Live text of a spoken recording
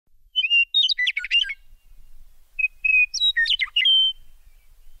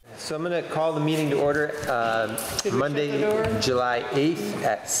So I'm going to call the meeting to order Monday, July 8th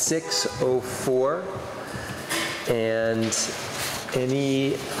at 6:04. And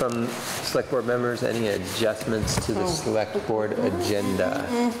any from select board members, any adjustments to the select board agenda?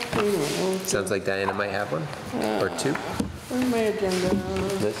 Sounds like Diana might have one or two. Where's my agenda?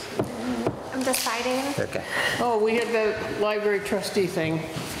 This? I'm deciding. Okay. Oh, we had the library trustee thing.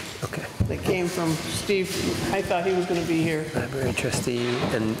 Okay. That came from Steve. I thought he was going to be here. Library trustee,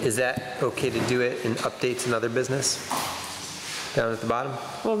 and is that okay to do it in updates and other business? Down at the bottom?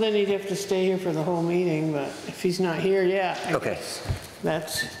 Well, then he'd have to stay here for the whole meeting, but if he's not here, yeah. Okay.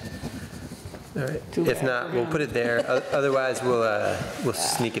 That's all right. Too If bad not, for we'll him. put it there. Otherwise, we'll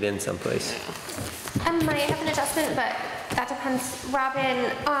sneak it in someplace. I might have an adjustment, but that depends. Robin,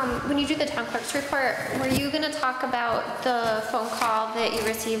 when you do the town clerk's report, were you going to talk about the phone call that you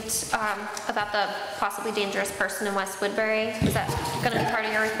received about the possibly dangerous person in West Woodbury? Is that going to be part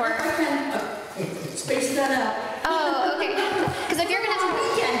of your report? Space that out. Oh, okay. Because if you're going to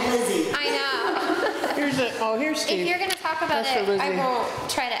Lizzie. I know. Here's Steve. If you're going to talk about That's it, for I Lizzie. won't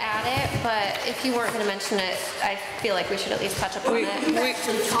try to add it, but if you weren't going to mention it, I feel like we should at least touch upon it. You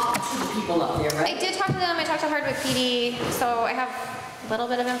actually talked to the people up there, I right? did talk to them. I talked to Hardwick PD, so I have a little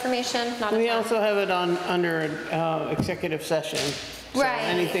bit of information. Not a We ton. also have it under executive session. So Right.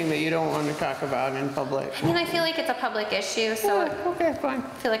 anything that you don't want to talk about in public. I mean, I feel like it's a public issue, so Okay, fine. I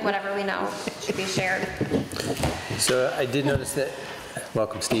feel like whatever we know should be shared. So I did notice that.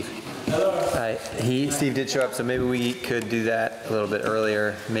 Welcome, Steve. Hello. Hi. Steve did show up, so maybe we could do that a little bit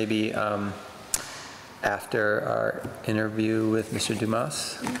earlier. Maybe after our interview with Mr.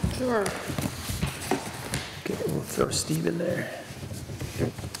 Dumas. Sure. Okay, we'll throw Steve in there.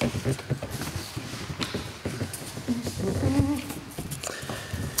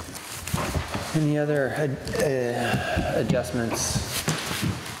 Any other adjustments?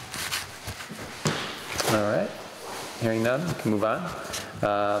 All right. Hearing none, we can move on.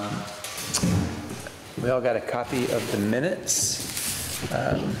 We all got a copy of the minutes.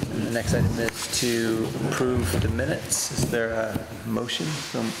 The next item is to approve the minutes. Is there a motion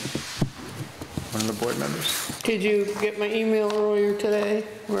from one of the board members? Did you get my email earlier today?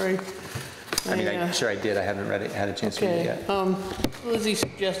 Where I'm sure I did. I haven't read it, had a chance to read it yet. Lizzie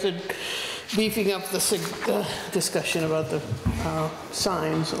suggested beefing up the discussion about the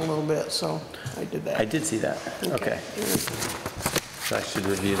signs a little bit, so I did that. I did see that. Okay. So I should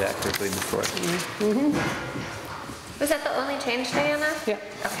review that quickly before. Was that the only change, Diana? Yeah.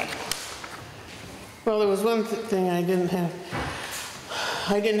 Okay. Well, there was one thing I didn't have.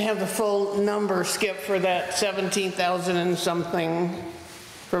 I didn't have the full number, Skip, for that 17,000 and something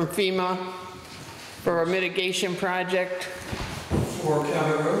from FEMA for a mitigation project. For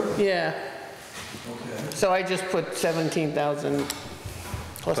Cabot Road? Yeah. Okay. So I just put 17,000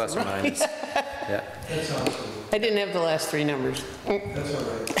 Plus or minus. Yeah. That sounds good. I didn't have the last three numbers. That's all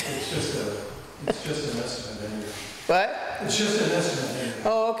right. It's just an estimate anyway. What? It's just an estimate anyway.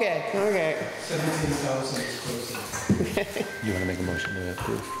 Oh, okay, okay. 17,000 is close enough. You want to make a motion to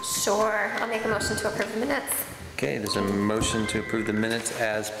approve? Sure. I'll make a motion to approve the minutes. Okay, there's a motion to approve the minutes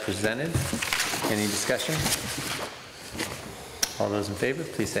as presented. Any discussion? All those in favor,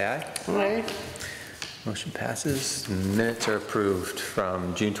 please say aye. All right. Motion passes. Minutes are approved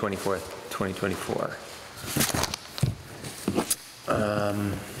from June 24th, 2024. Are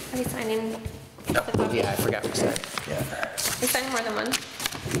we signing? Oh, yeah, I forgot we said. Yeah. We signing more than one?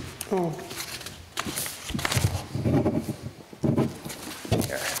 Oh,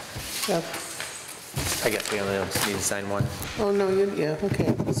 Here. yeah. I guess we only need to sign one. Oh, no, yeah,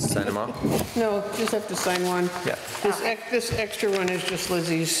 okay. Sign them all? No, just have to sign one. Yeah. This extra one is just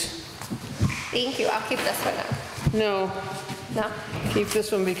Lizzie's. Thank you. I'll keep this one now. No, No? keep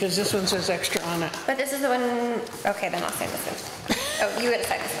this one because this one says extra on it. But this is the one. Okay, then I'll sign this one. Oh, you gotta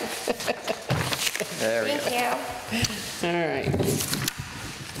sign this one. There we go. Thank you. All right.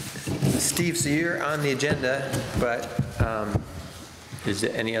 Steve, so you're on the agenda, but is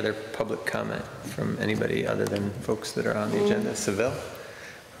there any other public comment from anybody other than folks that are on the agenda? Seville?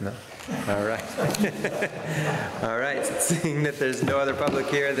 No? All right. All right, seeing that there's no other public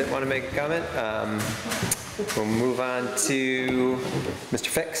here that want to make a comment, we'll move on to Mr.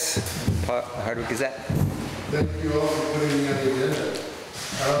 Fix, Hardwick Gazette. Thank you all for putting me on the agenda.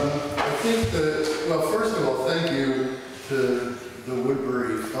 I think that, well, first of all, thank you to the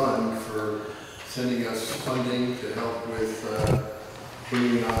Woodbury Fund for sending us funding to help with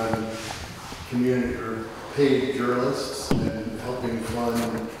bringing on community or paid journalists and helping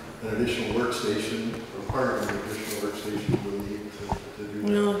fund an additional workstation, or part of an additional workstation we'll need to do that.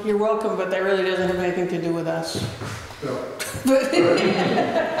 No, you're welcome, but that really doesn't have anything to do with us. No.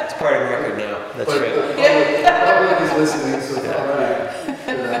 It's part of the record now, that's But right. the public is listening, so thank you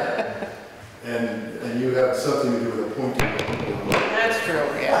for that. And you have something to do with appointing people. That's true,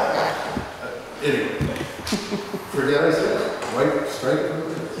 yeah. Anyway, forget I said it. White strike.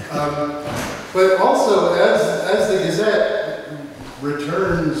 But also, as the Gazette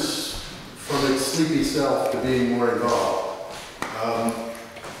returns from its sleepy self to being more involved,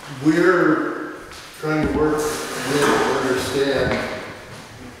 we're trying to work with to understand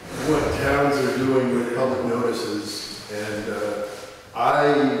what towns are doing with public notices. And I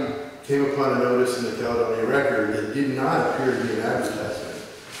came upon a notice in the Caledonia Record that did not appear to be an advertisement.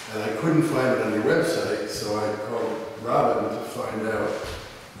 And I couldn't find it on your website, so I called Robin to find out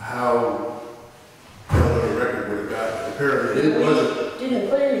how Caledonia Record would have gotten it. Apparently it wasn't. We didn't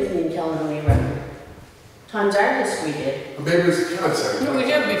put anything in Caledonia Record. Times Argus we did. Maybe it was, I'm sorry. No, we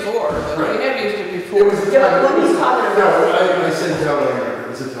have before, Right. we have used it It before. was, Yeah, but what he's talking about- No, I said Caledonia Record, it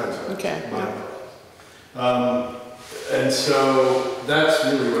was a Times Argus. Okay. My and so that's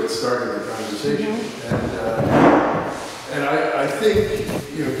really what started the conversation. And I think,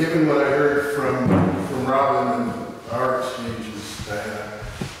 you know, given what I heard from Robin and our exchanges, Diana,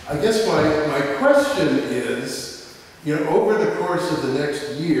 I guess my question is, you know, over the course of the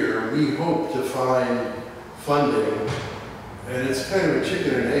next year, we hope to find funding, and it's kind of a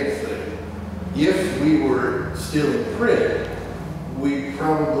chicken and egg thing. If we were still in print, we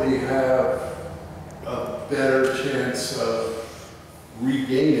probably have a better chance of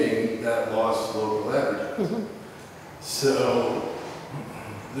regaining that lost local advertising. So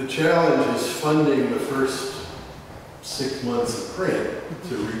the challenge is funding the first 6 months of print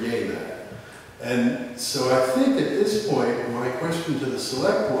to regain that. And so I think at this point, my question to the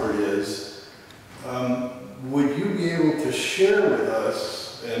select board is, would you be able to share with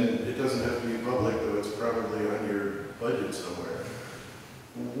us, and it doesn't have to be public, though it's probably on your budget somewhere,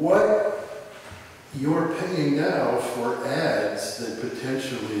 what you're paying now for ads that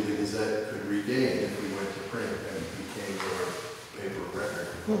potentially the Gazette could regain if we went to print and became your paper record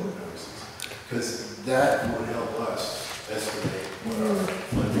for public notices? Because that would help us estimate what our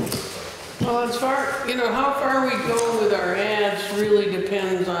funding is like. Well, as far, you know, how far we go with our ads really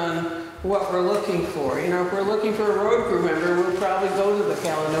depends on what we're looking for. You know, if we're looking for a road crew member, we'll probably go to the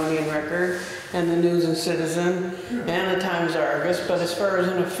Caledonian Record and the News and Citizen and the Times Argus. But as far as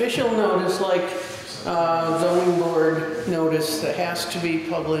an official notice, like zoning board notice that has to be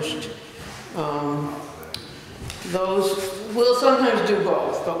published, those, we'll sometimes do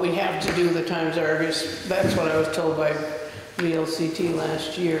both, but we have to do the Times Argus. That's what I was told by VLCT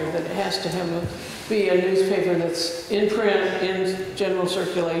last year, that it has to be a newspaper that's in print, in general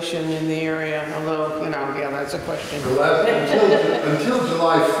circulation in the area, although, you know, yeah, that's a question. Until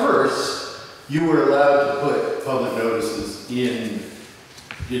July 1st, you were allowed to put public notices in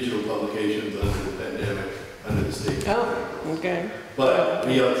digital publications under the pandemic, under the state. Oh, okay. But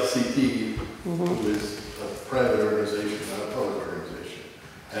VLCT, who is a private organization, not a public organization,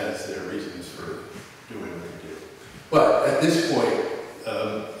 has their reasons for doing what they do. But at this point,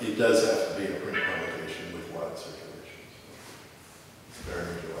 it does have to be a print publication with wide circulation.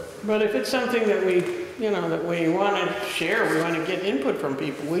 Starting July 1st. But if it's something that we, you know, that we want to share, we want to get input from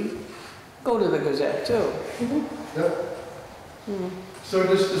people, we go to the Gazette too. Yep. So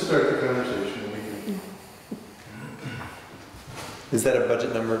just to start the conversation, we can. Is that a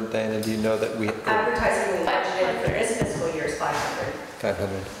budget number, Diana? Do you know that we? Advertising we budgeted for this fiscal year is 500.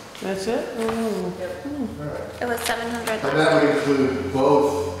 500. That's it? Oh. All right. It was 700 And last that year. would include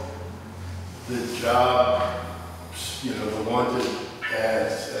both the job, you know, the wanted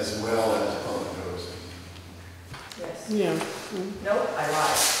ads as well as public notices. Yes. Yeah. Nope, I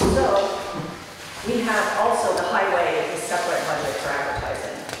lied. So, we have also the highway is separate budget for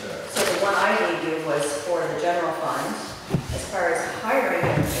advertising. So the one I gave you was for the general fund. As far as hiring,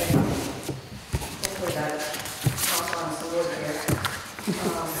 and hopefully that counts on some wood here. So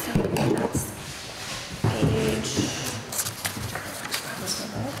that's page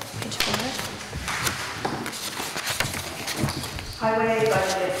 4. Highway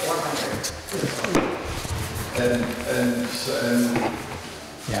budgeted 400.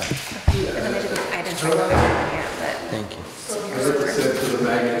 Yeah. I didn't write it down yet, but. Thank you. So I here's looked at the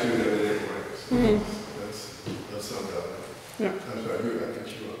magnitude of it anyway. That's not bad. Yeah. I'm sorry, I cut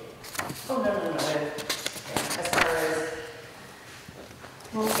you up. Oh, no. As far as,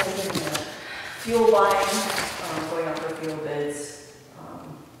 what was I getting at? Fuel buying, going out for fuel bids.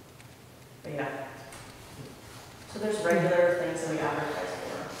 But yeah. So there's regular things that we advertise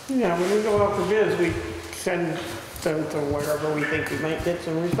for. Yeah, when we go out for bids, we send them to wherever we think we might get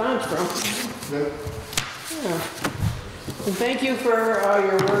some response from. Yep. Yeah. And thank you for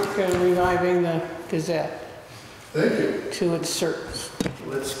your work in reviving the Gazette Thank you. to its current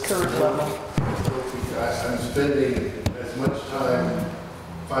level. I'm spending as much time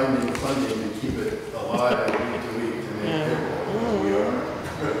finding funding to keep it alive week to week to make it what we are.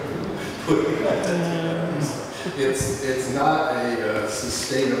 It's not a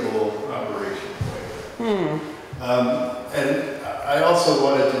sustainable operation. And I also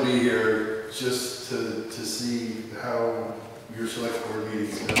wanted to be here just to see how your select board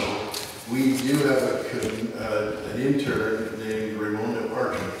meetings go. We do have an intern named Raymond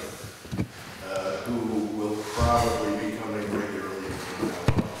Parker, who will probably be coming regularly from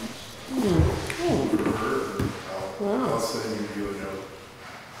now on. I'll send you a note.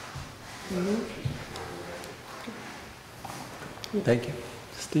 Thank you.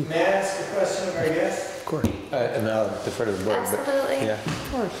 Steve? May I ask a question of our guest? Of course. And I'll defer to the board. but- Absolutely. Yeah.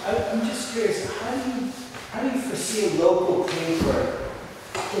 I'm just curious, how do you foresee a local paper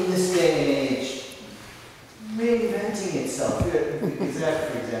in this day and age reinventing itself? The Gazette,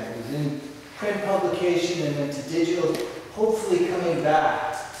 for example, is in print publication and then to digital, hopefully coming back.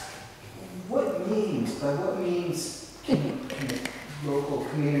 By what means can a local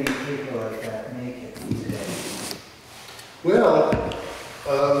community paper like that make it today? Well,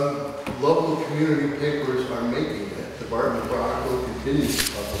 local community papers are making it. The Barton Chronicle continues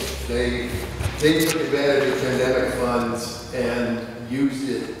to publish. They took advantage of pandemic funds and used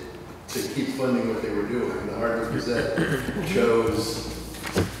it to keep funding what they were doing. The Harvard Gazette chose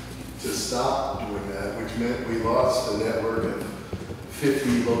to stop doing that, which meant we lost a network of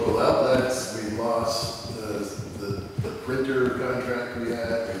 50 local outlets. We lost the printer contract we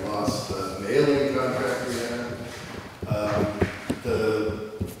had. We lost the mailing contract we had.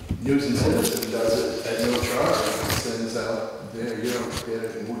 The News and Citizen does it at no charge. It sends out there. You don't get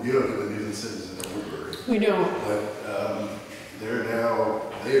it. You don't get the News and Citizen in Woodbury. We don't. But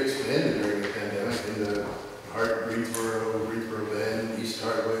they expanded during the pandemic into Greensboro, Bend, East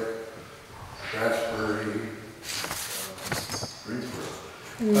Hardwick, Craftsbury, Greensboro.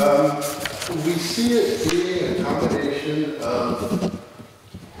 We see it being a combination of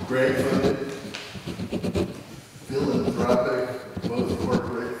grant-funded, philanthropic, both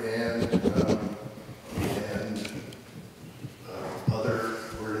corporate and other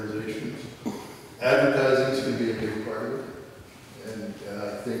organizations. Advertising is going to be a big part of it, and I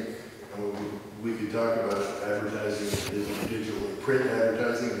think we could talk about advertising digitally, print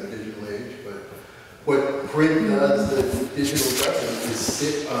advertising in the digital age, but what print does that digital doesn't is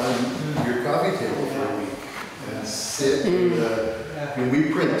sit on your coffee table for a week and sit in we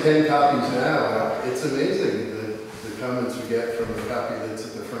print 10 copies now. It's amazing the comments we get from the copy that's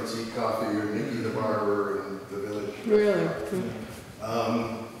at the Front Seat Coffee or Nikki the Barber in the Village. Really?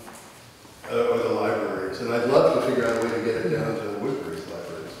 Or the libraries. And I'd love to figure out a way to get it down to Woodbury's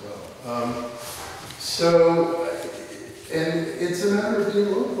library as well. And it's a matter of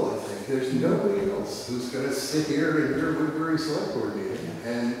being local, I think. There's nobody else who's going to sit here in your Woodbury Select Board meeting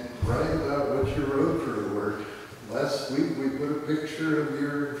and write about what your road crew worked. Last week we put a picture of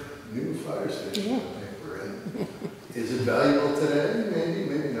your new fire station in the paper. And is it valuable today? Maybe,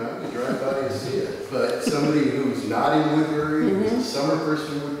 maybe not. You drive by, you see it. But somebody who's not in Woodbury, who's a summer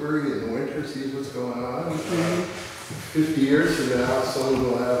person in Woodbury, in the winter sees what's going on. 50 years from now, someone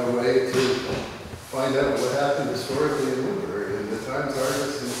will have a way to find out what happened historically in Woodbury. And the Times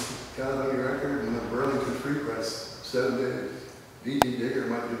Argus and Caledonia Record and the Burlington Free Press, 7 days. D.G. Digger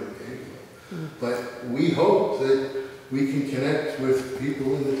might do it occasionally. But we hope that we can connect with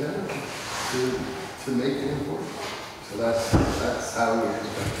people in the town to make it important. So that's how we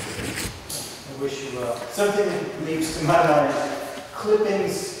expect it. I wish you well. Something that leaps to my mind,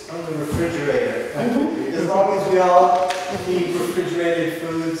 clippings on the refrigerator. As long as we all eat refrigerated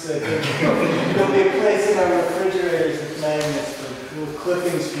foods, I think there'll be a place in our refrigerators with magnets for little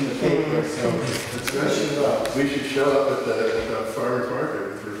clippings from the paper. So wish you well. We should show up at the farmer's market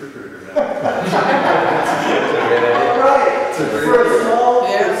with refrigerator magnets. All right. It's a great For a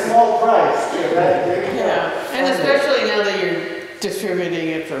idea. small price. Yeah, and especially now that you're distributing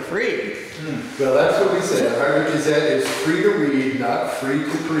it for free. Well, that's what we say. The Harvard Gazette is free to read, not free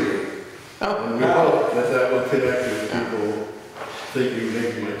to create. And we hope that that will connect with people thinking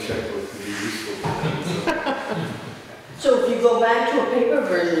maybe my checkbook could be useful. So if you go back to a paper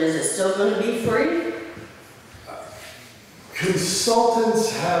version, is it still going to be free?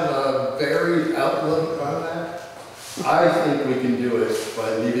 Consultants have a varied outlook on that. I think we can do it by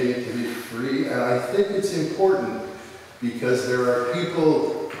leaving it to be free, and I think it's important because there are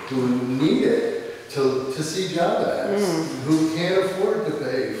people who need it to see job ads, who can't afford to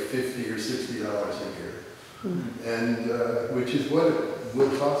pay $50 or $60 a year. and which is what it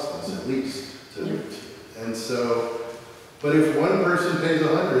would cost us at least. And so, but if one person pays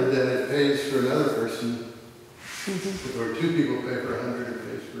 100, then it pays for another person, or two people pay for 100, it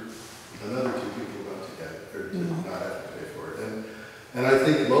pays for another two people not to get, or to not have to pay for it. And I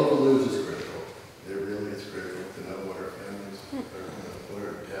think local news is critical. It really is critical to know what our families, what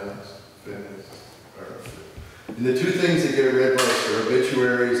our towns, families are up to. And the two things that get read most are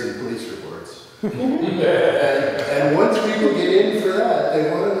obituaries and police reports. and once people get in for that, they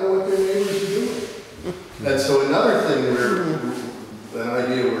want to know what their neighbors are doing. And so another thing an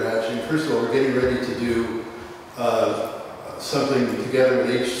idea we're hatching, first of all, we're getting ready to do something together with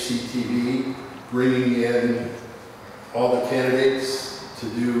HCTV, bringing in all the candidates to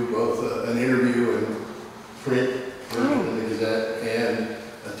do both an interview and print version in the Gazette and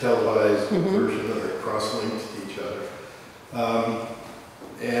a televised version that are cross-linked to each other.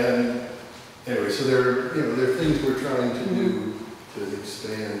 And anyway, so there are things we're trying to do to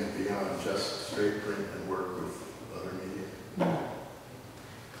expand beyond just straight print and work with other media.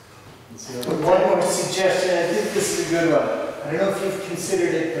 One more suggestion, I think this is a good one. I don't know if you've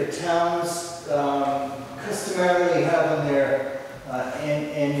considered it, but towns customarily have on their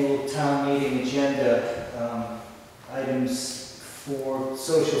annual town meeting agenda items for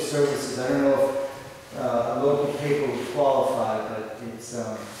social services. I don't know if a local paper would qualify, but it's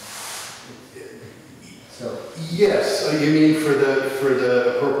so. Yes, you mean for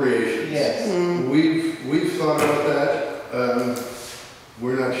the appropriations? Yes. We've thought about that.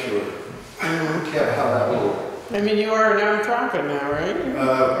 We're not sure how that will work. I mean, you are a nonprofit now, right?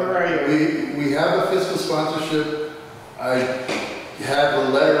 Or are you? We have a fiscal sponsorship. I have a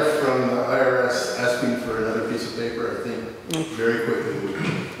letter from the IRS asking for another piece of paper, I think, very quickly.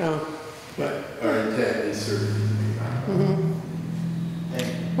 But our intent is certainly to be.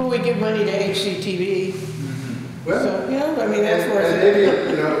 Well, we give money to HCTV. Well, So, yeah, I mean, that's worth and it. maybe,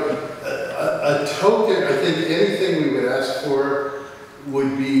 a token, I think anything we would ask for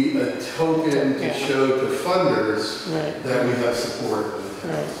would be a token to show to funders that we have support of the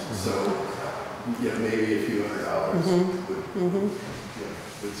town. So, maybe a few $100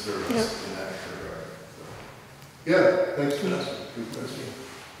 would serve us in that regard. So, yeah, thanks for that. Good question.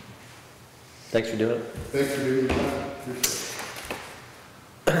 Thanks for doing it. Thanks for doing that. Appreciate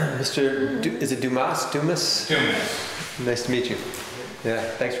it. Is it Dumas? Dumas. Nice to meet you. Yeah,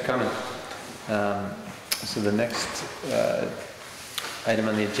 thanks for coming. So the next item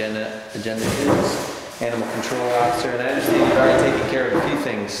on the agenda is animal control officer, and I understand you've already taken care of a few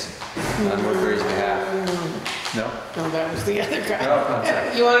things on Woodbury's behalf. No? No, that was the other guy. Oh, I'm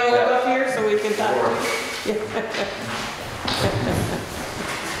sorry. You want to move up here so we can talk to you?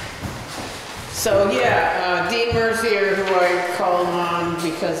 So, Dean Mercier, who I called on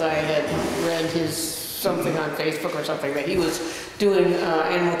because I had read something on Facebook or something, that he was doing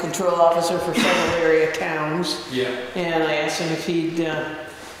animal control officer for several area towns. Yeah. And I asked him if he'd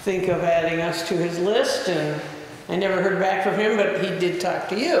think of adding us to his list, and I never heard back from him, but he did talk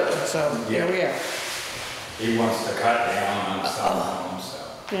to you, so here we are. He wants to cut down on some of them, so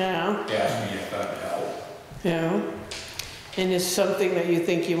Yeah, he asked me if that would help. yeah. And is something that you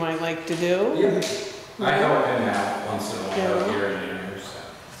think you might like to do? Yeah. I help him out once in a while here and there, so.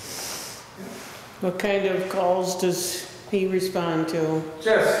 What kind of calls does he respond to?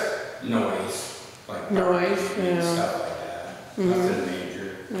 Just noise, like Noise, barking and yeah. stuff like that. Nothing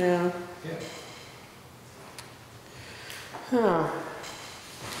major. Yeah. Yeah. Huh.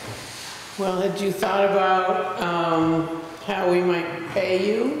 Well, had you thought about how we might pay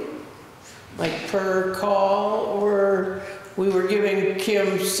you? Like per call, or we were giving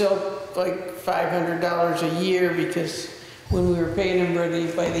Kim Silk like $500 a year because when we were paying him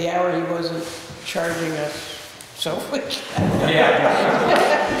by the hour, he wasn't charging us so much.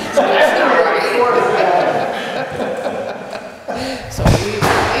 Yeah. So that's not right. So we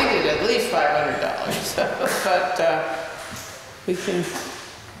needed at least $500, but we can.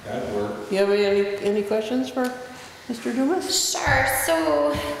 That'd work. You have any questions for Mr. Dumas? Sure. So,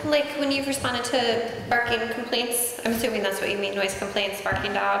 like when you've responded to barking complaints, I'm assuming that's what you mean, noise complaints,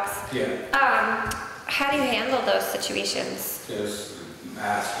 barking dogs. Yeah. How do you handle those situations? Just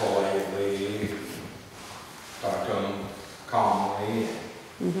ask politely, talk to them calmly.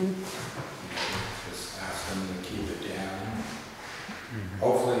 Just ask them to keep it down.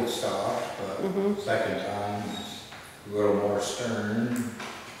 Hopefully it stopped, but second time it's a little more stern.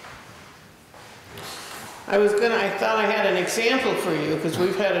 I thought I had an example for you, because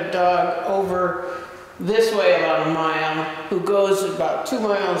we've had a dog over this way about a mile who goes about 2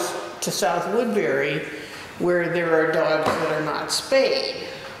 miles to South Woodbury, where there are dogs that are not spayed.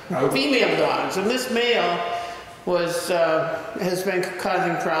 female dogs, and this male has been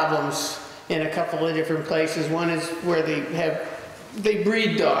causing problems in a couple of different places. One is where they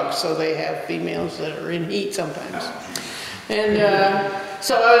breed dogs, so they have females that are in heat sometimes. And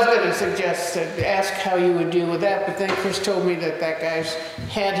so I was going to suggest to ask how you would deal with that, but then Chris told me that guy's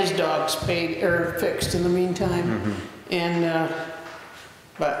had his dogs paid or fixed in the meantime. And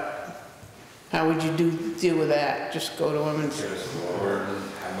but how would you deal with that? Just go to him and Just or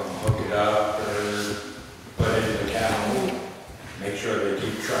have them hook it up or put it in the kennel, make sure they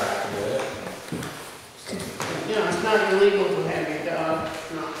keep track of it. you know, it's not illegal to have your dog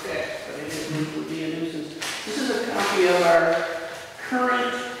not fixed, but it is legal to be a nuisance. This is a copy of our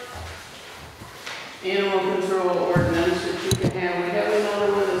current animal control ordinance that you can have. We have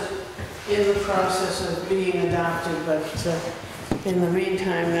another one that's in the process of being adopted, but in the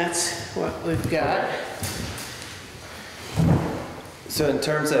meantime, that's what we've got. So in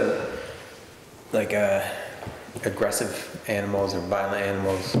terms of like aggressive animals or violent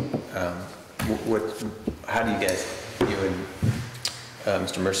animals, how do you guys, you and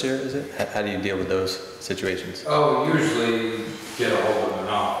Mr. Mercier, is it? How do you deal with those situations? Oh, usually get a hold of an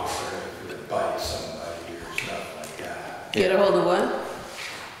officer that bites somebody or stuff like that. Get a hold of what?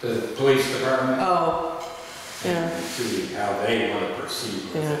 The police department. Oh, yeah. See how they want to proceed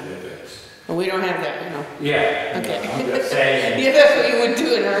with it if it's. Well, we don't have that, you know. Yeah. Okay. I'm just saying. Yeah, that's what you would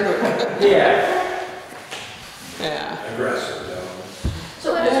do in Hardwick. Yeah. Yeah. Aggressive dogs.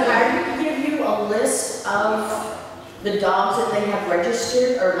 So does Hardwick give you a list of the dogs that they have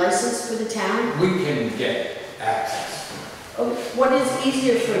registered or licensed for the town? We can get access. Oh, what is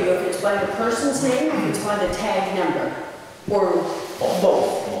easier for you, if it's by the person's name or if it's by the tag number? Or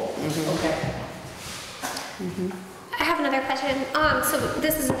both? Okay. I have another question. So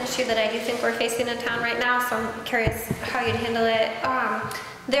this is an issue that I do think we're facing in town right now, so I'm curious how you'd handle it.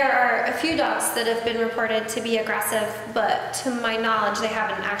 There are a few dogs that have been reported to be aggressive, but to my knowledge, they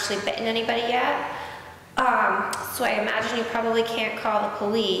haven't actually bitten anybody yet. So I imagine you probably can't call the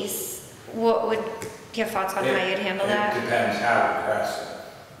police. What would your thoughts on how you'd handle that? It depends how aggressive.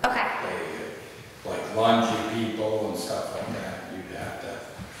 Okay. They, like lungy people and stuff like that, you'd have to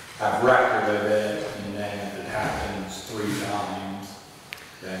have record of it, and then if it happens 3 times,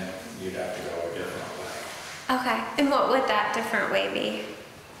 then you'd have to go a different way. Okay. And what would that different way be?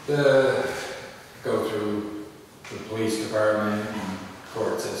 Go through the police department and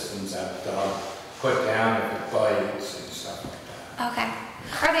court systems, have the dog put down if it bites and stuff like that. Okay.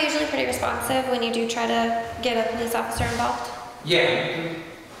 Are they usually pretty responsive when you do try to get a police officer involved? Yeah,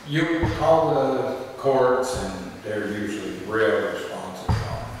 you call the courts and they're usually real responsive,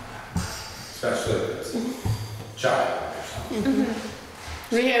 especially if it's a child or something.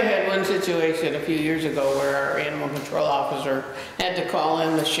 We have had one situation a few years ago where our animal control officer had to call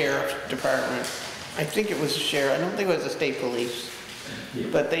in the sheriff's department. I think it was the sheriff, I don't think it was the state police.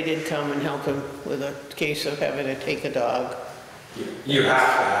 But they did come and help him with a case of having to take a dog. You have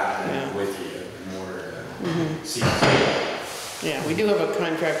to have them with you in order to see it. Yeah, we do have a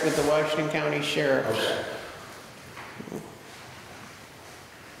contract with the Washington County Sheriff. Okay.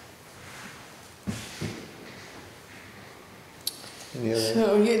 Any other?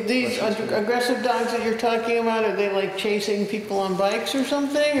 So these aggressive dogs that you're talking about, are they like chasing people on bikes or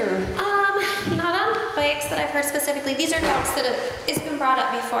something, or? Not on bikes that I've heard specifically. These are dogs that it's been brought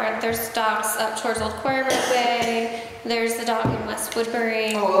up before. There's dogs up towards Old Quarry Roadway. There's the dog in West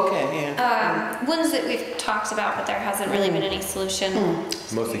Woodbury. Oh, okay, yeah. Ones that we've talked about, but there hasn't really been any solution.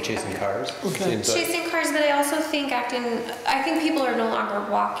 Mostly chasing cars? Okay. Seems like. Chasing cars, but I also think I think people are no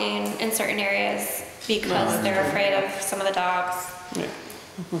longer walking in certain areas because they're afraid of some of the dogs. Yeah.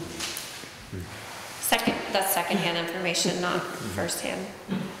 That's secondhand information, not firsthand.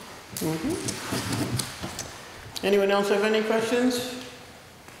 Anyone else have any questions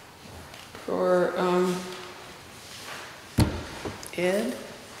for Ed?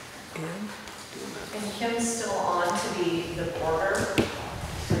 And Kim's still on to be the porter,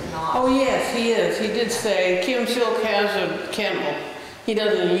 not. Oh, yes, he is. He did say Kim Silk has a kennel. He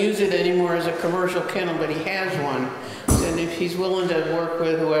doesn't use it anymore as a commercial kennel, but he has one. And if he's willing to work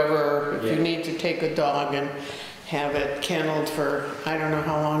with whoever, if you need to take a dog and have it kenneled for, I don't know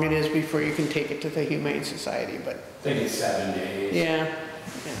how long it is before you can take it to the Humane Society, but I think it's 7 days. yeah.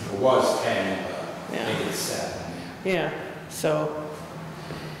 It was 10, but I think it's 7. Yeah, so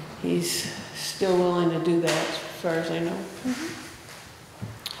he's still willing to do that as far as I know.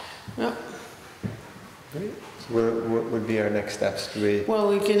 Yep. Great. So what would be our next steps? Do we? Well,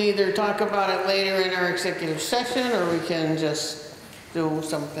 we can either talk about it later in our executive session, or we can just do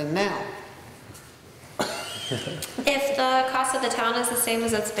something now. If the cost of the town is the same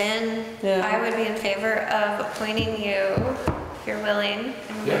as it's been, Yeah. I would be in favor of appointing you, if you're willing,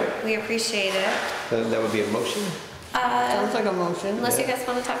 and we appreciate it. That would be a motion? Sounds like a motion. Unless you guys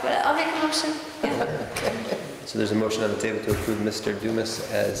want to talk about it, I'll make a motion. Yeah. So there's a motion on the table to approve Mr. Dumas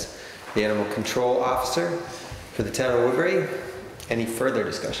as the animal control officer for the town of Woodbury. Any further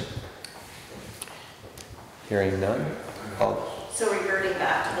discussion? Hearing none. All, So reverting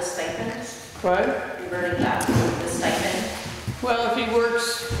back to the stipend, What? reverting back to the stipend. Well, if he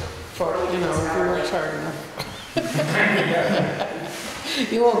works for, if he works hard enough.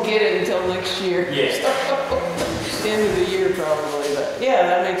 You won't get it until next year. Yes. The end of the year probably, but yeah,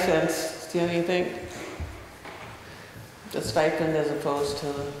 that makes sense. Do you think? The stipend as opposed to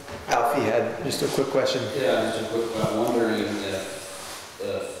the. Alfie had just a quick question. Yeah, just a quick, I'm wondering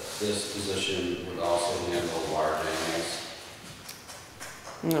if this position would also handle large animals,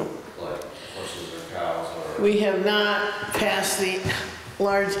 No. like horses or cows or? We have not passed the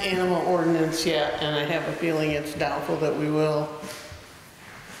large animal ordinance yet, and I have a feeling it's doubtful that we will.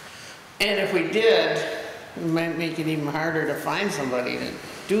 And if we did, it might make it even harder to find somebody to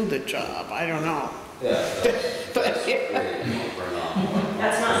do the job. I don't know. Yeah, But, that's yeah. pretty, burn off.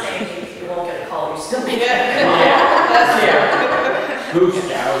 That's not saying you won't get a call, you still make it. Who's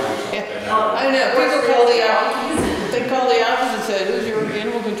cows or something? I know, people call the office, they call the office and say, who's your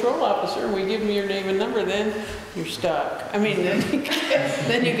animal control officer? And we give them your name and number, then you're stuck. I mean, then you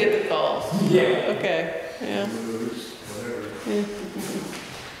get the calls. Yeah. Okay, yeah. Yeah.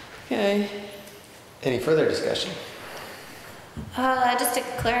 Okay. Any further discussion? Just to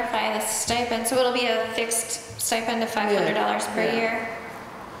clarify the stipend, so it'll be a fixed stipend of $500 per year.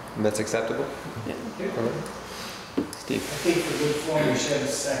 And that's acceptable? Yeah. All right. Steve? I think for good form, we should have a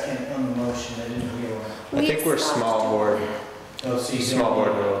second on the motion. I didn't hear one. I think we're small board, Oh, so you small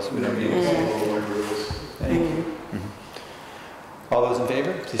board rules. We don't need Thank you. All those in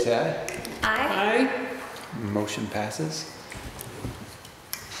favor, please say aye. Aye. Motion passes.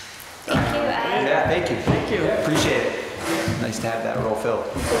 Thank you, Ed. Yeah, thank you. Thank you. Appreciate it. Nice to have that role filled.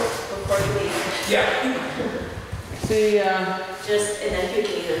 Before you leave, See, just, and then you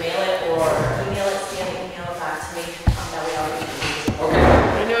can either mail it or email it, scan it, email it back to me, that way I'll read it.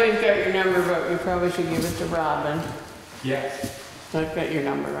 I know you've got your number, but you probably should give it to Robin. Yeah. I've got your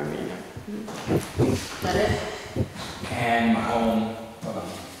number, I mean. Is that it? And my home,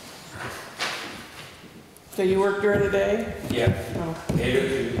 So you work during the day? yeah, Oh.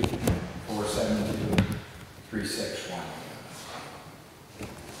 802-472-361.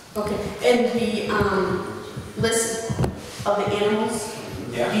 Okay, and the list of the animals,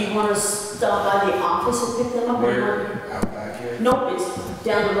 do Yeah. you want to stop by the office and pick them up? or you Where, want- out back here? No, it's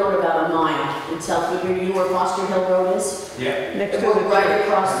down the road about a mile in South Woodbury. You know where Foster Hill Road is? Yeah. Next to We're the. right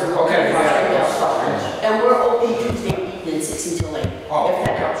across the road. Okay, from Foster yeah. Hill Farm. And we're open Tuesday evening, 6 until 8, Oh, if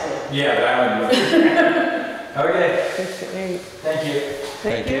that okay. helps you. Yeah, that would be. Okay, 6 to 8. thank you.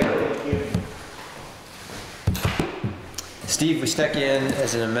 Thank you. Steve, we stuck you in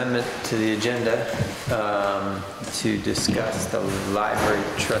as an amendment to the agenda to discuss the library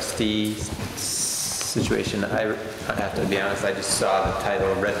trustee situation. I have to be honest, I just saw the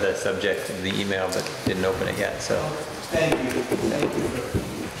title, read the subject of the email, but didn't open it yet, so. Thank you. Thank you for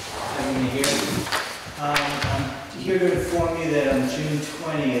having me here. I'm here to inform you that on June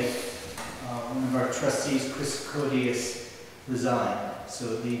 20th, one of our trustees, Chris Codius, resigned. So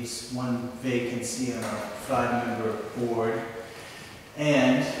it leaves one vacancy on our 5-member board.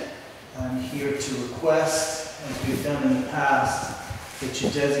 And I'm here to request, as we've done in the past, that you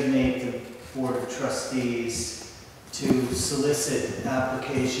designate the Board of Trustees to solicit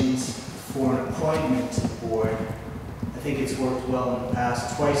applications for an appointment to the board. I think it's worked well in the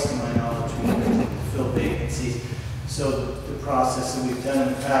past, twice to my knowledge, we've been able to fill vacancies. So the process that we've done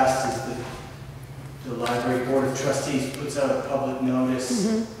in the past is the library board of trustees puts out a public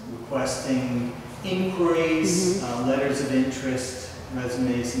notice requesting inquiries, letters of interest,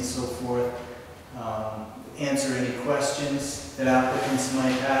 resumes and so forth, answer any questions that applicants might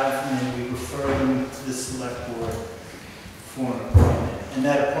have, and then we refer them to the select board for an appointment. And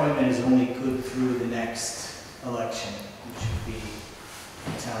that appointment is only good through the next election, which would be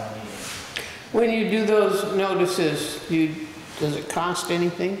the town meeting. When you do those notices, does it cost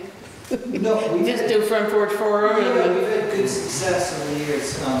anything? No, we Just do front porch forum? Yeah, and we've had good success over the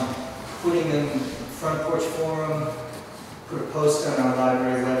years, putting them front porch forum, put a post on our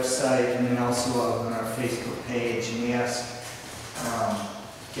library website, and then also on our Facebook page, and we ask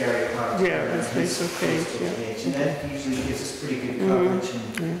Gary Clark. to Yeah, put it on his his Facebook page, And that usually gives us pretty good coverage,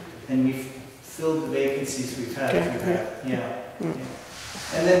 and we've filled the vacancies we've had. Okay, Yeah.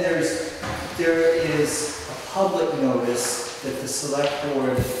 And then there's there is a public notice that the select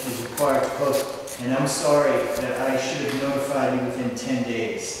board is required to post, and I'm sorry that I should have notified you within 10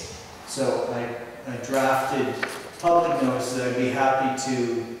 days. So I drafted public notice that I'd be happy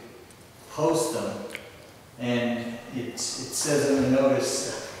to post them, and it says in the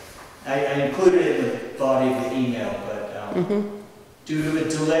notice, I included it in the body of the email, but due to a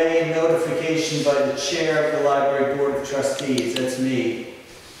delay in notification by the chair of the library board of trustees, that's me,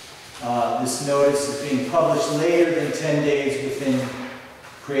 this notice is being published later than 10 days within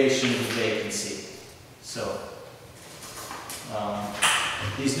creation of the vacancy. So,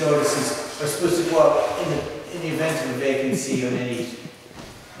 these notices are supposed to go out in the event of a vacancy on any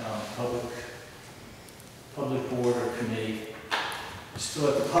public board or committee. Just to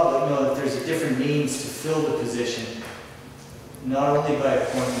let the public know that there's a different means to fill the position, not only by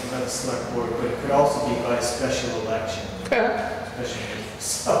appointment by the select board, but it could also be by special election.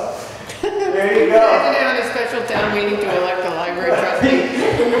 So, there you go. On a special town meeting to elect a library trustee.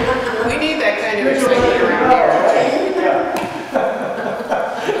 We need that kind of excitement around here.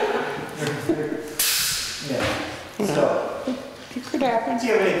 Yeah. So, It could happen. do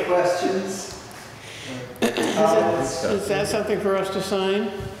you have any questions? Is that something for us to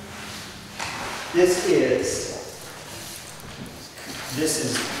sign? This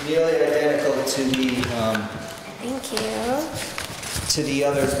is nearly identical to the Thank you. to the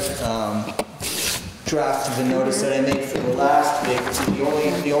other draft of the notice that I made for the last vacancy.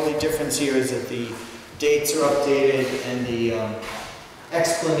 The only difference here is that the dates are updated and the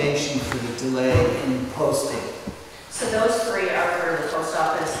explanation for the delay in posting. So those three are for the post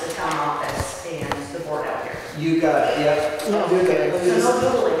office, the town office, and the board out here. You got it, yep. Oh, Do okay. that. So no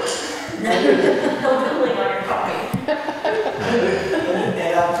doodling. No doodling on your copy.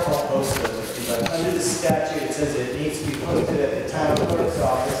 And I'll post those if you like. Under the statute, it says it needs to be posted at the town clerk's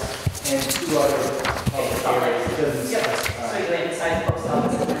office and 2 other public areas. It doesn't Yep. specify. So you go inside the post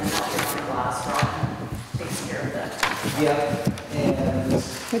office and then out here on the glass rock takes care of that. Yep, and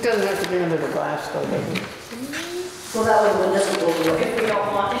It doesn't have to be under the glass though, does it? Well, that way one doesn't overlook if we don't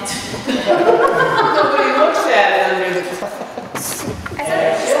want it. Nobody looks at it under the glass.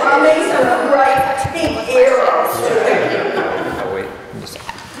 I'll make some bright pink arrows. Oh, wait.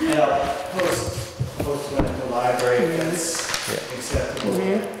 and I'll post one at the library if that's Yeah. acceptable.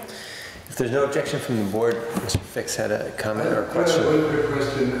 If there's no objection from the board, Mr. Fix had a comment or a I have question. one quick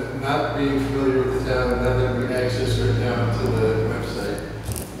question. Not being familiar with the town, not having access right now to the website.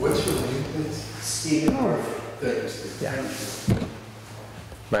 What's your name, please? Stephen Murphy. Thank you, Steve. Yeah.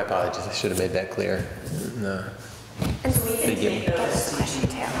 My apologies, I should have made that clear. No. And so we can Begin. get this question too.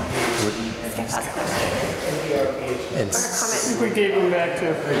 Skip has a question. And I think we gave them back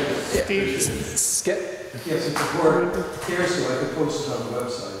to Steve. Skip, Yes, if the board cares to, I could post it on the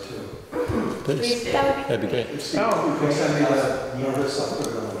website too. please. That would be That'd be great. If Steve, you can send me that notice, I'll put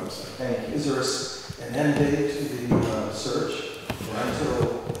it on the website. Thank you. Is there an end date to the search? Or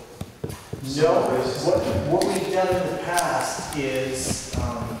until? No, what we've done in the past is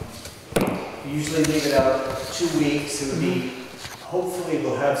usually leave it out 2 weeks. It would be, hopefully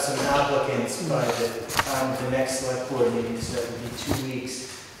we'll have some applicants by the time of the next select board meeting, so that would be 2 weeks.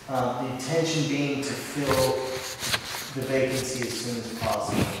 The intention being to fill the vacancy as soon as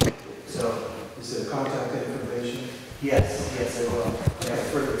possible. So, Is there contact information? yes, I will. Yeah,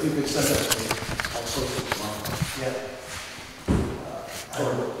 if you could send that to me, I'll post it tomorrow. Yeah.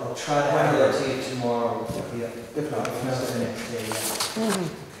 I'll try to have that to you tomorrow. Yeah. If not, If not, the next day, yeah.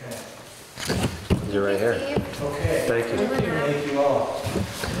 Okay. You're right here. Okay. Thank you. Thank you all. All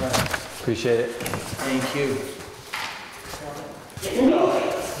right. Appreciate it. Thank you.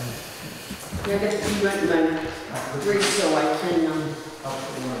 You're gonna be right my bridge, so I can, I'll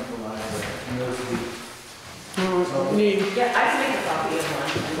put one at the library. And those will be- Need, Yeah, I can make a copy of one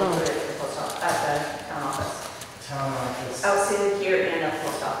and we'll put it at the post office, at the town office. Town office. I'll see it here and at the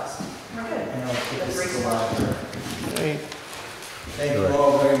post office. We're good. And I'll keep The this three to the spots. library. hey, Thank you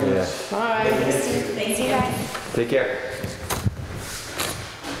all very much. Yeah. bye. Thank you guys. Take care.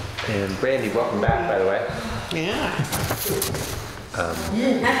 And Brandy, welcome back, by the way. Yeah. you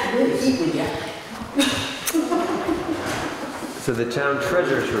didn't have to really keep with you. So the town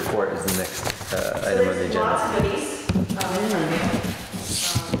treasurer's report is the next item on the So there's lots agenda. of goodies.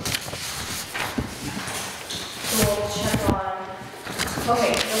 So we'll check on,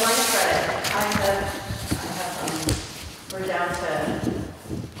 okay, the line of credit, we're down to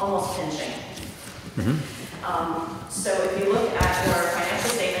almost pinching. So if you look at your financial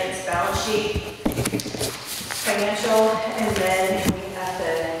statements, balance sheet, financial, and then we have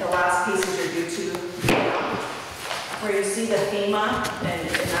the last piece is your due to, where you see the FEMA, and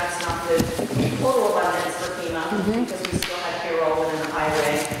that's not the because we still had payroll in the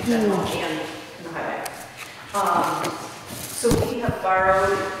highway, general and in the highway. So we have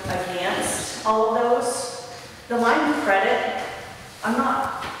borrowed against all of those. The line of credit, I'm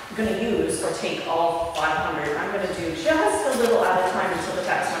not gonna use or take all 500. I'm gonna do just a little at a time until the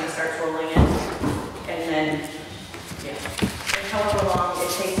tax money starts rolling in. And then, yeah, and however long it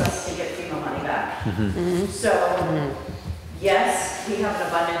takes us to get FEMA money back. So, yes, we have an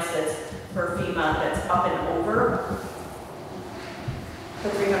abundance that's for FEMA that's up and over the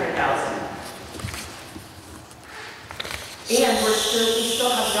 300,000. And we still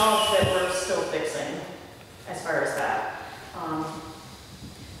have jobs that we're still fixing as far as that.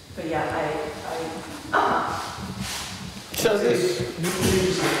 But yeah, So this,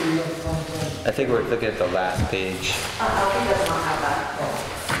 I think we're looking at the last page. Alfie does not have that.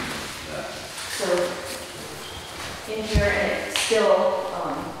 So in here, and it's still,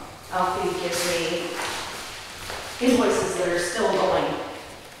 Alfie gives me invoices that are still going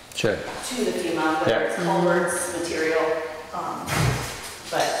Sure. to the FEMA, whether it's culverts, material,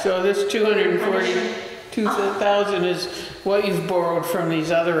 but. so this 242,000 is what you've borrowed from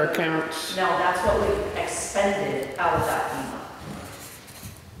these other accounts? No, that's what we've expended out of that FEMA.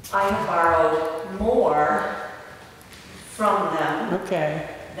 I have borrowed more from them Okay,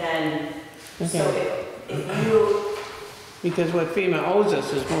 than, so Okay. if you, because what FEMA owes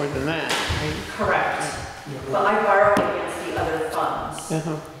us is more than that, right? correct, but I borrowed against the other funds.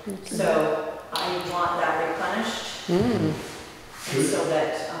 Uh-huh. So I want that replenished, and so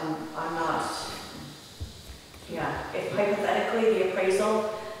that I'm not, yeah, if hypothetically the appraisal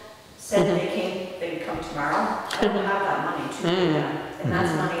said they'd come tomorrow, I don't have that money to pay them. And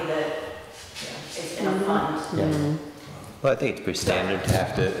that's money that is in a fund. Well, I think it's pretty standard to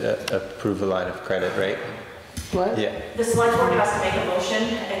have to approve a line of credit, right? What? Yeah. The select board has to make a motion,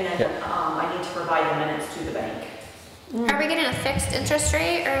 and then I need to provide the minutes to the bank. Are we getting a fixed interest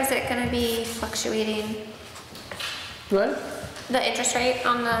rate or is it gonna be fluctuating? What? The interest rate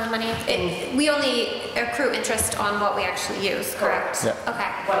on the money? We only accrue interest on what we actually use, correct? Yeah. Okay.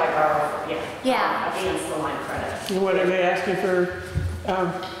 What I borrow, Yeah. against the line of credit. And what are they asking for, I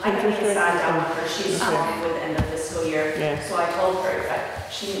haven't interest rate? sat down with her, she's swamped with end of fiscal year. Yeah. So I told her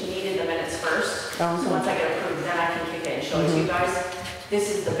that she needed the minutes first. So Okay. once I get approved, then I can kick it and show it to you guys. This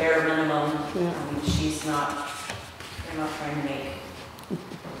is the bare minimum. Yeah. I mean, they're not trying to make a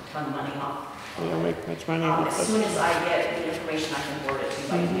ton of money off. You don't make much money. As soon as I get the information, I can forward it to you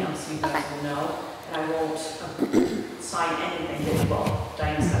by email, so you guys will know. And I won't sign anything that, well,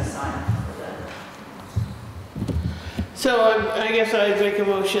 Diane's gonna sign for the. So I guess I'd make a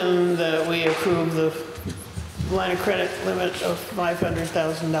motion that we approve the line of credit limit of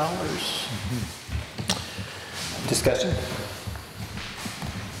 $500,000. Discussion?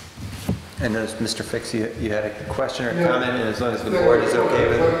 I noticed, Mr. Fix, you had a question or comment, and as long as the board is okay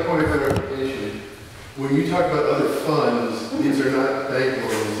with it. Point of clarification. When you talk about other funds, these are not bank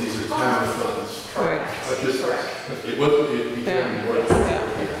loans, these are town funds. Correct. Correct. It wasn't, it became more. I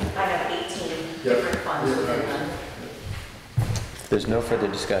have 18 different funds Yep, within right. them. There's no further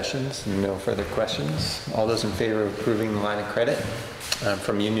discussions, no further questions. All those in favor of approving the line of credit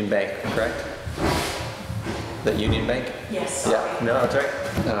from Union Bank, correct? The Union Bank? Yes, Yeah, sorry. no, that's right.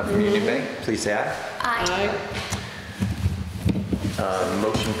 From Union Bank, please say aye. Aye.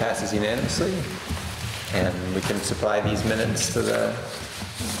 Motion passes unanimously, and we can supply these minutes to the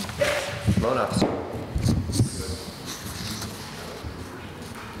loan officer.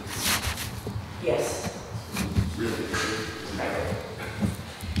 Yes.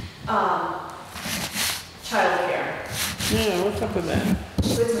 Childcare. Yeah, what's up with that?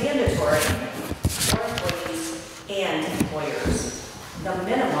 So it's mandatory for employees and employers. The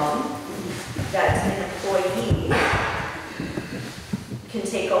minimum that an employee can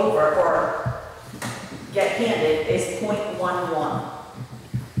take over or get handed is .11.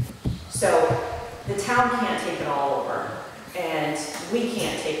 So the town can't take it all over, and we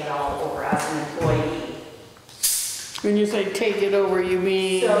can't take it all over as an employee. When you say take it over, you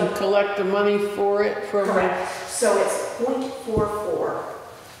mean So- collect the money for it from? Correct. So it's .44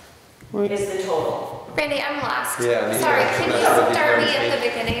 is the total. Randy, I'm lost. Yeah, me Sorry, too. can you That's what start these me numbers at the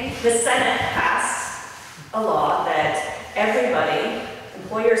beginning? The Senate passed a law that everybody,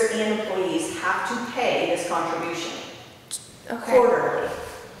 employers and employees, have to pay this contribution Okay.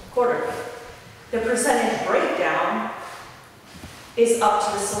 quarterly. The percentage breakdown is up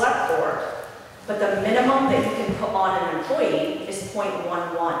to the select board, but the minimum that you can put on an employee is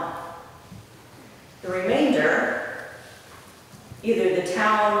 .11. The remainder, either the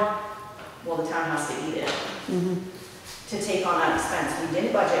town, well, the town has to eat it to take on that expense. We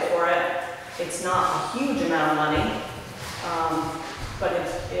didn't budget for it. It's not a huge amount of money, but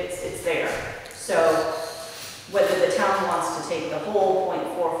it's there. So whether the town wants to take the whole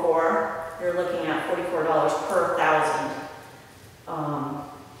 .44, you're looking at $44 per thousand.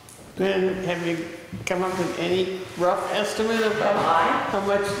 Then have you come up with any rough estimate about how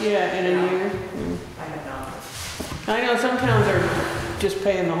much, yeah, in a year? I have not. I know some towns are just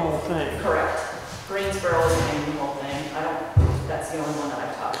paying the whole thing. Correct. Greensboro is paying the whole thing. That's the only one that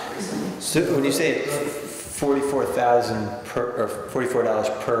I've talked to recently. So when you say 44,000 per, or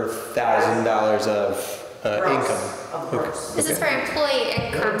 $44 per $1,000 of income? Of course. This is for employee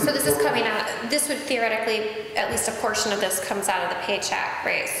income, so this is coming out, this would theoretically, at least a portion of this comes out of the paycheck,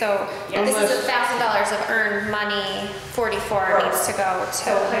 right? So this is $1,000 of earned money, 44 needs to go to.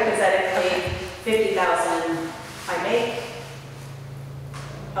 So hypothetically, 50,000 I make.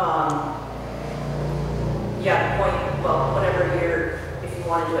 Whatever year, if you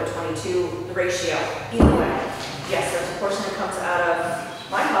want to do it 22, the ratio. Either way, yes, there's a portion that comes out of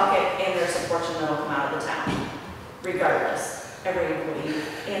my pocket and there's a portion that'll come out of the town. Regardless, every employee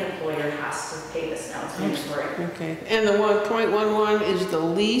and employer has to pay this now. It's mandatory. Okay, and the 1.11 is the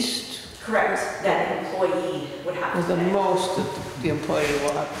least? Correct, that an employee would have Or to the pay. most that the employee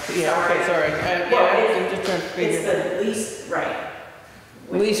will have? Yeah, Sorry. okay, sorry. Well, I'm just trying to It's figure. the least, right.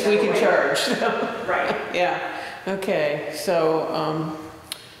 Least we can charge. Right. Yeah, okay, so,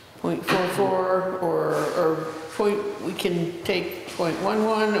 .44 or point, we can take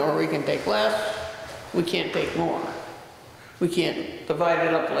 .11 or we can take less. We can't take more. We can't divide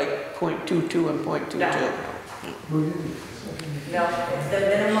it up like .22 and .22. No,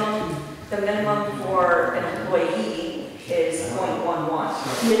 the minimum for an employee is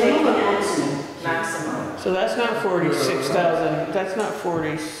 .11. Minimum or maximum? Maximum. So that's not 46,000, that's not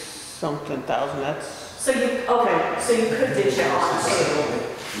 40-something thousand, that's, So you could ditch it on.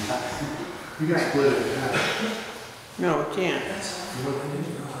 You can split it in half. no, it can't.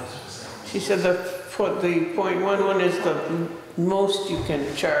 She said the .11 is the most you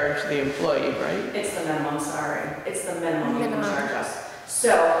can charge the employee, right? It's the minimum, sorry. It's the minimum you can charge us.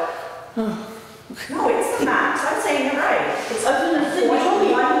 So, no, it's the max. I'm saying you're right. It's up to the one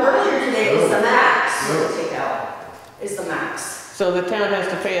earlier today is the max to take out, is the max. So the town has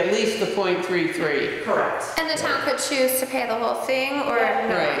to pay at least the .33. Correct. And the town could choose to pay the whole thing, or no?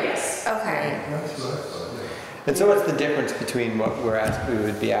 Right. Yes. Okay. That's what I thought, yeah. And so what's the difference between what we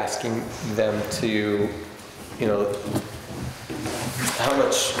would be asking them to, you know, how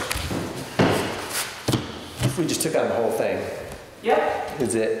much, if we just took on the whole thing, Yep.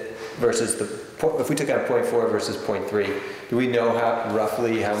 is it versus if we took on .4 versus .3, do we know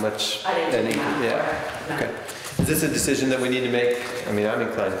roughly how much? I didn't do any- that. Yeah, No. okay. Is this a decision that we need to make? I mean, I'm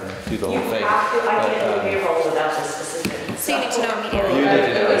inclined to do the You whole thing. have to, I but, can't do payroll without this decision. So you need to know immediately. You need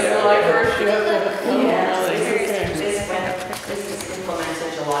to know, yeah. July 1st, you have to, Yes, okay. this is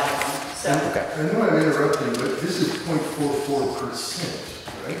implemented July 1, so. Okay. I know I'm interrupting, but this is 0.44%,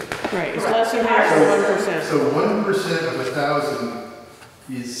 right? Right, it's less than half of 1%. So 1% of 1,000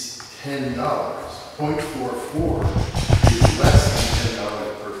 is $10. 0.44 is less than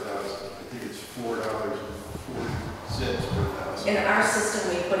 $10 per thousand. I think it's $4.40 per thousand. In our system,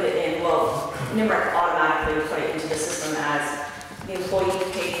 we put it in, well, NIMRIC automatically put it into the system as the employee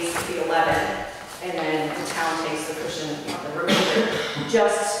pays the 11, and then the town takes the cushion of the remainder,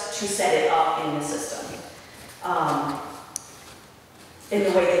 just to set it up in the system. And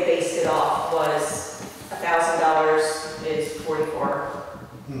the way they based it off was $1,000 is 44.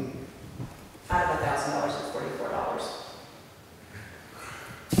 Out of $1,000 is $44.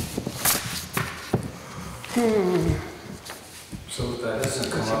 So that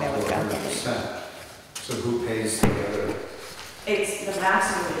doesn't come up to 100%. So who pays the other? It's, the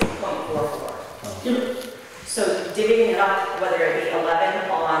maximum is .44. So divvying it up, whether it be 11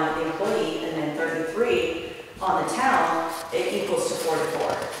 on the employee and then 33 on the town, it equals to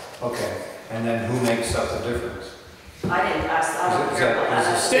 44. Okay, and then who makes up the difference? I didn't ask, I don't Is care that- about is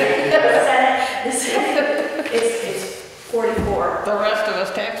that. the state- It's 44. The rest of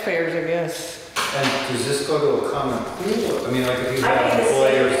us taxpayers, I guess. And does this go to a common pool? I mean, like if you I have think the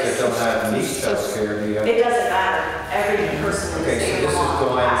employers state that is- don't have neat childcare, do you have? It doesn't matter, every person in the Okay, so state this of is Vermont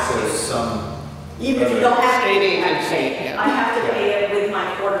going has to to. some, Even if you don't have to, State you have to agency, pay. yeah. I have to pay it with my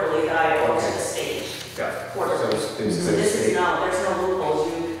quarterly that I owe to the state. got it. Quarterly. So it's So basically this is state. no, there's no loopholes,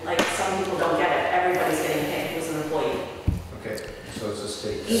 like, some people don't get it, everybody's getting paid who's an employee. Okay, so it's a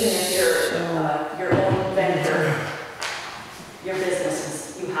state. Even if you're, your own vendor, your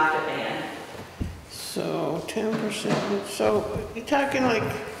business, you have to pay in. So 10%, so you're talking like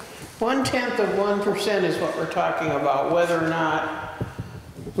 1/10 of 1% is what we're talking about, whether or not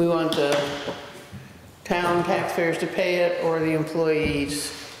we want the town taxpayers to pay it or the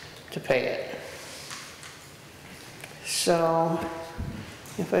employees to pay it. So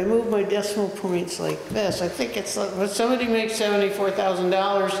if I move my decimal points like this, I think it's like, when somebody makes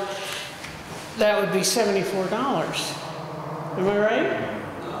 $74,000, that would be $74. Am I right?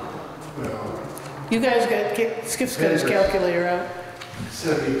 You guys got, Skip's got his calculator out.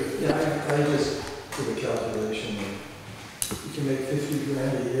 Yeah, I just did a calculation. You can make 50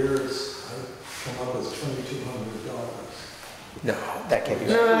 grand a year, I come up with $2,200. No, that can't be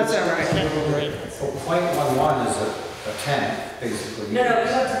No, right. that's all right. So 0.11 is a tenth, basically. No, you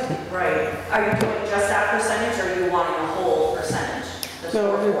have to, right. Are you doing just that percentage, or are you wanting a whole percentage? The No,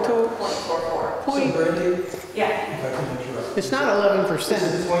 the 0.44. So Brandy, Yeah. if I can interrupt. It's not Is 11%. it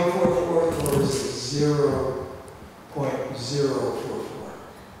 0.44 or is it 0.044?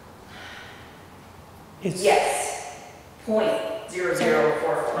 It's, Yes.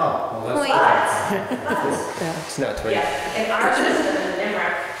 0.0044. Oh, well, that's. Point. It's not 20. Yeah, in our system, in the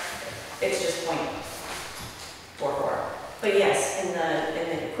NIMRAC, it's just 0.44. But yes, in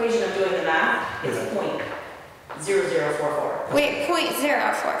the equation of doing the math, it's 0.0044. Wait,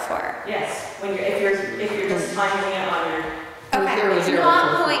 0.044. Yes, when you're, if you're just finding it on your, Okay, Zero,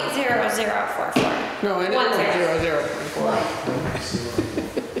 not 0.0044. no, I know One it's zero.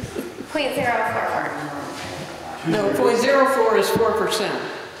 0.044. No, 0.04 is 4%.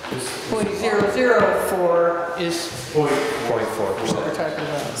 0.004 is 0.4%. what we're talking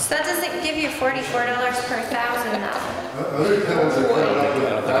about. So that doesn't give you $44 per thousand though. Other towns are coming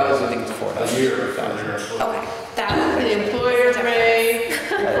up with I think it's $4 a year per for thousand. their. Okay, that The employer may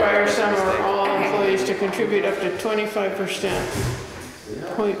require some or all employees to contribute up to 25%,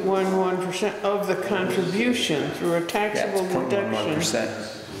 0.11% of the contribution through a Yeah, taxable it's deduction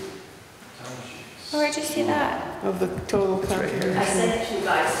 0.11%. Where'd you see that? of the total right here. contribution. I sent it to you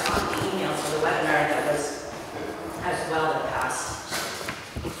guys on the email for the webinar that was as well that passed.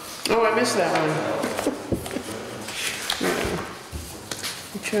 Oh, I missed that one.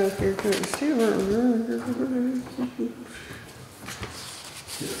 Childcare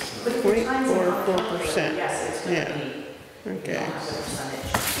 .44%. Yes, it's going Yeah. to be. Okay.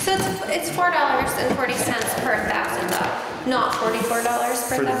 So it's $4.40 per thousand though, not $44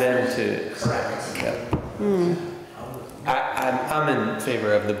 per For thousand? them to, yeah. I'm in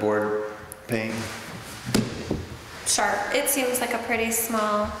favor of the board paying. Sure, it seems like a pretty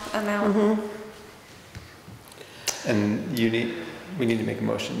small amount. And we need to make a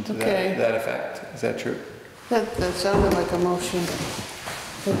motion to Okay. that effect. Is that true? That sounded like a motion.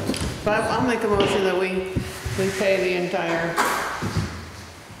 But I'll make a motion that we pay the entire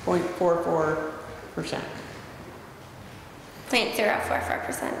 0.44%.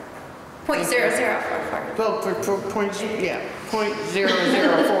 0.044%. 0.0044. Well, for points, yeah,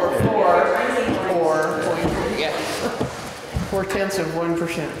 0.0044 or yeah,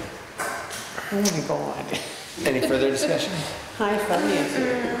 0.4%. Oh my God. Any further discussion? High finance.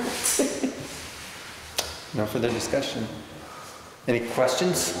 No further discussion. Any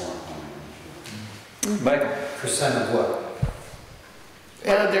questions? Michael? Percent of what?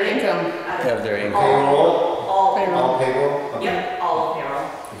 Their income. Of their income. Payroll? All All payroll? Okay. Yep, all of payroll.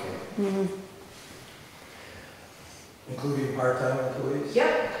 Okay. Including part-time employees?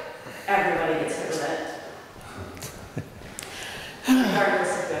 Yep, everybody gets hit with it.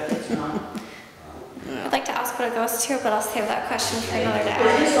 Regardless if it's not. I'd like to ask what it goes to, but I'll save that question for another day.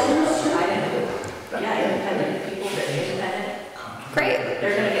 Business owners, yeah, independent people that are independent, Great.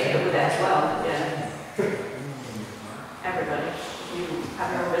 they're gonna get hit with that as well, yeah. Everybody, you have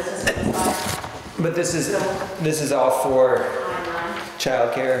your own business at the spot, But this is all for timeline,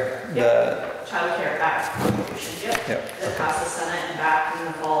 childcare, childcare back contribution, Yep. that passed the Senate and back in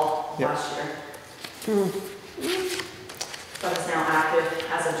the fall Yep. last year. But it's now active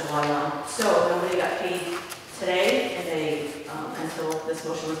as of July 1. So nobody got paid today, and they, until this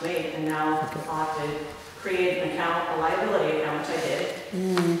motion was made, and now I'll have to create an account, a liability account, which I did.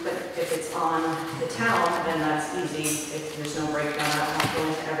 But if it's on the town, then that's easy. If there's no breakdown, I don't have to go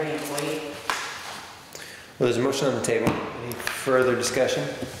into every employee. well, there's a motion on the table. Any further discussion?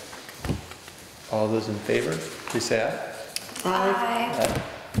 All those in favor, please say aye. Aye.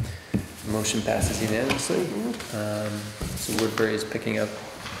 Motion passes unanimously. So Woodbury is picking up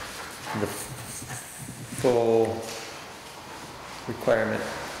the full requirement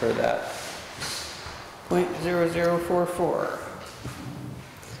for that. 0.0044.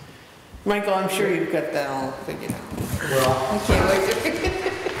 Michael, I'm sure you've got that all figured out. Well, I can't wait to.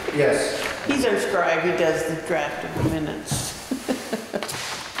 yes. He's our scribe, he does the draft of the minutes.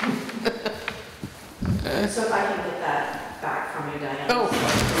 So if I can get that back from you, Diane. Oh.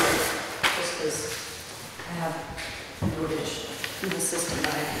 Just because I have notage in the system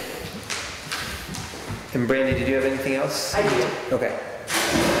that I do. And Brandy, did you have anything else? I do. Okay.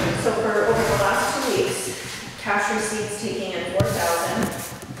 So for over the last 2 weeks, cash receipts taking in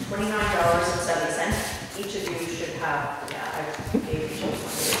 $4,029.70. Each of you should have, yeah, I gave each of you one.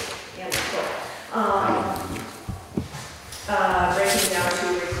 Yeah, breaking down to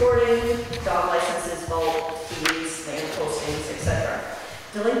recording, dog licenses, vault, fees, land postings, etc.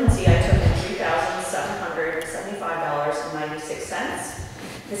 Delinquency, I took in $3,775.96.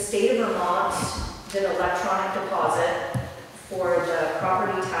 The state of Vermont did electronic deposit for the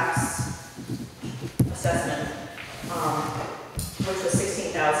property tax assessment, which was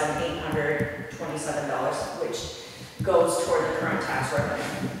 $16,827, which goes toward the current tax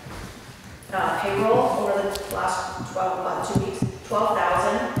revenue. Payroll over the last 2 weeks,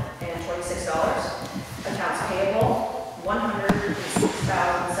 $12,026. Accounts payable,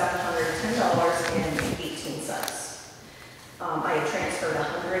 $106,710.18. I had transferred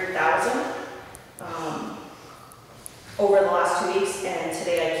 $100,000 over the last 2 weeks, and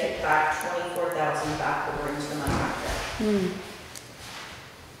today I kicked back $24,000 back over into the money market.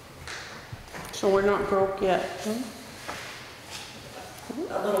 So we're not broke yet, huh?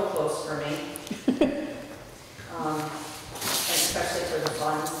 A little close for me. And especially for the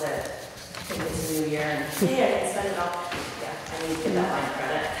funds that think it's a new year and, hey, I can spend it all. Yeah, I need to get that line of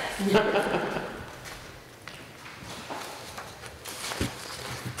credit.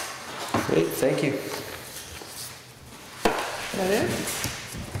 Great, thank you. Is that it?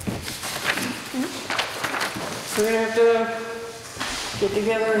 We're gonna have to get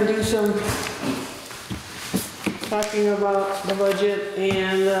together and do some talking about the budget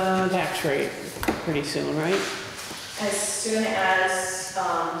and the tax rate pretty soon, right? As soon as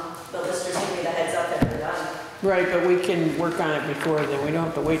the listers give me the heads up that they're done. Right, but we can work on it before then. We don't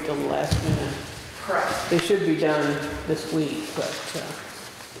have to wait till the last minute. Correct. They should be done this week, but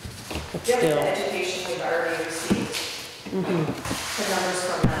Yep, still. the education we've already received. The numbers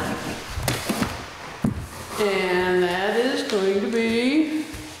from that. And that is going to be,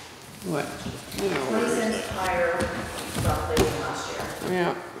 what? 20 cents higher roughly than last year.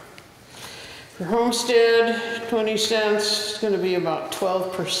 Yeah. For homestead, 20 cents, it's gonna be about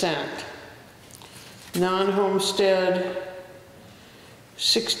 12%. Non-homestead,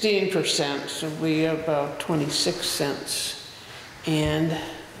 16%, so we have about 26 cents. And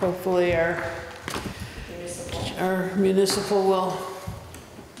hopefully our municipal will,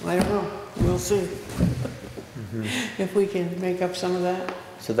 I don't know, we'll see. If we can make up some of that.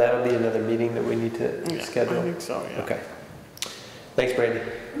 So that'll be another meeting that we need to Yeah, schedule? I think so, yeah. Okay. Thanks, Brandy.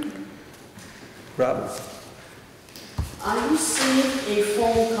 Robin? I received a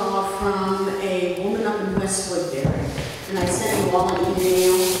phone call from a woman up in West Woodbury, and I sent you all an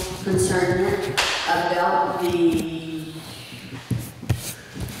email concerning it about the,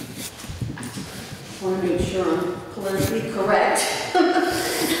 I want to make sure I'm politically correct.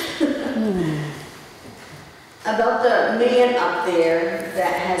 About the man up there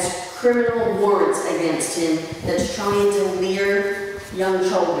that has criminal warrants against him that's trying to lure young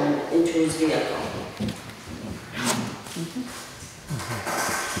children into his vehicle.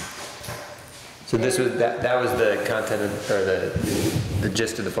 So this was, that was the content of, or the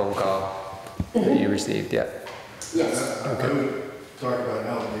gist of the phone call that you received, yeah? Yes. I would talk about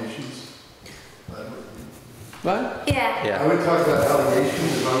allegations. What? Yeah. Yeah. I would talk about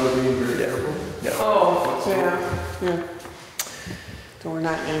allegations if I were being very Yeah. careful. Yeah. Oh, yeah. So we're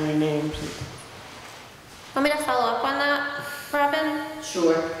not naming names. Want me to follow up on that, Robin?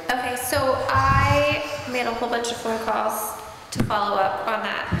 Sure. Okay, so I made a whole bunch of phone calls to follow up on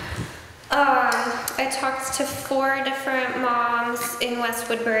that. I talked to 4 different moms in West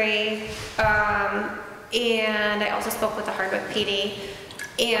Woodbury, and I also spoke with the Hardwick PD.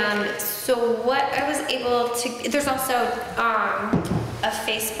 And so what I was able to, there's also a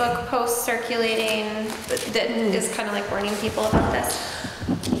Facebook post circulating that is kind of like warning people about this.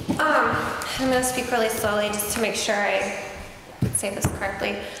 I'm gonna speak really slowly just to make sure I say this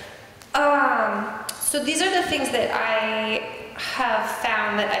correctly. So these are the things that I have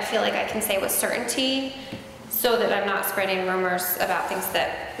found that I feel like I can say with certainty so that I'm not spreading rumors about things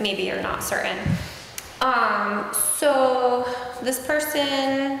that maybe are not certain. So this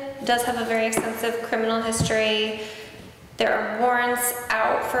person does have a very extensive criminal history. There are warrants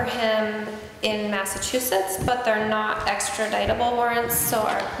out for him in Massachusetts, but they're not extraditable warrants, so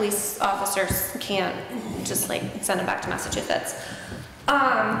our police officers can't just like send him back to Massachusetts.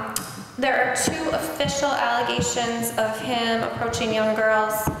 There are 2 official allegations of him approaching young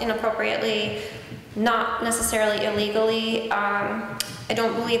girls inappropriately not necessarily illegally. I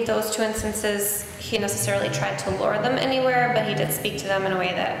don't believe those two instances he necessarily tried to lure them anywhere, but he did speak to them in a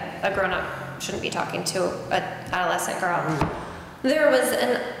way that a grown-up shouldn't be talking to an adolescent girl. There was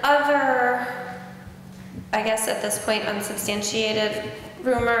an other, I guess at this point, unsubstantiated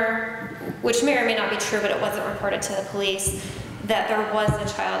rumor, which may or may not be true, but it wasn't reported to the police, that there was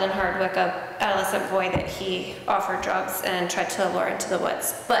a child in Hardwick, an adolescent boy, that he offered drugs and tried to lure into the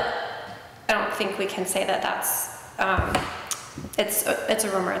woods. But I don't think we can say that that's, it's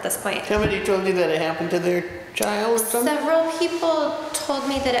a rumor at this point. Somebody told you that it happened to their child or something? Several people told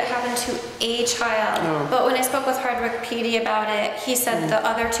me that it happened to a child, Oh. but when I spoke with Hardwick PD about it, he said the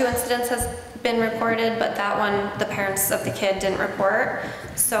other two incidents has been reported, but that one, the parents of the kid didn't report.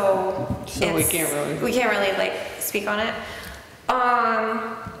 So we can't really like speak on it.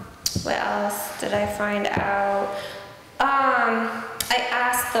 What else did I find out? I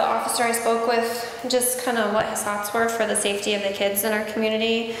asked the officer I spoke with just kind of what his thoughts were for the safety of the kids in our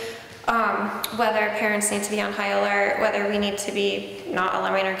community, whether parents need to be on high alert, whether we need to be not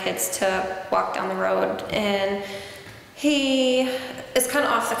allowing our kids to walk down the road. And he is kind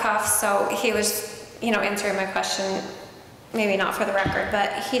of off the cuff, so he was, answering my question, maybe not for the record,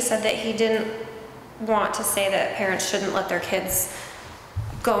 but he said that he didn't want to say that parents shouldn't let their kids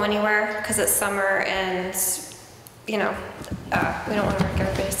go anywhere because it's summer and we don't want to wreck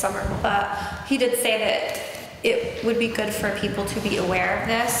everybody's summer, but he did say that it would be good for people to be aware of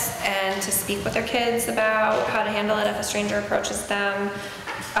this and to speak with their kids about how to handle it if a stranger approaches them,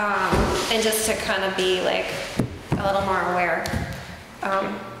 and just to kind of be like a little more aware.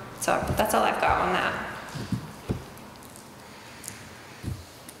 So that's all I've got on that.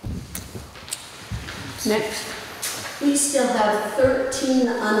 Next. We still have 13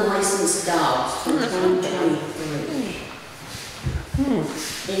 unlicensed dogs from 2023.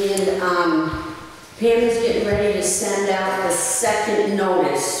 And Pam is getting ready to send out the second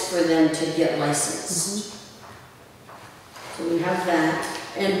notice for them to get licensed. So we have that.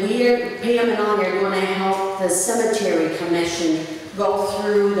 And Pam and I are going to help the cemetery commission go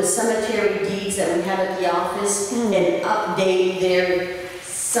through the cemetery deeds that we have at the office and update their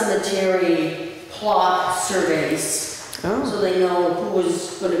cemetery plot surveys. Oh. So they know who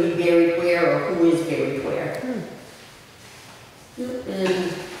is going to be buried where or who is buried where.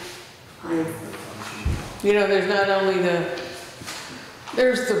 And there's not only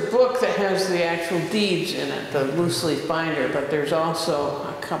there's the book that has the actual deeds in it, the loose leaf binder, but there's also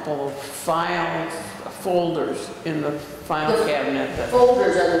a couple of folders in the file cabinet.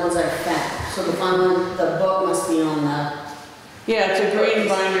 Folders are the ones that are fat. So the book must be on the... Yeah, it's a green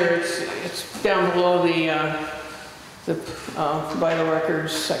binder. It's down below the vital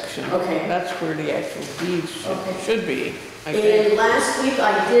records section. Okay. That's where the actual deeds should be, I And think. last week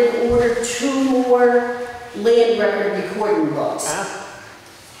I did order 2 more land record recording books,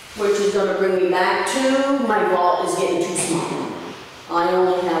 which is going to bring me back to my vault is getting too small. I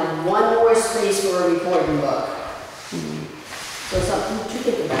only have 1 more space for a recording book. So something to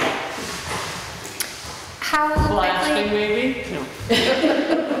think about. How Blasting, maybe? No.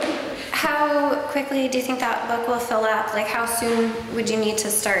 How quickly do you think that book will fill up? Like, how soon would you need to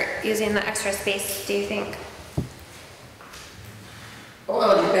start using the extra space, do you think?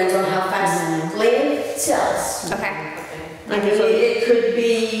 Well, it depends on how fast land sells. Okay. It could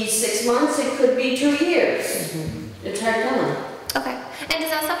be 6 months, it could be 2 years. It's hard telling. Okay. And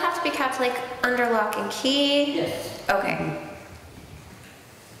does that stuff have to be kept like under lock and key? Yes. Okay.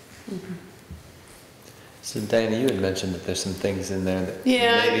 So Diana, you had mentioned that there's some things in there that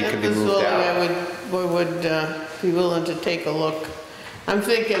maybe could be this is moved something out. I would be willing to take a look. I'm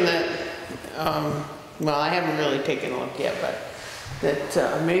thinking that, well, I haven't really taken a look yet, but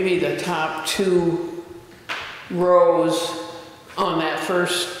that maybe the top 2 rows on that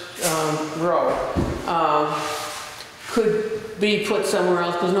first row could be put somewhere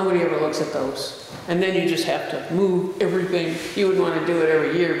else because nobody ever looks at those. And then you just have to move everything. You would want to do it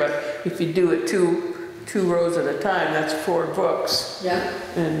every year, but if you do it two rows at a time, that's 4 books. Yeah.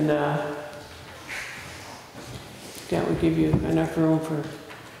 And that would give you enough room for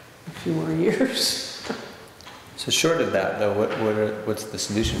a few more years. So short of that, though, what's the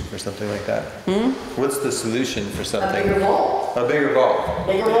solution for something like that? What's the solution for A something? bigger vault. A bigger vault.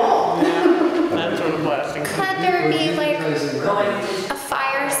 Bigger vault. That's what I'm blasting. Could there be like Going a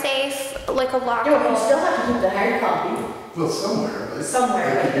fire safe, like a Yeah, but you lockable? still have to keep the hard copy. Well, somewhere, right?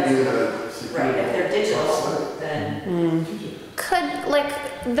 Somewhere, Like, but you need a secure Right, if they're digital, offsite. then Could like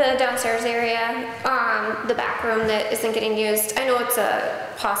the downstairs area, the back room that isn't getting used? I know it's a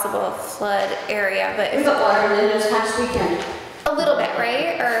possible flood area, but We if got water in there this past weekend. A little bit,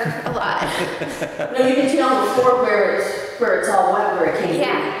 right? Or a lot? No, you can tell before where it's all wet, where it came from.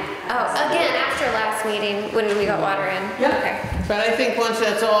 Yeah. Oh, again, after last meeting, when we got water in? Yep. Okay. But I think once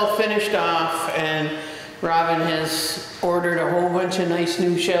that's all finished off and Robin has ordered a whole bunch of nice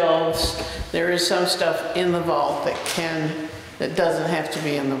new shelves, there is some stuff in the vault that doesn't have to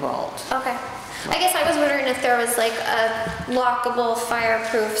be in the vault. Okay. I guess I was wondering if there was like a lockable,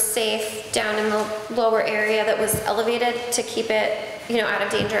 fireproof safe down in the lower area that was elevated to keep it, you know, out of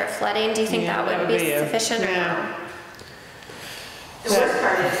danger of flooding. Do you think Yeah, that would be sufficient or yeah. no? The worst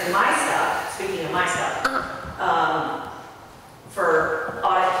part is my stuff, speaking of my stuff, for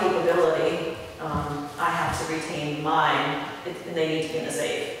audit capability, I have to retain mine, and they need to be in the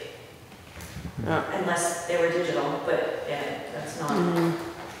safe. Unless they were digital, but yeah, that's not.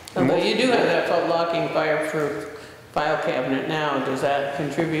 But you do have that locking fireproof file cabinet now. Does that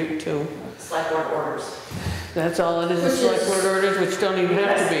contribute to? Select board orders. That's all it is, select board orders, which don't even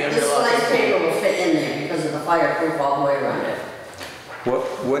have to be under This lock. slice paper will fit in there because of the fireproof all the way around it.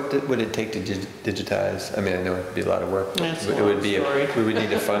 What would it take to digitize? I mean, I know it'd be a lot of work, but That's a it would long be, story. we would need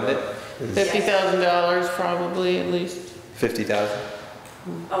to fund it? $50,000 probably at least. 50,000?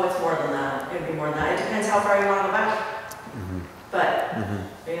 Oh, it's more than that. It'd be more than that. It depends how far you want to go back. But,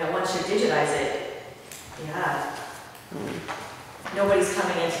 you know, once you digitize it, yeah. Nobody's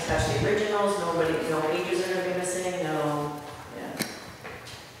coming in to touch the originals, no pages are gonna be missing, no, yeah.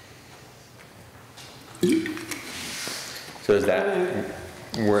 So is that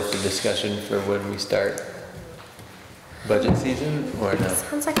worth the discussion for when we start budget season or no?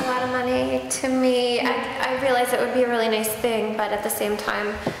 Sounds like a lot of money to me. I realize it would be a really nice thing, but at the same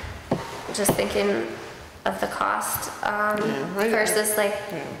time, just thinking of the cost versus like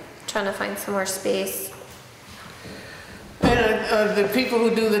trying to find some more space. And the people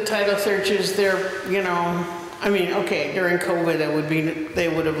who do the title searches, they're, you know, I mean, okay, during COVID, they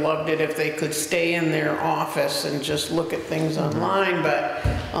would have loved it if they could stay in their office and just look at things online, but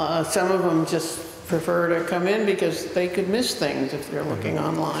some of them just prefer to come in because they could miss things if they're looking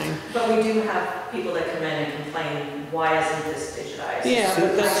online. But we do have people that come in and complain, why isn't this digitized? Yeah,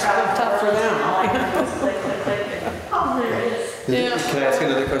 but that's tough for All them. I can do is click, click, click, and oh, there it is. Yeah. Can I ask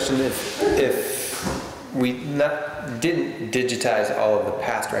another question? If we didn't digitize all of the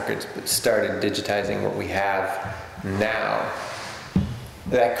past records, but started digitizing what we have now,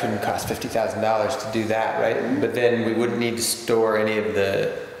 that couldn't cost $50,000 to do that, right? But then we wouldn't need to store any of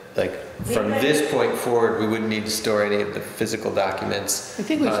the, like, from this point forward, we wouldn't need to store any of the physical documents I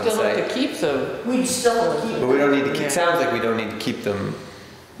think we on still have site. to keep them. We'd still keep. But we don't need to keep, Yeah. sounds like we don't need to keep them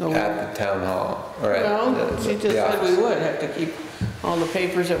No. at the town hall or at Well, she just the said we office. would have to keep all the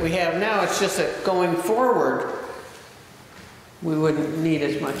papers that we have now. It's just that going forward, we wouldn't need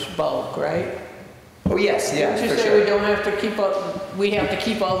as much bulk, right? Oh, yes, yeah, Did you for say we sure. don't have to keep up, we have to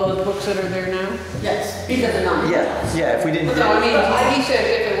keep all those books that are there now? Yes, because they're not. Yeah, if we didn't. No, I mean, he said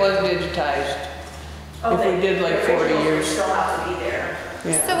if it was digitized. Oh, If we they- did like the 40 originals years. Still have to be there.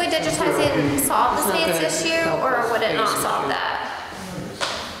 Yeah. So would digitizing solve the It's not space gonna issue help or us would it not space solve issue. that?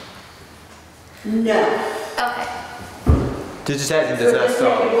 No. Okay. Digitizing So does not this make it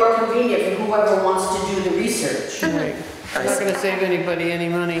solve. more convenient for whoever wants to do the research. Right. I'm not gonna save anybody any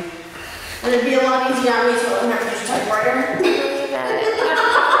money. And it'd be a lot easier on me, so I don't have to use a typewriter. Believe it.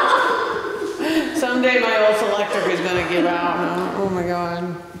 Someday my old selectric is gonna give out. Oh my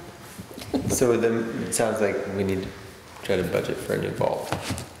God. So then, it sounds like we need to try to budget for a new vault.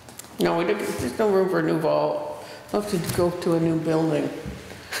 No, there's no room for a new vault. We'll have to go to a new building.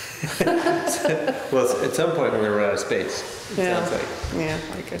 Well, at some point, we're gonna run out of space, it Yeah. sounds like. Yeah,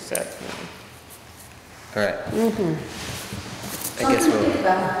 like I said. All right. I guess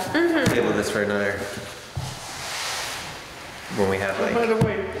we'll table this for another, when we have By like, the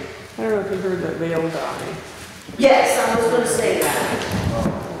way, I don't know if you heard that Vail guy. Yes, I was gonna say that.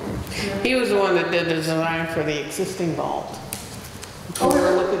 He was the one that did the design for the existing vault. We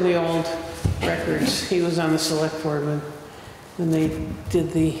were looking at the old records. He was on the select board when they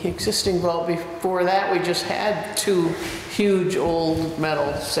did the existing vault. Before that, we just had two huge old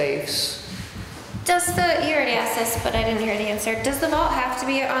metal safes. Does you already asked this, but I didn't hear the answer. Does the vault have to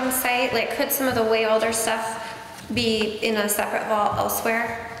be on site? Like, could some of the way older stuff be in a separate vault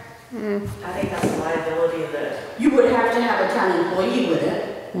elsewhere? I think that's a liability of the, You would have to have a town employee with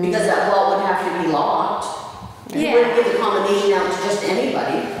it, because that vault would have to be locked. You wouldn't give the combination out to just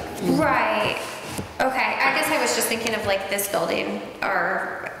anybody. Right. Okay. I guess I was just thinking of like this building,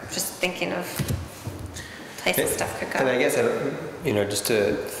 or just thinking of places stuff could and I go. guess, just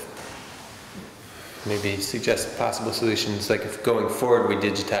to maybe suggest possible solutions, like if going forward, we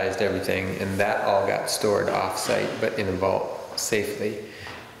digitized everything and that all got stored off-site, but in a vault safely.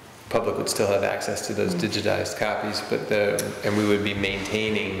 Public would still have access to those digitized copies, but and we would be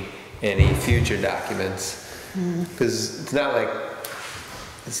maintaining any future documents. Because it's not like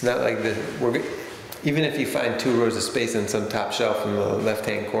even if you find 2 rows of space on some top shelf in the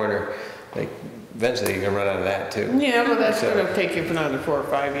left-hand corner, like eventually you're gonna run out of that too. Yeah, but that's So- gonna take you for another 4 or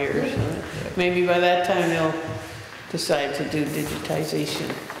 5 years. Maybe by that time they'll decide to do digitization.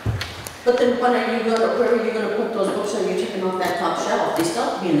 But then where are you gonna put those books that you're taking off that top shelf? They still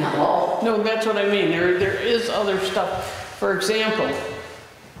have to be in that wall. No, that's what I mean. There is other stuff. For example,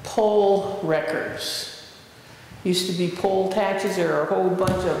 poll records. Used to be poll taxes. There are a whole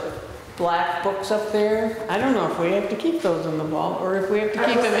bunch of black books up there. I don't know if we have to keep those in the vault or if we have to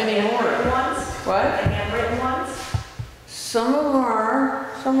keep them anymore. Handwritten ones? What? The handwritten ones? Some of them are,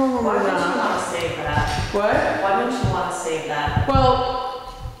 some of them Why are wouldn't you not. want to save that? What? Why wouldn't you want to save that? Well,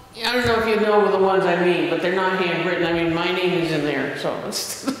 I don't know if you know the ones I mean, but they're not handwritten. I mean, my name is in there, so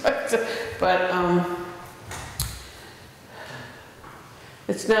it's, but,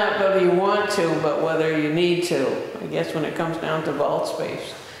 it's not whether you want to, but whether you need to. I guess when it comes down to vault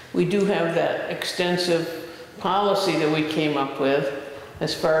space. We do have that extensive policy that we came up with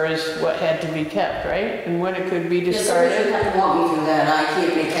as far as what had to be kept, right? And when it could be Yes, somebody discarded. should have to walk me through that. I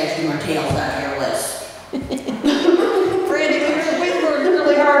can't make heads nor tails out of your list. Brandy, we worked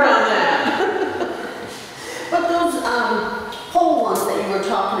really hard on that. But those, poll ones that you were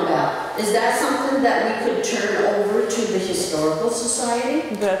talking about, is that something that we could turn over to the Historical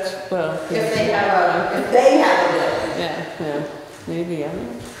Society? That's, well. If they have a building? Yeah, maybe, I don't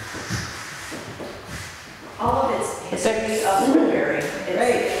know. All of it's history of Woodbury.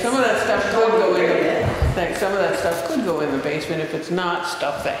 It's- Some of that stuff could go in Woodbury. some of that stuff could go in the basement if it's not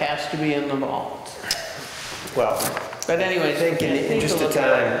stuff that has to be in the vault. Well, But anyways, I think in the interest of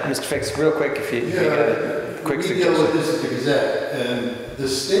time, Mr. Fix, real quick, if you got a quick We deal with suggestion. this at the Gazette, and the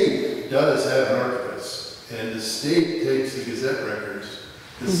state does have an archivist, and the state takes the Gazette records.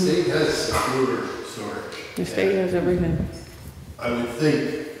 The state has secure storage. The state has everything. I would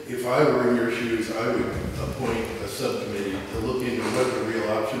think, if I were in your shoes, I would appoint a subcommittee to look into what the real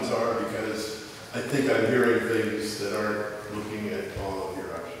options are, because I think I'm hearing things that aren't looking at all of your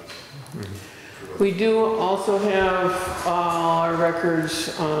options. We do also have our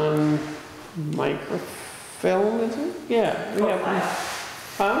records on microfilm, is it? Yeah, we have.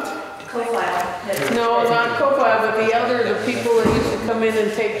 Huh? Co-file. No, not co-file, but the people that used to come in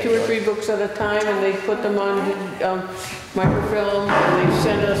and take 2 or 3 books at a time and they put them on microfilm and they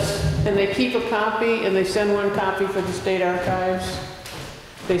send us, and they keep a copy and they send 1 copy for the state archives.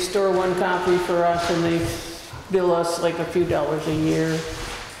 They store 1 copy for us and they bill us like a few dollars a year.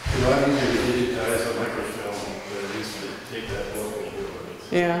 A lot easier to digitize a microfilm than it is to take that book and do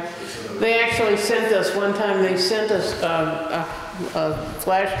it. Yeah. They actually sent us, one time they sent us a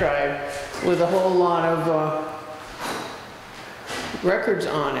flash drive with a whole lot of records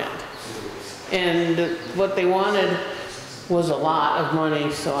on it. And what they wanted was a lot of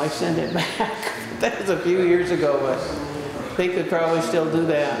money, so I sent it back. That was a few years ago, but they could probably still do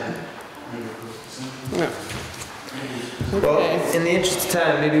that. Yeah. Well, Okay. in the interest of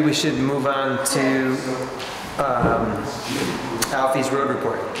time, maybe we should move on to Alfie's road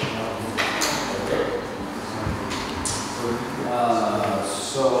report.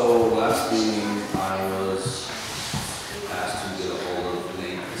 So last meeting, I was asked to get a hold of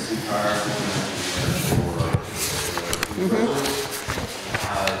Nate Seacard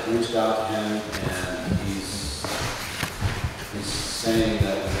I reached out to him and he's saying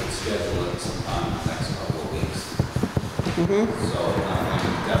that we could schedule it sometime in the next couple of weeks. So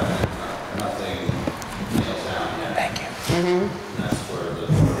nothing nailed down yet. Thank you. And that's where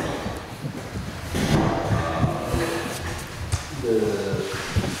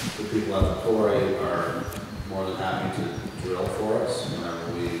the people at the quarry are more than happy to drill for us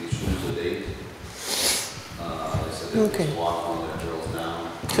whenever we choose a date. They said they Okay. just walk all their drills down.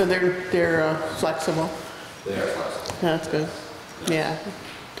 So they're flexible. They are flexible. That's good. Yeah.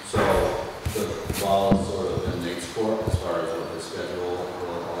 So the ball is sort of in Nate's court as far as what his schedule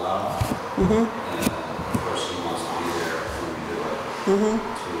will allow. And of course, he wants to be there when we do it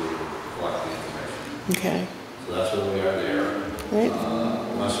to collect the information. Okay. So that's where we are there. Right.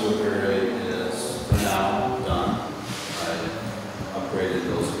 West Woodbury is for now done. I upgraded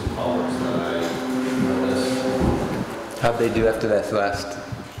those 2 culverts that I noticed. How'd they do after that last,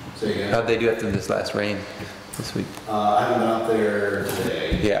 Say again? how'd they do after this last rain this week? I haven't been up there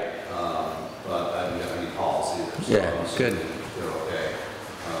today. Yeah. But I haven't got any calls either. So Yeah, I'm good. assuming they're okay.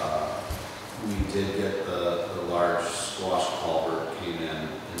 We did get the large squash culvert came in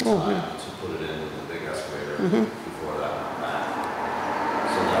time to put it in with the big excavator before that went back.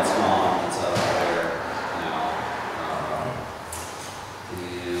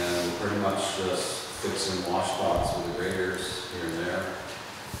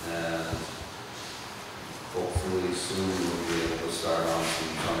 hopefully soon we'll be able to start on some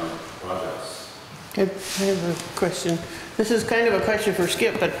summer projects. I have a question. This is kind of a question for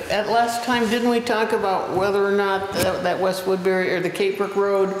Skip, but at last time, didn't we talk about whether or not that West Woodbury or the Cape Brook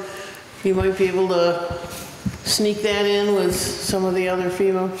Road, you might be able to sneak that in with some of the other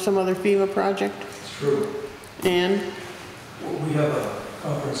FEMA project? It's true. And? We have a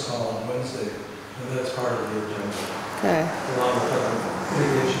conference call on Wednesday, and that's part of the agenda, Okay. along with other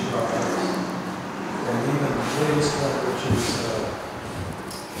mitigation projects. And even the latest one, which is,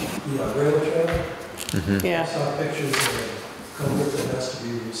 rail trail. Yeah. I saw pictures of a culvert that has to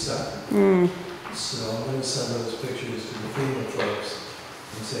be reset. So I'm going to send those pictures to the FEMA folks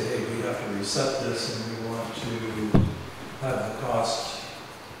and say, hey, we have to reset this and we want to have the cost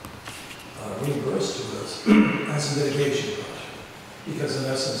reimbursed to us as a mitigation project. Because in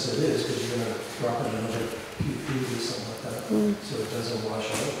essence it is, because you're going to drop in another few feet or something like that, so it doesn't wash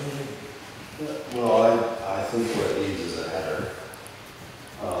out maybe. Well, I think what it needs is a header.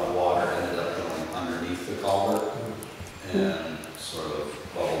 Water ended up going underneath the culvert and sort of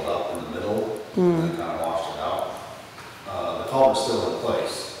bubbled up in the middle and then kind of washed it out. The culvert's still in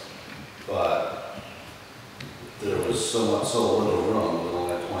place, but there was so little room with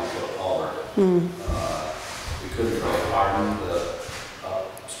only a 20-foot culvert. We couldn't really harden the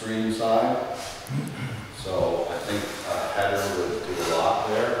upstream side, so I think a header would do a lot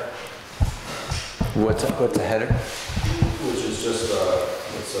there. What's a header? Which is just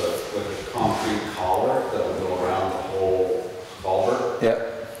like a concrete collar that would go around the whole culvert. Yep.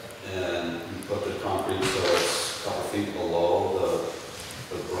 And you put the concrete so it's a couple feet below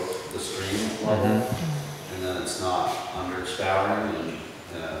the stream level. And then it's not under scouring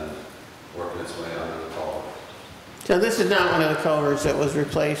and working its way under the culvert. So this is not one of the culverts that was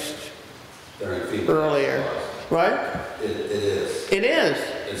replaced During FEMA earlier, right? It is. It is?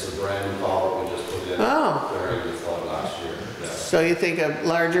 It's a brand new culvert we just put in during the flood last year. Yes. So you think a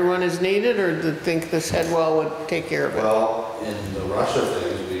larger one is needed, or do you think this head wall would take care of it? Well, in the rush of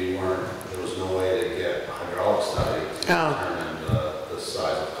things, there was no way to get a hydraulic study to determine the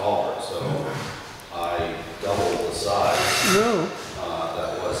size of the culvert. So I doubled the size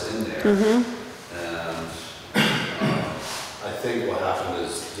that was in there. And I think what happened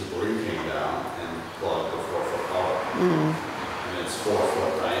is debris came down and plugged the 4-foot culvert. I mean, it's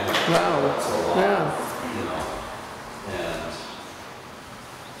 4-foot diameter. Wow. That's a lot, And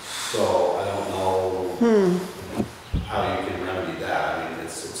so I don't know how you can remedy that. I mean,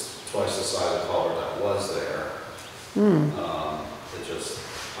 it's twice the size of the culvert that was there. It just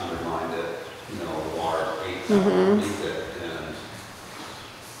undermined it, the water ate down underneath it.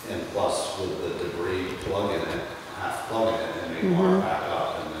 And plus with the debris plugging it, half plugging it, and made water back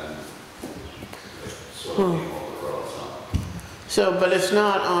up, and then it sort of came over the road. So, but it's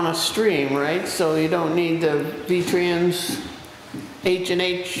not on a stream, right? So you don't need the V-Trans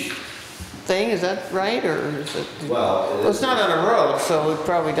H&H thing, is that right? Or is it? Well, It's not on a road, so it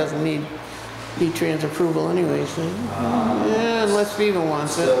probably doesn't need V-Trans approval anyways. Yeah, unless FEMA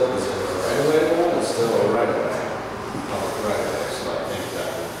wants it. Still, is it a right-of-way one? It's still a right-of-way. Public right-of-way, so I think that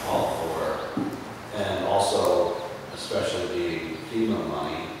would call for, and also, especially being FEMA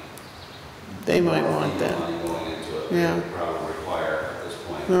money. They might want that. Money going into it. Yeah. Would probably require at this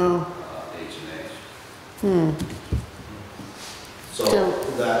point H&H. So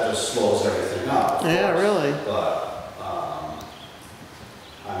that just slows everything up. Yeah, really. But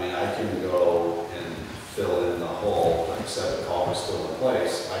I mean, I can go and fill in the hole. Like I said, the culvert's still in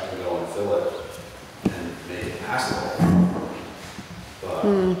place. I can go and fill it and make it passable. But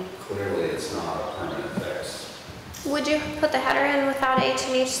clearly, it's not a permanent fix. Would you put the header in without an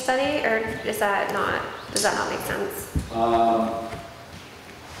H&H study, or does that not make sense?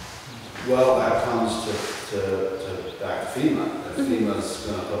 Well, that comes to back to FEMA. If FEMA's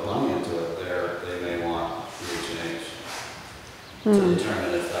going to put money into it, they may want the H&H to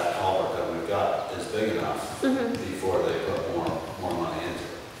determine if that culvert that we've got is big enough before they put more money into it.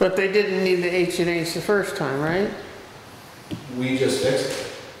 But they didn't need the H&H the first time, right? We just fixed it.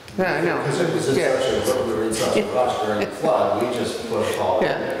 Yeah, I know. Because it was we were in such a rush during the flood, we just put a culvert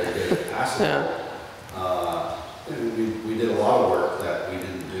in there to get it passable. We did a lot of work that we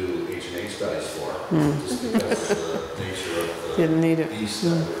didn't do H&H studies for, just because of the nature of the beast that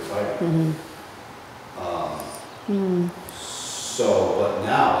we were fighting. So, but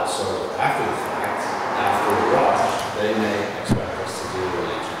now it's sort of after the fact, after the rush, they may expect us to do an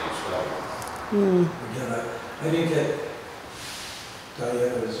H&H study. Again, I didn't get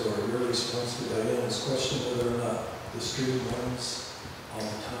Diana's or your response to Diana's question whether or not the stream runs all the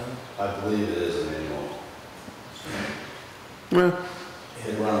time. I believe it is an annual. Yeah.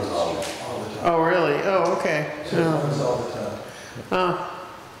 It runs runs all the all the time. Oh, really? Oh, okay. So it Oh. runs all the time.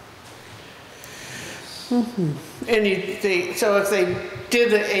 And so if they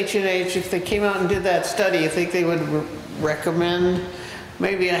did the H&H, if they came out and did that study, you think they would recommend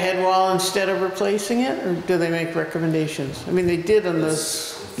maybe a head wall instead of replacing it? Or do they make recommendations? I mean, they did on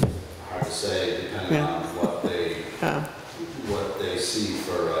this. It's hard to say, depending Yeah. on what they see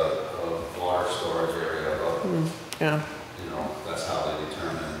for a water storage area, but, Yeah. you know, that's how they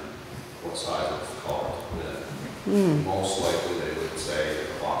determine what size of culvert to put in. Most likely, they would say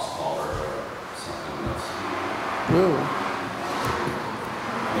a box culvert or something that's, Ooh.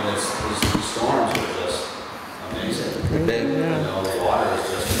 I mean, these storms are just amazing. Big. You know, the water is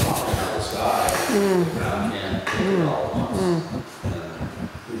just dropping out of the sky, and the ground can't take it all at once. And,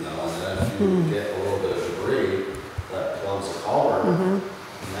 you know, and then if you get a little bit of debris that plugs the culvert,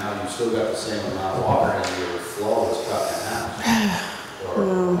 now you've still got the same amount of water and your flow is cut in half. Or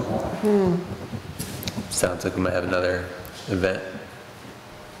more. Sounds like we might have another event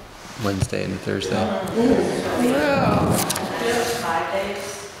Wednesday and Thursday. Yeah. 5 days.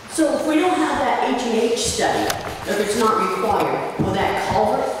 So if we don't have that H&H study, if it's not required, will that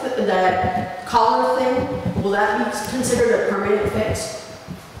culvert, that collar thing, will that be considered a permanent fix?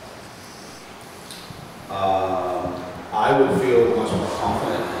 I would feel much more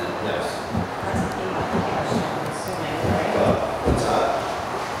confident in it, yes. That's a FEMA question, I'm assuming, right? But what's that?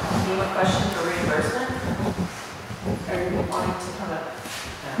 FEMA question for reimbursement? Are you wanting to come up?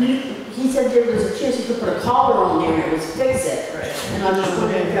 He said there was a chance you could put a collar on there and it would fix it. Right. And I'm just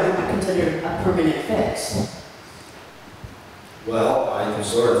wondering if that would be considered a permanent fix. Well, I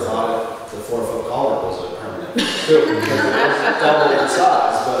sort of thought the 4-foot collar was a permanent fix too, because it was double in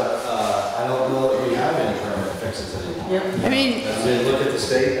size, but I don't know that we have any permanent fixes anymore. Yep. I mean, I mean, look at the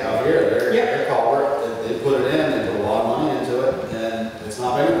state out here, their culvert, they put it in, they put a lot of money into it, and it's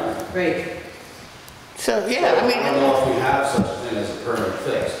not big enough. Right. so, yeah, I I mean, don't know if we have such a thing as a permanent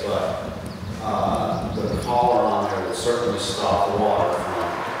fix, but the collar on there will certainly stop the water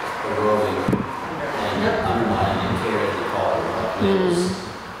from eroding and undermining and carrying the culvert up. It was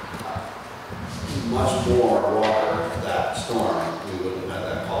much more water that storm, we wouldn't have had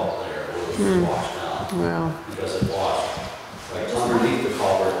that culvert there, it would have washed down. well, Because it washed, like underneath the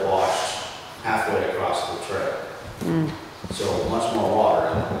culvert, it washed halfway across the trail. So much more water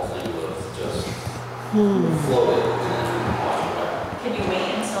and the whole thing would have just floated and then washed away. Can you wait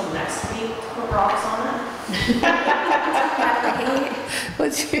until next week to put rocks on it?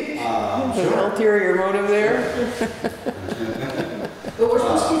 what's the Sure. ulterior motive there? But we're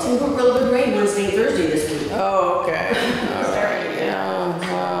supposed to get some real good rain Wednesday and Thursday this week. Oh, okay. All right, yeah,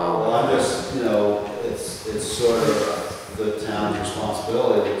 wow. Well, I'm just, you know, it's sort of the town's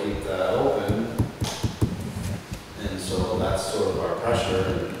responsibility to keep that open. And so that's sort of our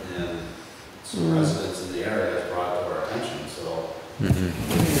pressure and some residents in the area has brought it to our attention, so. We should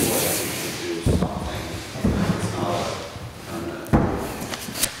do something. It's not a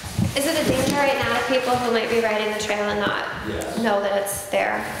permanent. Is it a danger right now to people who might be riding the trail and not Yes. know that it's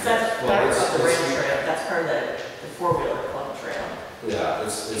there? That's Well, part it's- of the rail it's- trail, that's part of the four-wheeler club trail. Yeah,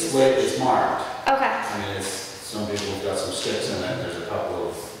 it's marked. Okay, I mean, some people have got some sticks in it, there's a couple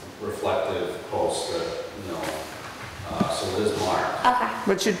of reflective posts that, you know, so it is marked. okay.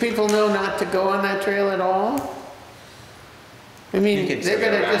 But should people know not to go on that trail at all? I You mean, can they're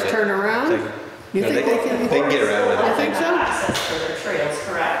turn gonna around just it. turn around? They- You no, think they can? They can get around with I it. think so. Access for their trails,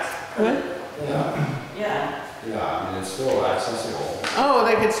 correct? What? Yeah, Yeah. yeah, I mean, it's still accessible. Oh,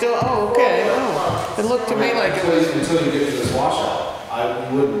 they could still, oh, okay, oh. It looked to me like it was, Until you get to this washout, I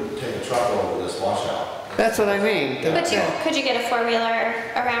wouldn't take a truck over this washout. that's what I mean. But could you get a four-wheeler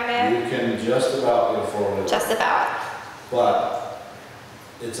around it? You can just about get a four-wheeler. Just about, But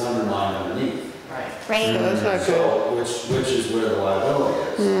it's undermined underneath. Right. right? So that's not good. So, which is where the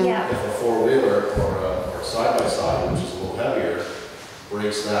liability is. Yeah. If a four-wheeler or a side-by-side, which is a little heavier,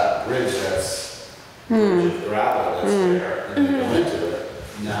 breaks that bridge that's gravel that's there, and you go into it,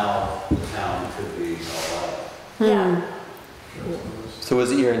 now the town could be held liable. Yeah. So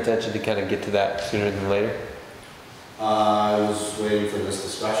was it your intention to kind of get to that sooner than later? I was waiting for this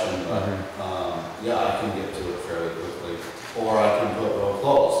discussion, but, yeah, I can get to it fairly quickly. Or I can put road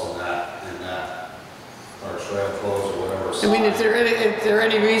closed in that, or trail closed or whatever. I mean, is there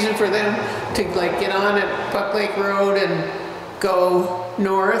any reason for them to like get on at Buck Lake Road and go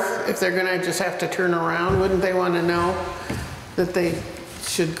north if they're gonna just have to turn around? Wouldn't they want to know that they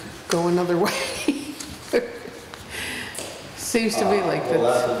should go another way? Seems to be like Well,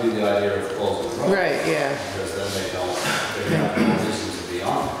 that. that would be the idea of closing the road. Right, yeah. Because then they have no reason to be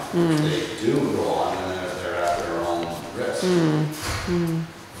on. If they do go on, then they're at their own risk.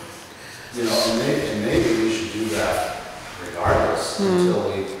 You know, and maybe we should do that regardless until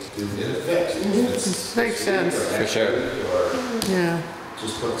we do get it fixed. If it's Makes sense. or For next sure. week, or Yeah.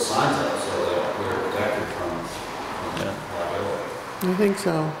 just put the signs up so that we're protected from liability. I think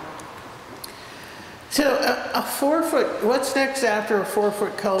so. So a 4-foot, what's next after a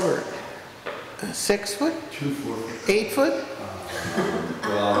 4-foot culvert? A 6 foot? 2 4. 8 foot?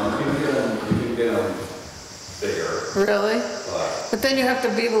 Well, you can get them bigger, Really? but But then you have to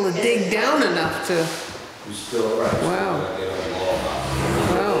be able to dig down enough to, you still, right, you Wow. still gotta get them low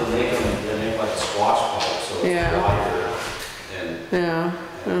enough. Wow. They make like squash pipe, so it's Yeah. wider and yeah.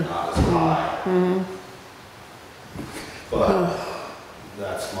 not as high. But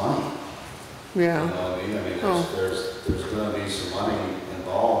that's money. You Yeah. know what I mean? I mean, Oh. there's gonna be some money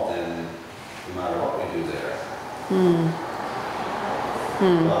involved in no matter what we do there.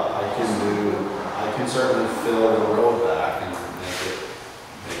 But I can certainly fill the road back and make it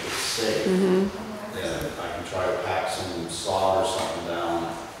safe. And I can try to pack some sod or something down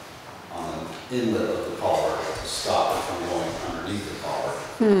on the inlet of the culvert to stop it from going underneath the culvert.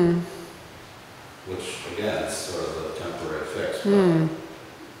 Which again, is sort of a temporary fix.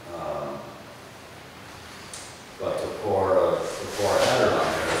 But to pour a header on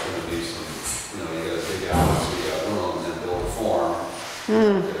there, it's gonna be some, you know, you gotta dig out, so you got room, and then build a form.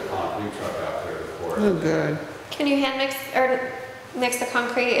 Get a concrete truck out there to pour it Oh, in there. good. Can you hand mix, or mix the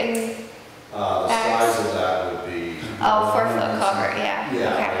concrete and, The size of that would be. oh, 4-foot culvert, yeah, okay.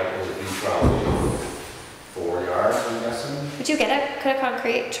 Yeah, it would be probably 4 yards, I'm guessing. Would you could a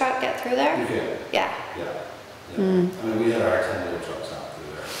concrete truck get through You there? can, Yeah. yeah. I mean, we had our 10-wheel trucks out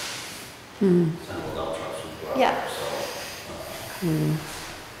through there. 10-wheel dump trucks would go out Yeah. there,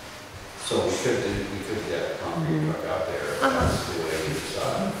 so we could get a concrete truck out there if that's the way we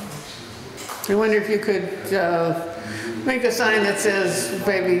decide. I wonder if you could make a sign that says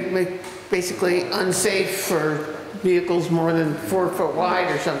basically unsafe for vehicles more than 4 foot wide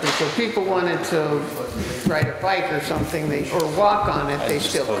or something. So if people wanted to ride a bike or something, or walk on it, they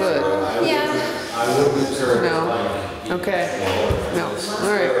still could. Yeah. I wouldn't encourage No. like. Okay. No. It's All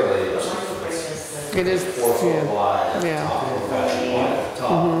right. fairly, It is, 4 foot yeah. wide, Yeah. top, 4 foot wide at the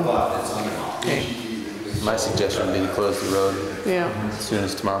top, but it's unmarked. Okay. My suggestion would be to close the road Yeah. as soon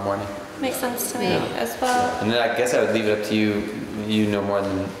as tomorrow morning. Makes sense to me as well. And then I guess I would leave it up to you, you know more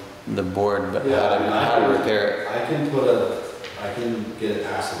than the board, but Yeah, I mean, how to repair it. I can get it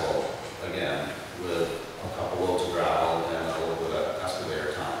passable again with a couple loads of gravel and a little bit of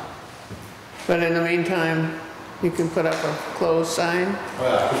excavator time. But in the meantime, you can put up a closed sign.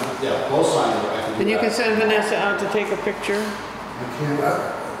 Oh, yeah, close sign, I can do And you can that. send Vanessa out to take a picture. I can't,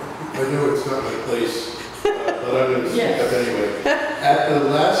 I know it's not my place, but I'm going to speak up anyway. At the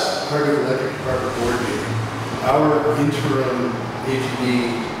last Hardwick Electric Department board meeting, our interim AGD,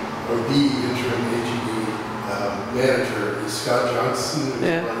 or the interim AGD manager is Scott Johnson, who's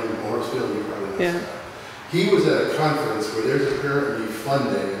Yeah. running Morrisville, you probably know Yeah. Scott. He was at a conference where there's apparently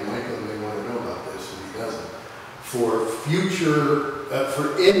funding, and Michael may want to know about this if he doesn't, for future,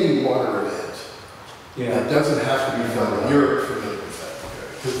 for any water event. It doesn't have to be funded. You're familiar with that,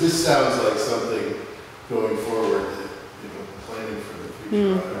 because this sounds like something going forward that, you know, planning for the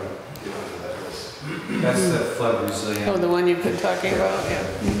future. I don't get onto that list. That's the flood resilient. Oh, the one you've been talking about, yeah.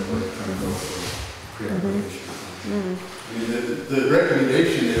 I mean, the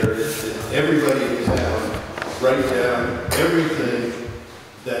recommendation there is that everybody in town write down everything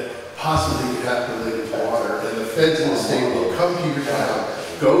that possibly could happen related to water, and the feds in the state will come to your town,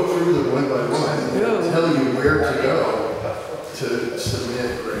 go through them one by one, and tell you where to go to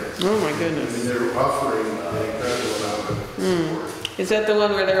submit grants. Oh, my I goodness. mean, they're offering an incredible amount of support. Is that the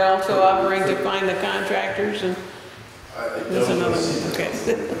one where they're also offering to find the contractors and? I There's don't another see one, that.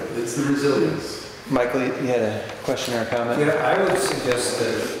 okay. It's the resilience. Michael, you had a question or a comment? Yeah, I would suggest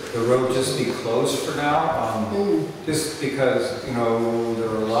that the road just be closed for now, just because, you know, there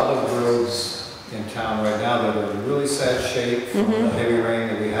are a lot of roads in town right now that are in really sad shape from the heavy rain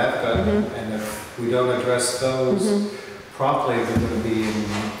that we have got, and if we don't address those promptly, they're going to be in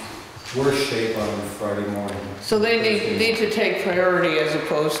worse shape on Friday morning. So they need to take priority as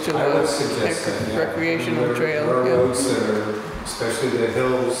opposed to I would a suggest that, yeah. recreational trail. There are yeah. roads that are, especially the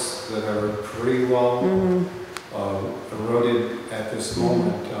hills, that are pretty well eroded at this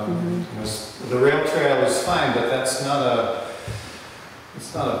moment. You know, the rail trail is fine, but that's not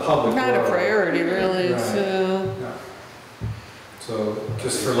it's not a public Not a road. priority, really. It's, Right. Yeah. So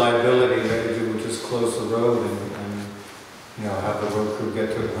just for liability, maybe we'll just close the road and you know, have the road crew get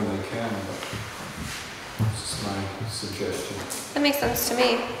to it when they can. But that's just my suggestion. That makes sense to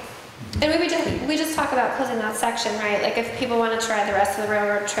me. And we just talk about closing that section, right? Like if people want to try the rest of the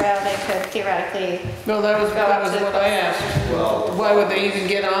railroad trail, they could theoretically. No, that was what I asked. Well, Why would they even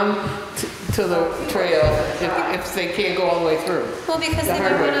get on to the trail if they can't go all the way through? Well, because they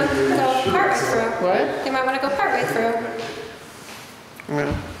might want to go partway through. What? They might want to go partway through.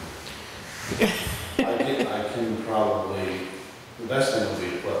 Well, I can probably, the best thing would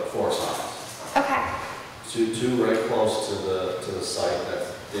be to put 4 signs. Okay. Two right close to the site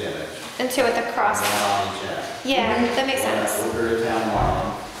that's damaged. And two at the cross. And one on each end. Yeah, that makes One at sense. Woodbury Town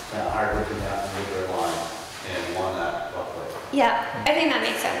Line, Hardwick and that Woodbury line, and one at Buckley. Yeah, I think that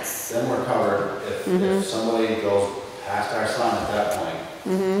makes sense. Then we're covered. If somebody goes past our sign at that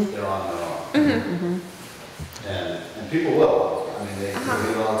point, they're on their own. And people will. I mean, they do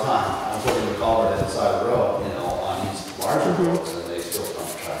it all the time. I'm putting the culvert inside the road, you know, on these larger roads, and they still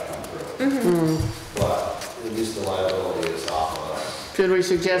try to come through. But at least the liability is off of us. should we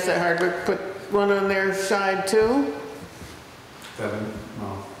suggest that Hardwick put one on their side too? Kevin,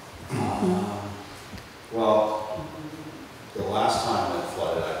 no. Well, the last time it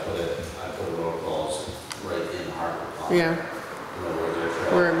flooded, I put a road closed right in Hardwick. Yeah, You know, where their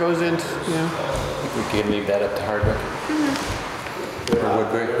trail. where it goes into, yeah. I think we can leave that up to Hardwick. They're not,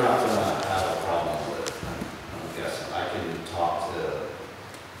 Woodbury. they're not gonna have a problem with it, I'm guessing. I can talk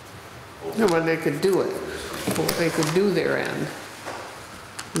to. No, but they could do it. What they could do their end.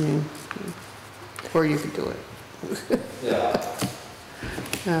 Or you could do it. Yeah,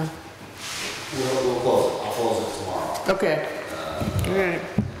 Yeah, we'll close it. I'll close it tomorrow. okay. All right.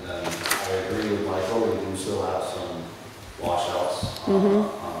 And then I agree with Michael, we do still have some washouts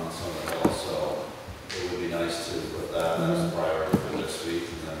on some of the hills, so it would be nice to put that as a priority for this week,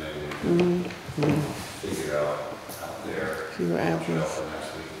 and then maybe we can figure out there. See what happens. For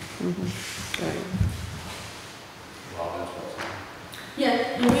next week. Right. Robin's what's on?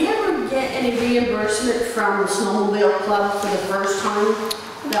 Yeah, do we ever get any reimbursement from the snowmobile club for the first time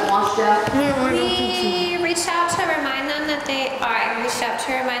that washed out? We reached out to remind them that I reached out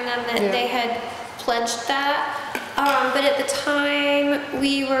to remind them that Yeah. they had pledged that. But at the time,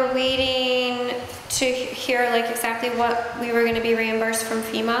 we were waiting to hear like exactly what we were gonna be reimbursed from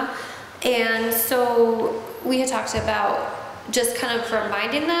FEMA. And so we had talked about just kind of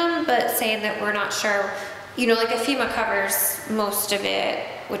reminding them, but saying that we're not sure, you know, like if FEMA covers most of it,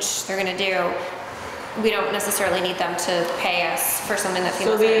 which they're gonna do, we don't necessarily need them to pay us for something that So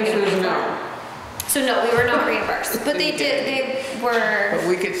FEMA's the not answer gonna is pay no. for. So no, we were not reimbursed, but they were, But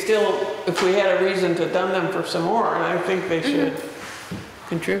we could still, if we had a reason to dun them for some more, and I think they should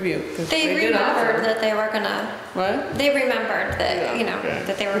contribute. 'Cause they did offer. remembered that they were gonna, What? they remembered that, you know, okay.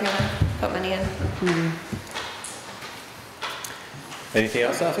 that they were gonna put money in. Anything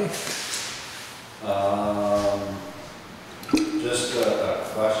else, Alfie? Just a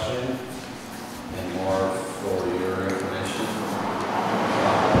question, and more for your information.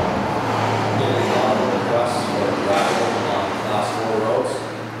 Getting a lot of requests for gravel on class 4 roads.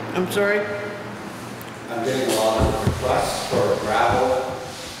 I'm sorry? I'm getting a lot of requests for gravel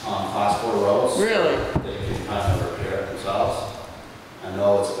on class 4 roads. Really? They can kind of repair it themselves. I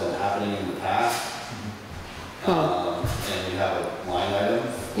know it's been happening in the past. And we have a line item.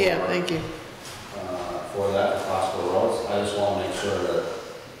 Yeah, thank you. For that, for class 4 roads. I just want to make sure that,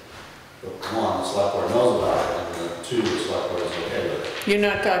 the select board knows about it, and the 2, the select board is okay with it. You're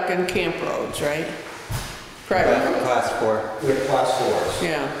not talking camp roads, right? Private roads? Class 4. With class 4s.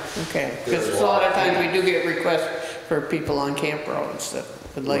 Yeah, okay. Because a lot of times we do get requests for people on camp roads that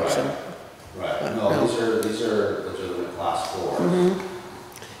would like Right. some. Right, No. no, these are legitimate class 4s.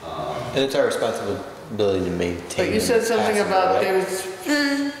 And it's our responsibility to maintain. But you said something them about passively,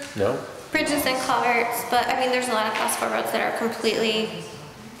 there's, right? No? Bridges and culverts, but I mean, there's a lot of class 4 roads that are completely,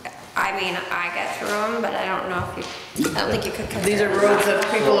 I mean, I get through them, but I don't know if you, I don't think you could consider. these are roads that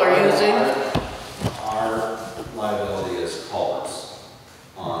people are using? Our liability is culverts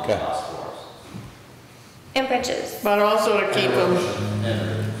on Okay. class 4s. And bridges. But also to keep them,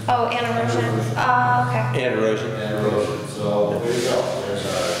 And Oh, and erosion. Oh, okay. And erosion. erosion, so there you go,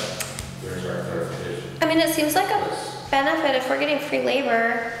 there's our clarification. I mean, it seems like a benefit if we're getting free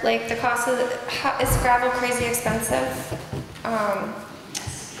labor, like the cost of, is gravel crazy expensive?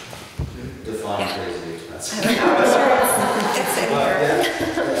 Define Yeah. crazy expensive. I don't know, I'm sure it's in But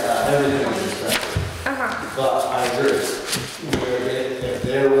here. yeah, everything is expensive. But I agree, if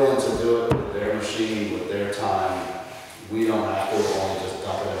they're willing to do it with their machine, with their time, we don't have to only just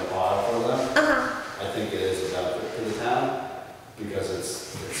dump it in a pile for them. I think it is a benefit to the town, because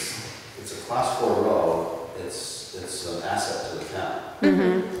it's a class 4 road, it's an asset to the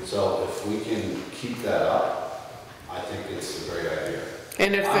town. So if we can keep that up, I think it's a great idea.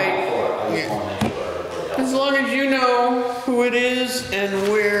 And if I'm they, all for it. I just yeah. want to make sure everybody else. As long as you know who it is and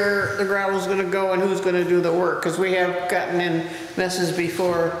where the gravel's gonna go and who's gonna do the work, because we have gotten in messes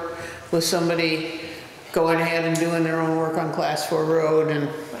before with somebody going ahead and doing their own work on Class 4 road, and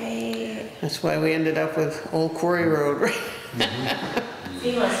Right. that's why we ended up with Old Quarry Road, right?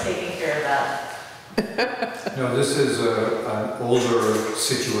 FEMA's taking care of that. No, this is an older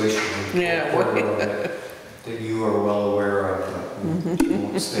situation. Yeah. That you are well aware of, but you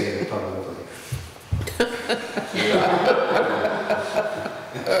won't state it publicly.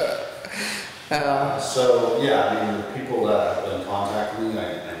 So, yeah, I mean, the people that have been contacting me,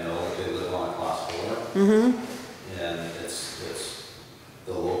 I know that they live on a Class 4. And it's,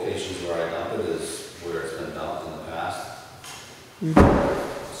 the locations where I dump it is where it's been dumped in the past.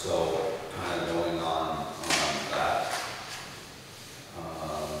 So, kind of going on that.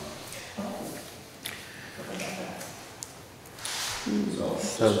 So,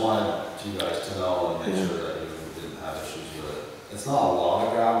 just wanted you guys to know and make sure that you didn't have issues with it. It's not a lot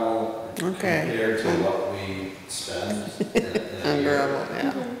of gravel Okay. compared to what we spend in a On year. gravel,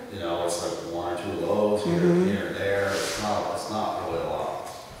 yeah. You know, it's like 1 or 2 loads here and there. It's not really a lot.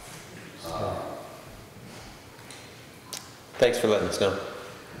 Thanks for letting us know.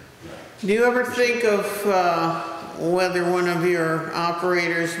 Do you ever think of whether one of your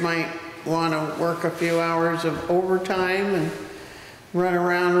operators might want to work a few hours of overtime and run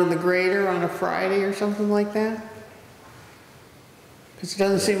around with the grader on a Friday or something like that? Because it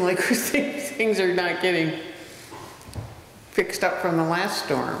doesn't seem like things are not getting fixed up from the last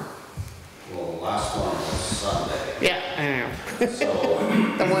storm. Well, the last one was Sunday, Yeah, I know. so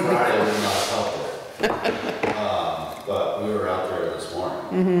The one Friday before. did not help it. But we were out there this morning.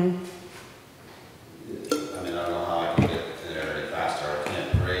 I mean, I don't know how I can get there any faster. I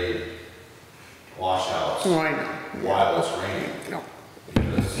can't grade washouts Oh, I know. while it's raining. No.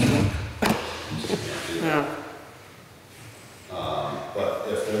 Because you just can't do that. Yeah. But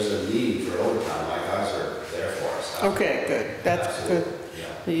if there's a need for overtime, my guys are there for us. Okay, good. That's good.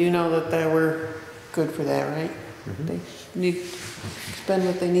 Absolutely, yeah. You know that they were good for that, right? They need to spend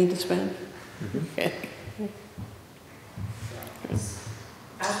what they need to spend? Okay.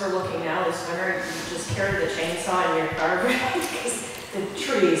 As we're looking now this winter, you just carry the chainsaw in your car because the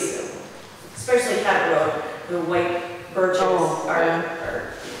trees, especially that road, the white birches Oh, yeah.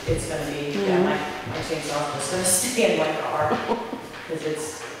 are, it's gonna be, yeah, my chainsaw's just gonna stay in my car.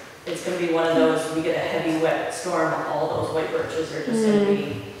 Because it's gonna be one of those, we get a heavy wet storm, all those white birches are just gonna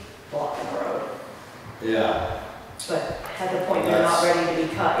be blocking the road. Yeah, But at the point they're not ready to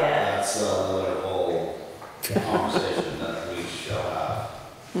be cut yet. that's another whole conversation that we shall have.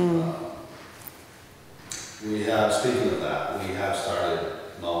 We have, speaking of that, we have started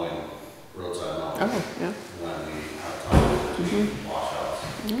mowing, roadside mowing. Oh, yeah. When we have time between washouts.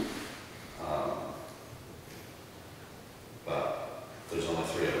 But there's only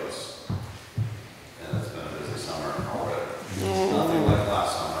 3 of us. And it's been a busy summer already. Nothing like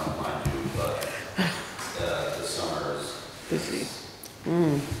last summer, mind you, but this summer is, Busy.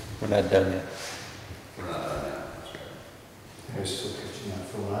 We're not done yet. we're not done yet. That's I was still catching up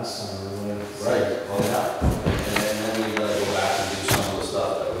from last summer when right. Right, well, yeah. And then we gotta go back and do some of the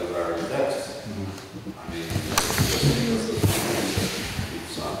stuff that we've already fixed. I mean, just because the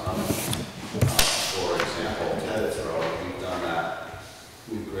keeps on coming. For example, Ted's Road, we've done that,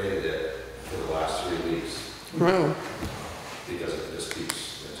 we've graded it for the last 3 weeks Oh, because it just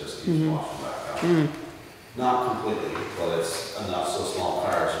keeps washing back out. Not completely, but it's enough so small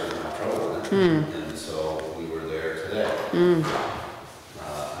cars are gonna have trouble with it. And so we were there today.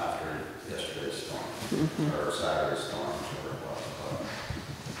 After yesterday's storm, or Saturday's storm, whichever it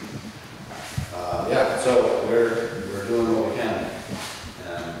was. Yeah, so we're doing what we can,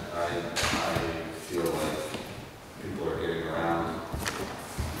 and I feel like people are getting around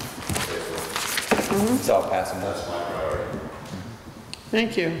safely. It's all passing. That's my priority.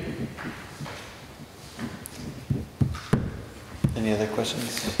 thank you. Any other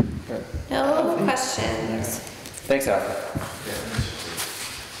questions? No questions. Thanks, Alfred.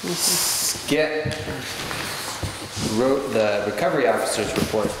 Get wrote the recovery officer's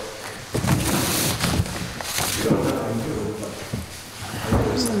report.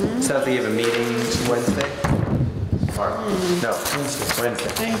 Sounds like you have a meeting Wednesday? Or, no, Wednesday.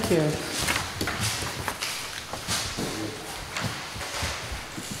 Thank you.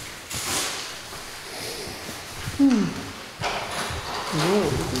 Oh,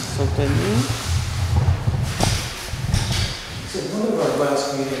 this is something new. So one of our last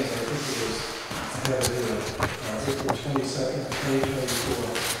meetings, I think it was, I have it here, April 22nd,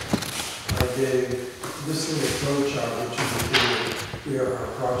 2024. I gave this little flow chart, which indicated where our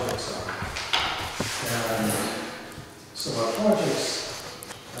projects are. And so our projects,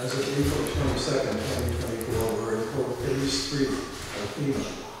 as of April 22nd, 2024, were in quote phase 3 of FEMA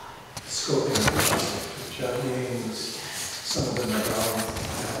scoping project, which that means some of them are down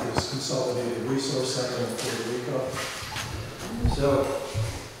at this Consolidated Resource Center in Puerto Rico. So,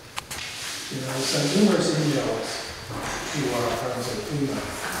 I sent numerous emails to our friends at FEMA,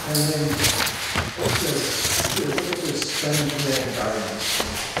 and then it says, look at this spend plan guidance.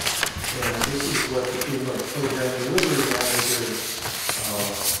 And this is what the FEMA program delivery manager is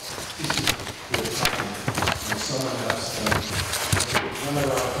talking about. And someone asked them, when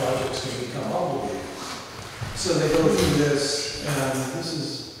of our projects can become obligated? So they go through this, and this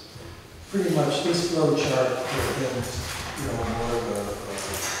is pretty much this flow chart in, more of a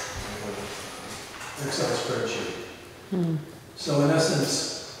Excel spreadsheet. So in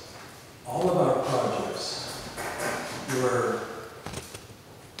essence, all of our projects were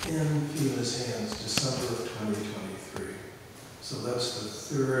in FEMA's hands December of 2023. So that's the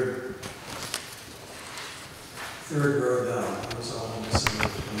third row down. It was all in December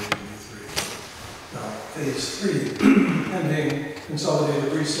of 2023. Now, phase 3, pending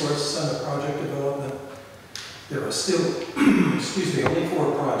Consolidated Resource Center project development, there are still, only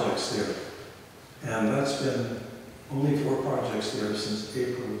 4 projects there. And that's been only 4 projects there since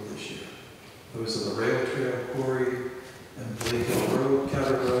April of this year. Those are the Rail Trail Quarry and Blake Hill Road,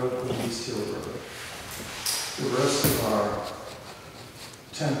 Cabot Road, and East Hill Road. The rest of our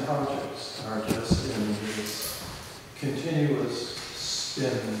 10 projects are just in this continuous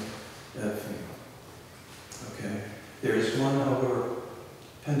spin at FEMA. Okay. There's one, however,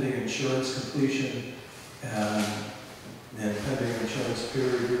 pending insurance completion and pending insurance peer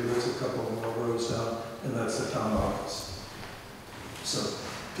review. There's a couple more roads down, and that's the town office. So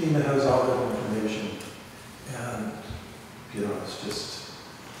FEMA has all that information, and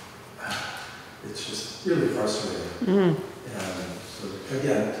it's just really frustrating. And so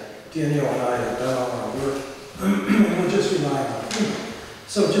again, Danielle and I have done all our work, and we're just relying on FEMA.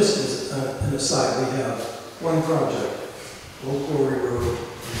 So just as an aside, we have one project, Old Quarry Road in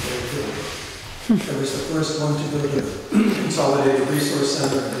Bay Hill. That was the first one to go to the Consolidated Resource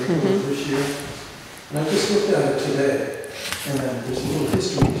Center in April of this year. And I just looked at it today, and then there's a little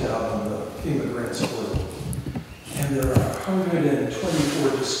history tab on the FEMA grants portal. And there are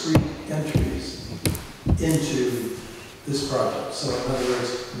 124 discrete entries into this project. So in other words,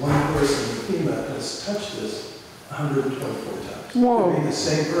 one person in FEMA has touched this 124 times. Whoa. It could be the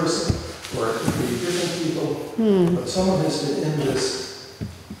same person, or it could be different people, but someone has been in this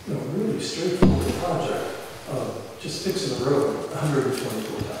really straightforward project of just fixing the road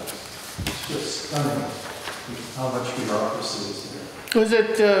 124 times. It's just stunning how much bureaucracy is there. Was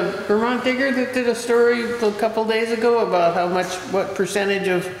it Vermont Digger that did a story a couple days ago about what percentage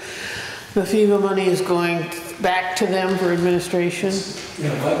of the FEMA money is going back to them for administration?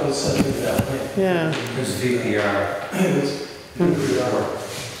 Yeah, Michael sent me that link. Yeah. It's DPR. It's DPR.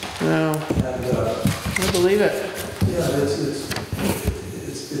 No. And I believe it. yeah,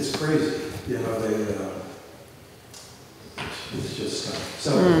 it's crazy. It's just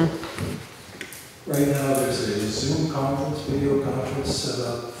stunning. So right now there's a Zoom conference, video conference set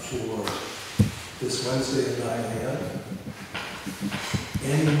up for this Wednesday at 9 a.m.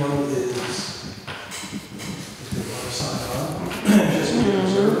 Anyone if they want to sign on, just be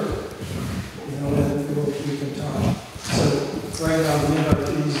observed, and we can talk. So right now the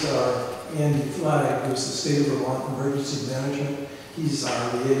invitees are Andy Flagg, who's the State of Vermont Emergency Management. He's our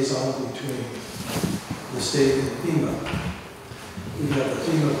liaison between the state and FEMA. We have the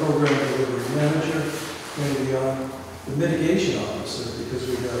FEMA Program Delivery Manager, going to be on the Mitigation Officer, because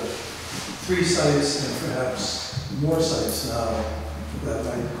we have 3 sites and perhaps more sites now that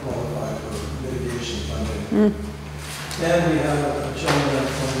might qualify for mitigation funding. And we have a gentleman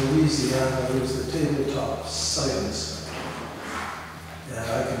from Louisiana who's the tabletop site inspector. And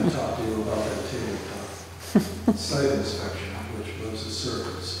I can talk to you about that tabletop site inspection, which was a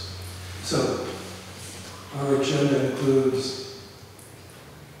service. So our agenda includes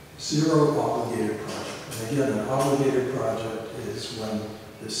 0 obligated project. And again, an obligated project is when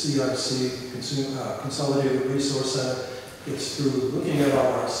the CRC, Consolidated Resource Center, gets through looking at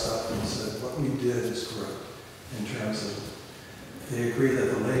all our stuff and said what we did is correct in terms of they agree that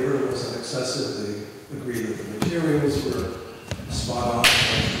the labor wasn't excessive, they agree that the materials were spot on as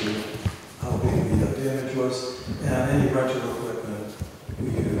to how big the damage was, and any rental equipment we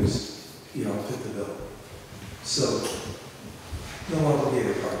used, fit the bill. So, no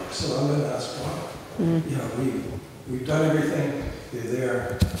obligated project. So I'm going to ask why. We've done everything. They're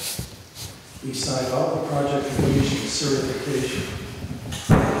there. We signed all the project completion certification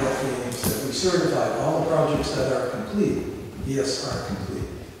means that we certified all the projects that are complete, yes, are complete.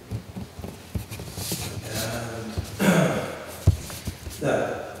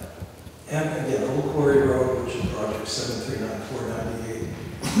 And again, Old Quarry Road, which is project 739498,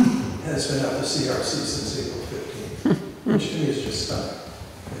 has been up to CRC since April 15th, which to me is just stunning,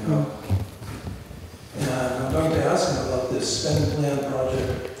 you know. And I'm going to ask him about this spend plan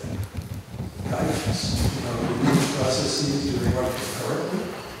project guidance. You know, do these processes, do they run concurrently? Or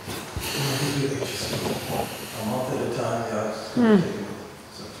do they just a month at a time? Yeah, it's going to take a minute.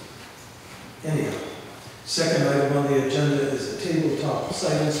 So, anyhow. Second item on the agenda is the tabletop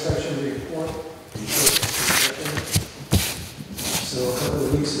site inspection report. So a couple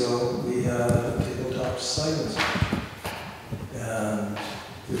of weeks ago, we had a tabletop site inspection. And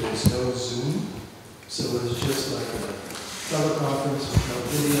there was no Zoom, so it was just like a teleconference with no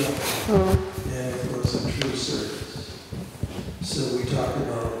video, and it was a true service. So we talked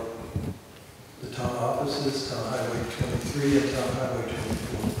about the town offices, Town Highway 23 and Town Highway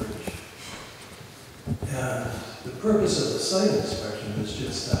 24 bridge. And the purpose of the site inspection is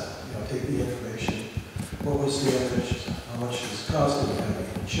just that, you know, take the information, what was damaged, how much does it cost, do we have any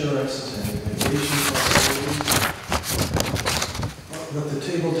insurance, is there any mitigation possibilities? What the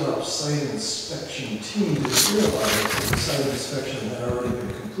tabletop site inspection team didn't realize that the site inspection had already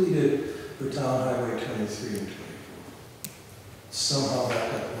been completed for Town Highway 23 and 24. Somehow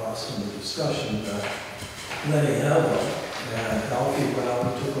that got lost in the discussion, but Lenny Howell and Alfie went out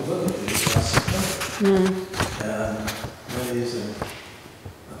and took a look at these last September. And Lenny's a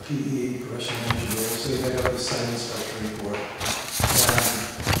PE, professional engineer, so he got the site inspection report. And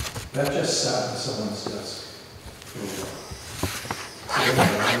that just sat in someone's desk for a while. So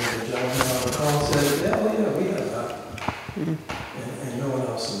the gentleman on the call said, yeah, oh yeah, we have that. And no one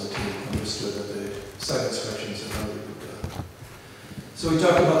else on the team understood that the site inspections had already been done. So we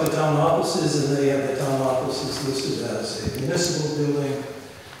talked about the town offices, and they have the town offices listed as a municipal building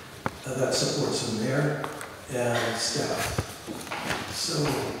that supports the mayor and staff. So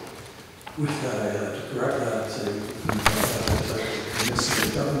with that, I had to correct that and say we don't have that type of municipal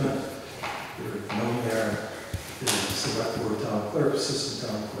government. There is no mayor, there is a select board town clerk,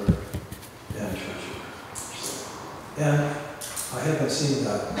 assistant town clerk, and treasurer. And I haven't seen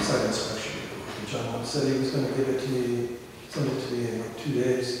that site inspection report. The gentleman said he was going to give it to me, send it to me in like 2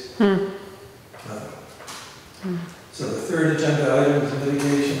 days. So the third agenda item is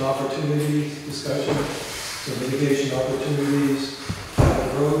mitigation opportunities discussion. So mitigation opportunities,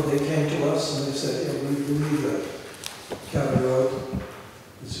 Cabot Road, they came to us and they said, yeah, we believe that Cabot Road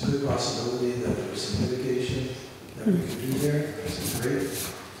is a good possibility that there's some mitigation that we could do there. It's great.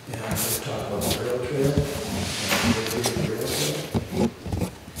 And we'll talk about the rail trail and the rail trail.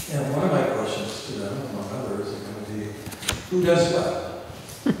 And one of my questions to them, among others, are going to be, who does what?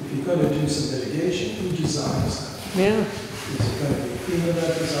 If you're going to do some mitigation, who designs that? Yeah. Is it going to be FEMA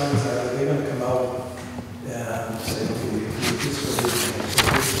that designs that? Are they going to come out and say, okay, we do this way,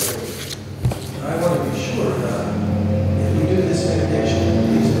 and I want to be sure that if we do this mitigation,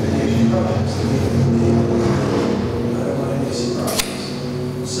 these mitigation projects, that I don't want any surprises.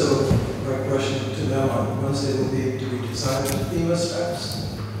 So my question to them on Wednesday will be, do we design it to FEMA specs,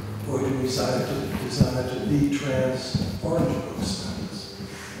 or do we design it to B-Trans Orange Book specs?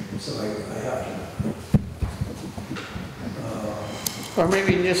 So I have to know. Or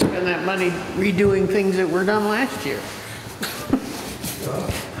maybe you just spend that money redoing things that were done last year.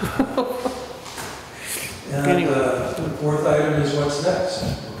 And Anyway. The fourth item is what's next?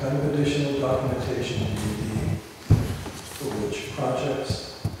 What kind of additional documentation do you need for which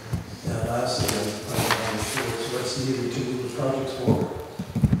projects? And lastly, item number 4 is what's needed to move the projects forward?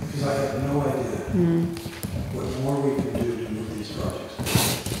 Because I have no idea what more we can do to move these projects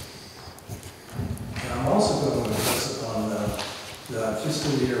forward. And I'm also going to impress upon the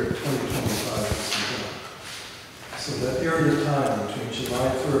fiscal year 2025 is begun. So that period of time between July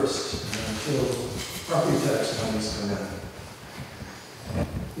 1st and until property tax monies come in,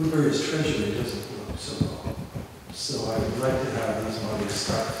 Woodbury's treasury doesn't look so well. So I would like to have these monies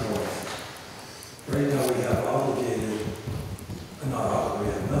start flowing. Right now we have obligated, not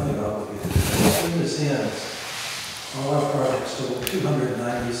obligated, nothing obligated. In his hands, all our projects total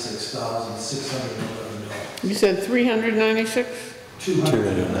 $296,611. You said 396?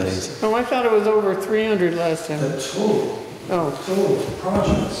 296. Oh, I thought it was over 300 last time. The total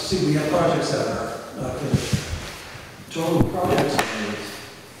projects, see, we have projects that are finished. Total projects is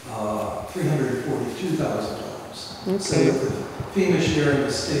 $342,000. Okay. So with the FEMA share and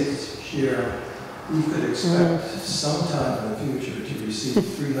the state's share, we could expect sometime in the future to receive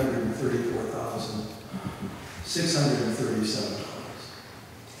 $334,637.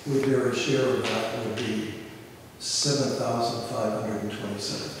 Woodbury share of that would be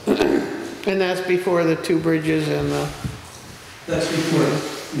 $7,527. And that's before the 2 bridges and the, That's before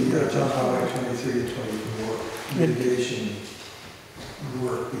the Town Highway 23 and 24 mitigation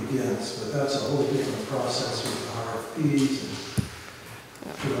work begins, but that's a whole different process with RFPs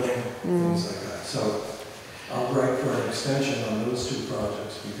and drilling, things like that. So I'll write for an extension on those 2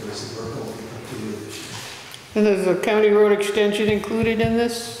 projects because the work won't be completed this year. and is the county road extension included in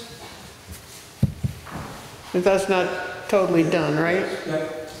this? But that's not totally done, right?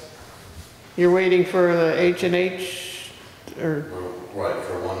 Yep. You're waiting for the H&H, or, Right,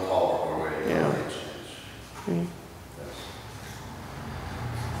 for one call, we're waiting Yeah. for an exchange. Mm. Yes.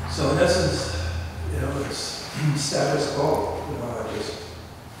 So in essence, it's status quo. I just,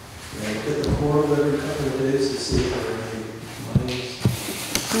 get the board every couple of days to see if there are any monies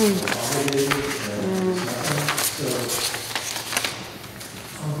obligated, and there's nothing. So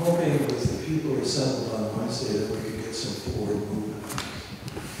I'm hoping with the people assembled on Wednesday that we can get some forward movement.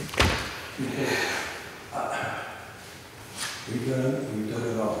 Because we've done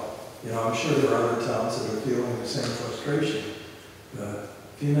it all. I'm sure there are other towns that are feeling the same frustration, but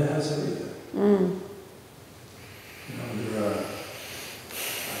FEMA has everything. There are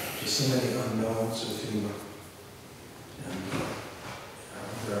just so many unknowns with FEMA. And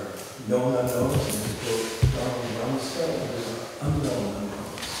there are known unknowns, and to quote Donald Rumsfeld, there's unknown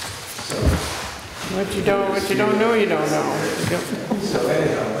unknowns. So what you don't know, you don't know. Yep. so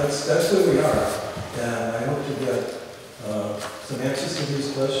anyhow, that's where we are. And I hope to get some answers to these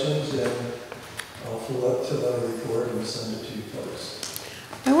questions, and I'll fill out a report and send it to you folks.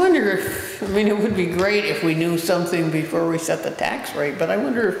 I wonder if, it would be great if we knew something before we set the tax rate, but I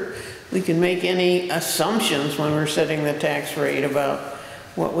wonder if we can make any assumptions when we're setting the tax rate about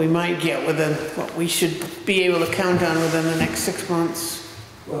what we might get within, what we should be able to count on within the next 6 months.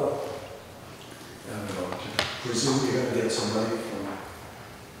 Well, I don't know, to presume you're going to get some money from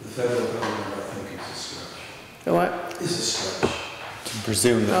the federal government, I think is a stretch. The what? Is a stretch. To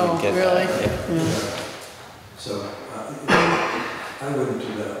presume that Oh, we get really? that. Yeah. Yeah. So I wouldn't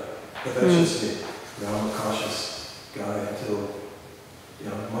do that, but that's just me. I'm a cautious guy until,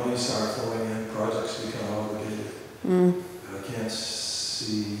 money starts flowing in, projects become obligated. I can't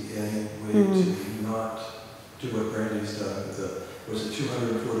see any way to not do what Brandy's done with was it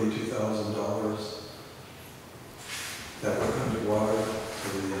 $242,000 that were underwater for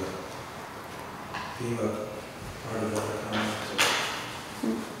the FEMA part of that account. So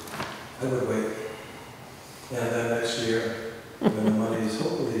I would wait. And then next year, when the monies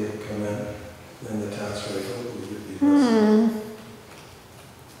hopefully come in, then the tax rate hopefully would be less.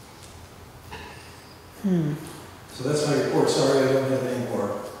 So that's my report. Sorry I don't have any more.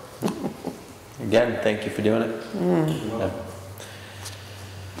 Again, thank you for doing it.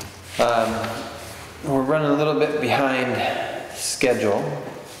 We're running a little bit behind schedule,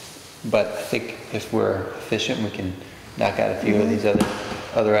 but I think if we're efficient, we can knock out a few of these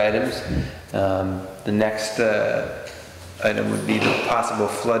other items. The next item would be the possible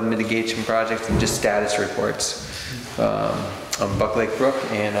flood mitigation projects and just status reports on Buck Lake Brook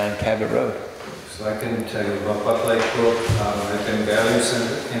and on Cabot Road. So I can tell you about Buck Lake Brook. I've been gathering some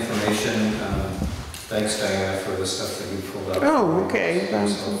information. Thanks, Diana, for the stuff that you pulled out. Oh, okay. It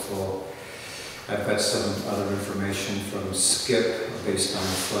was helpful. I've got some other information from Skip based on the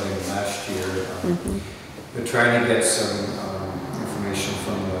flooding last year. We're trying to get some information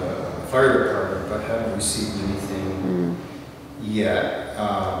from the fire department, but haven't received anything yet.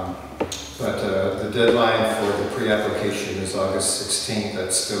 But the deadline for the pre-application is August 16th.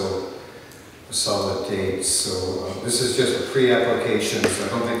 That's still a solid date. So this is just a pre-application, so I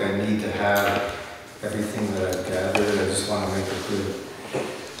don't think I need to have everything that I've gathered. I just want to make a good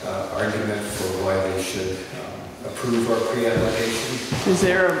argument for why they should approve our pre-application.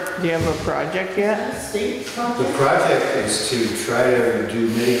 Do you have a project yet? State The project? project is to try to do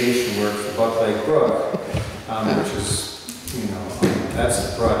mitigation work for Buck Lake Brook, which is, that's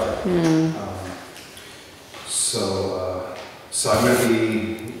the project. So I'm going to be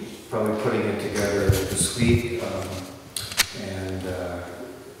probably putting it together this week and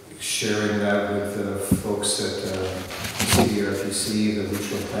sharing that with the folks at CDRPC, the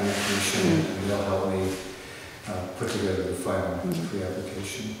Regional Planning Commission, and they'll help me put together the final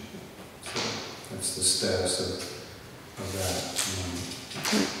pre-application. So that's the status of that.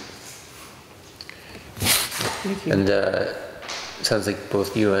 Thank you. And it sounds like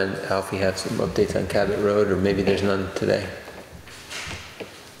both you and Alfie have some updates on Cabot Road, or maybe there's none today,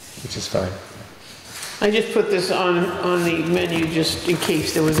 which is fine. I just put this on the menu just in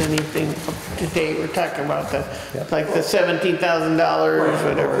case there was anything up to date. We're talking about the, like the $17,000,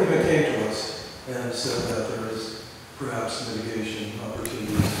 whatever. FEMA came to us and said that there is perhaps mitigation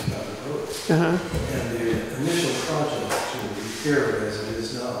opportunities in Cabot Road. And the initial project to repair it as it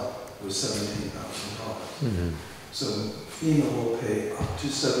is now was $17,000. So FEMA will pay up to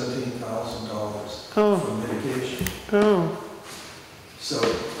 $17,000 for mitigation. So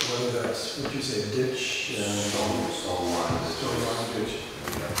whether that's, what you say, a ditch and stone line ditch,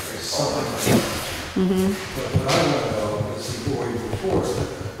 something like that. But what I want to know is before you move forward with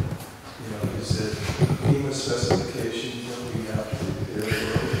it, you know, is it FEMA specifications that we have to repair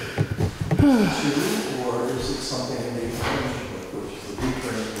the road to, or is it something in the arrangement, which the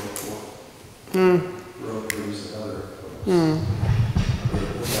reprint will for road crews and other folks?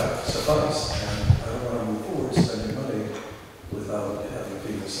 Would that suffice? And I don't want to move forward spending money without having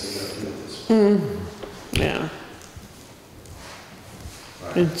people say that do this. Yeah.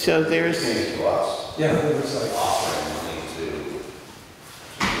 And so there's, Came to us, Yeah, there was like, offering money to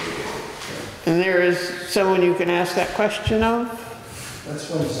and there is someone you can ask that question of? that's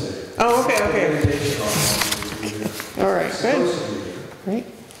Wednesday. Oh, okay, okay. Mitigation officer will be here. All right, good. Supposed to be here. Great,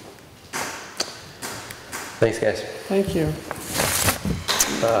 Thanks, guys. thank you.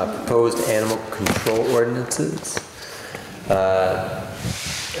 Proposed animal control ordinances.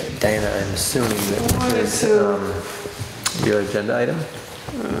 Diana, I'm assuming that this is your agenda item?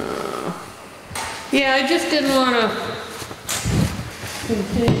 Yeah, I just didn't want to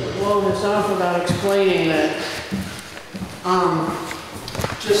continue to blow this off without explaining that,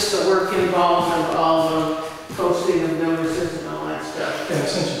 just the work involved of all the posting of notices and all that stuff. Yeah,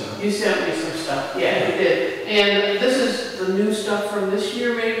 essentially. You sent me some stuff, yeah, you did. And this is the new stuff from this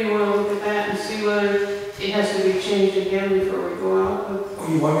year, maybe you want to look at that and see whether it has to be changed again before we go out with. Oh,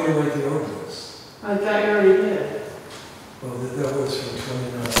 you want me to write the ordinance? I thought you already did. Well, that was from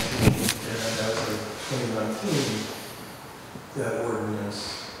 2019, and as of 2019, that ordinance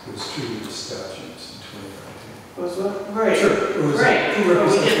was treated as statutes in 2019. Was what? Right. Sure, it was Right, two but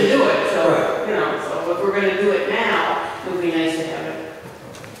we didn't do it, so, Right. you know, so if we're gonna do it now, it would be nice to have it.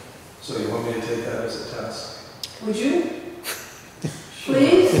 So you want me to take that as a task? Would you?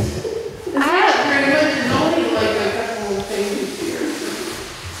 Please? It's not very good, it's only like a couple of pages here.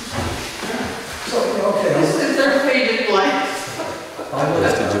 So, okay. This is the third page is blank.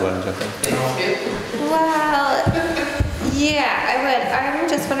 Did you want to jump in? Well, yeah, I would. I'm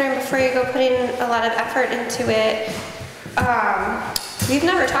just wondering, before you go putting a lot of effort into it, we've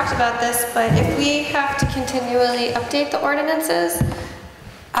never talked about this, but if we have to continually update the ordinances,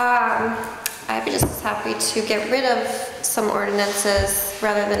 I'd be just as happy to get rid of some ordinances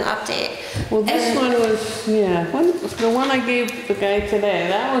rather than update. Well, this And- one was, yeah, the one I gave the guy today,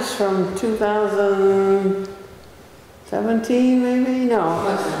 that was from 2017 maybe?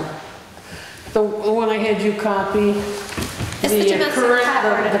 No. The one I had you copy. It's the domestic cat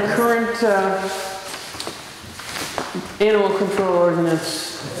ordinance. current animal control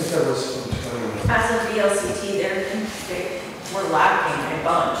ordinance. I think that was from 2019. As of VLCT, we're lacking a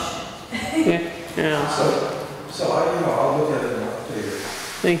bunch. Yeah, So I, you know, I'll look at it and update it.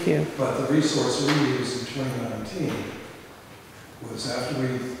 thank you. But the resource we used in 2019 was after we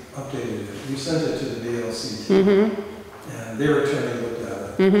updated it, we sent it to the VLCT. And their attorney looked at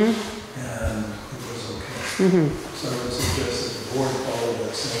it. And it was okay. So I would suggest that the board follow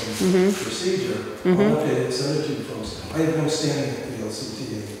that same procedure. I'll update it, send it to you folks. I have no standing at the VLCT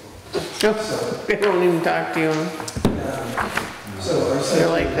anymore. So, They don't even talk to you. so I They're sent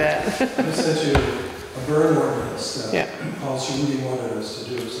like that. I sent you a burn ordinance Yeah. that Paul Cerruti wanted us to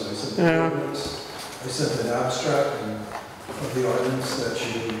do, so I sent the ordinance. I sent an abstract of the ordinance that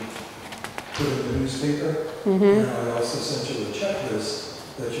you put in the newspaper. And I also sent you a checklist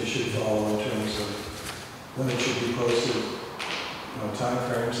that you should follow in terms of when it should be posted,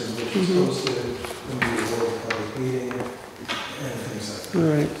 timeframes in which it's posted, when you hold a public meeting, and things like that.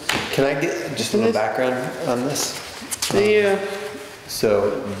 Right. Can I get just a little background on this? The,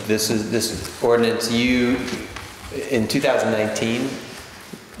 So this ordinance, in 2019,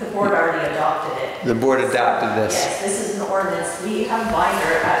 The board already adopted it. the board adopted this. Yes, this is an ordinance. We have a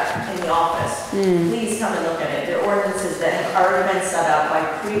binder in the office. Please come and look at it. They're ordinances that have already been set up by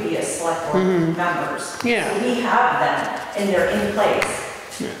previous select board members. Yeah. So we have them and they're in place.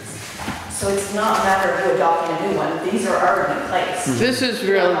 So it's not a matter of you adopting a new one. These are already in place. this is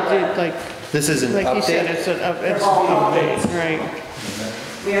real, like, This is an like you said, update. it's an it's They're all update, updates. right?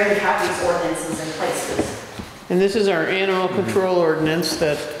 We already have these ordinances in place. And this is our animal control ordinance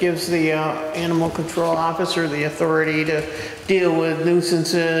that gives the animal control officer the authority to deal with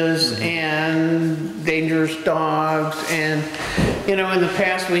nuisances and dangerous dogs. And, you know, in the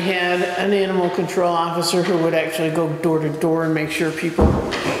past, we had an animal control officer who would actually go door to door and make sure people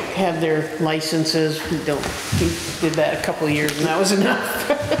had their licenses. He did that a couple of years, and that was enough.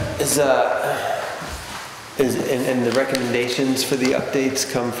 And the recommendations for the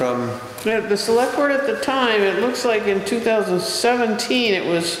updates come from? The select board at the time, it looks like in 2017, it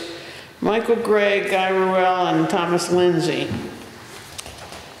was Michael Gregg, Guy Ruel, and Thomas Lindsay.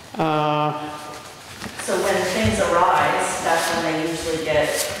 So when things arise, that's when they usually get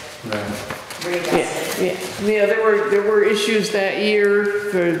readjusted. Yeah, there were issues that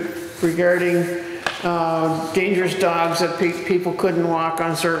year regarding dangerous dogs, that people couldn't walk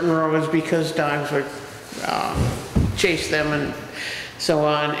on certain roads because dogs would chase them and so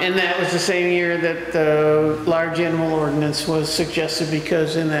on. And that was the same year that the large animal ordinance was suggested,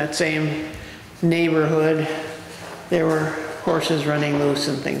 because in that same neighborhood there were horses running loose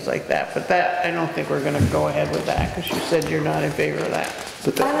and things like that. But that, I don't think we're going to go ahead with that, because you said you're not in favor of that.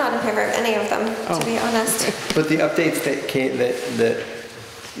 I'm not in favor of any of them, to be honest. But the updates that came, that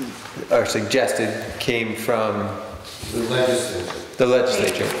are suggested came from The legislature. the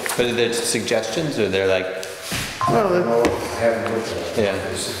legislature. But are there suggestions, or they're like, Well, I haven't looked at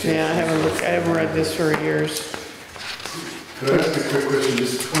it. yeah, I haven't read this for years. Could I ask a quick question?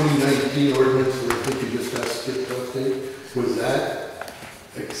 This 2019 ordinance, where I think you just asked Skip to update, was that,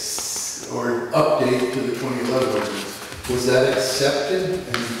 or update to the 2011 ordinance, was that accepted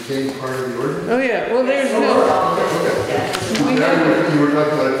and became part of the ordinance? Oh, yeah, well, there's no, You were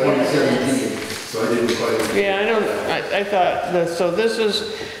talking about 2017, so I didn't quite. yeah, I thought, so this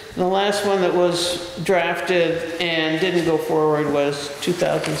is, the last one that was drafted and didn't go forward was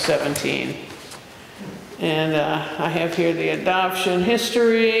 2017. And I have here the adoption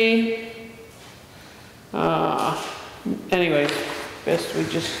history. Anyways, best we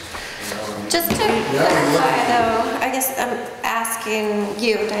just... Just to clarify though, I guess I'm asking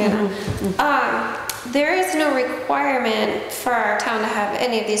you, Diana. There is no requirement for our town to have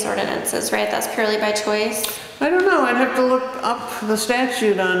any of these ordinances, right? That's purely by choice? I don't know, I'd have to look up the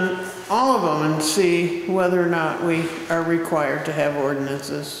statute on all of them and see whether or not we are required to have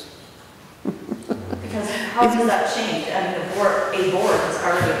ordinances. Because how does that change? I mean, a board has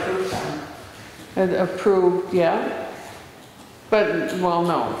already approved them. Approved, yeah. But, well,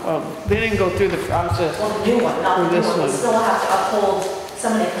 no, they didn't go through the process. Well, the new one, not for the new this one. We one. still have to uphold,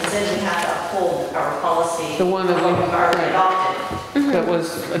 somebody comes in, we have to uphold our policy. The one that we've already right. adopted. That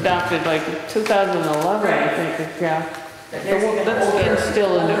was adopted like 2011, I think, yeah. But there's even older, That's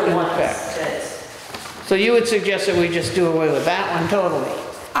still in older ones effect. that, So you would suggest that we just do away with that one totally?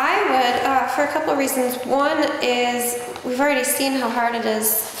 I would, for a couple of reasons. One is, we've already seen how hard it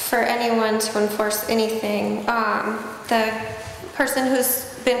is for anyone to enforce anything. The person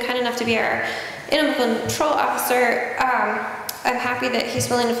who's been kind enough to be our animal control officer, I'm happy that he's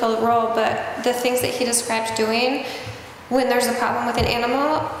willing to fill the role, but the things that he described doing when there's a problem with an animal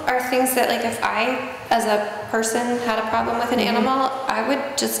are things that, like, if I, as a person, had a problem with an animal, I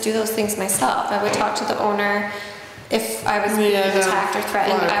would just do those things myself. I would talk to the owner. If I was being attacked or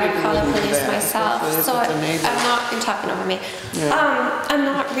threatened, I would call the police myself. So I'm not, you're talking over me. I'm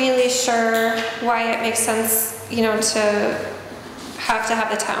not really sure why it makes sense, you know, to have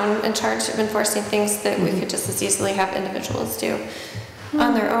the town in charge of enforcing things that we could just as easily have individuals do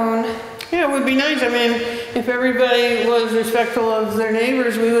on their own. Yeah, it would be nice. I mean, if everybody was respectful of their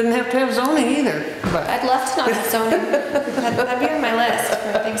neighbors, we wouldn't have to have zoning either. But I'd love to not have zoning. That'd be on my list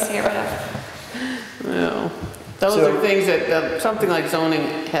for things to get rid of. no. Those are things that, something like zoning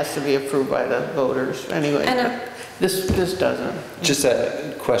has to be approved by the voters anyway. I know. This doesn't. just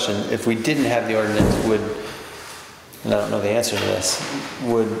a question, if we didn't have the ordinance, would, and I don't know the answer to this,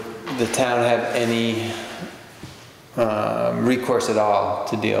 would the town have any recourse at all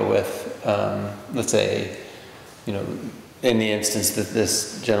to deal with, let's say, you know, in the instance that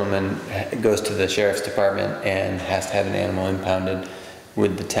this gentleman goes to the sheriff's department and has to have an animal impounded,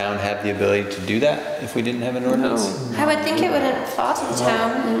 would the town have the ability to do that if we didn't have an ordinance? I would think it wouldn't fall to the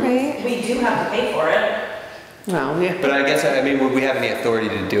town, right? we do have to pay for it. No, yeah. But I guess, I mean, would we have any authority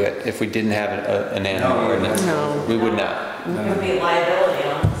to do it if we didn't have an animal ordinance? No. We would not. It would be a liability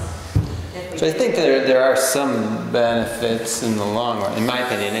on us. if we So I did. think there are some benefits in the long run, in my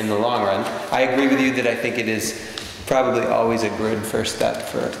opinion, in the long run. I agree with you that I think it is probably always a good first step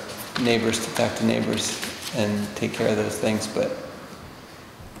for neighbors to talk to neighbors and take care of those things, but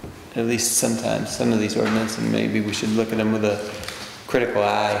at least sometimes, some of these ordinances, maybe we should look at them with a critical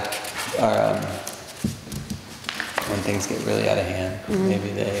eye, when things get really out of hand.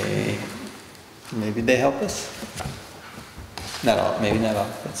 Maybe they help us. Not all, maybe not all,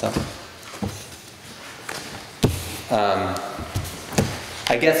 but some.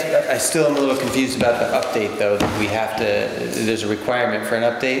 I guess I still am a little confused about the update though, that we have to, there's a requirement for an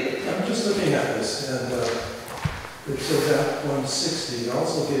update. I'm just looking at this, and it says Act 160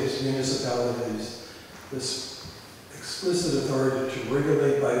 also gives municipalities this explicit authority to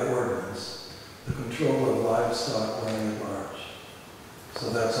regulate by ordinance the control of livestock running at large. So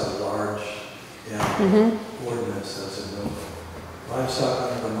that's a large animal ordinance that's in Milford.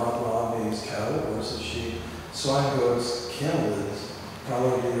 Livestock under Vermont law means cattle, horses, sheep, swine, goats, camelids,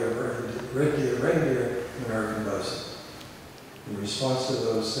 fallow deer, reindeer, and American bison. In response to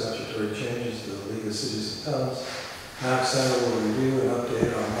those statutory changes to the League of Cities and Towns, MAP Center will review and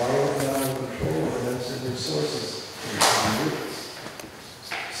update our model animal control ordinance and resources in the coming weeks.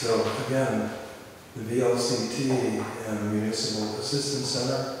 So again, the VLCT and the Municipal Assistance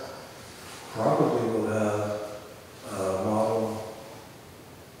Center probably will have a model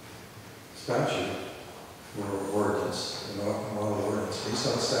statute or ordinance, a model ordinance based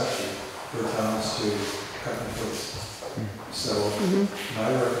on statute for towns to cut and paste. So my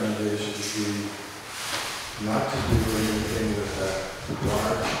recommendation would be not to do anything with that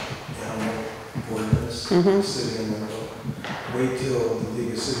large animal ordinance sitting in the middle. Wait till the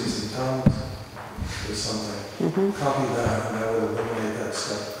League of Cities and Towns is something. Copy that, and that would eliminate that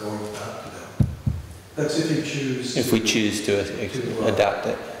step going back to them. That's if you choose. If we choose to adopt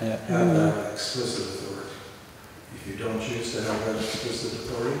it. Yeah. Have that explicit authority. If you don't choose to have that explicit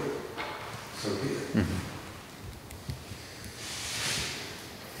authority, so be it.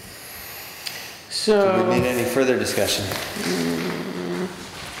 So. Do we need any further discussion?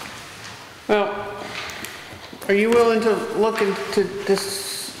 Well, are you willing to look into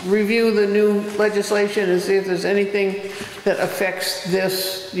this, review the new legislation and see if there's anything that affects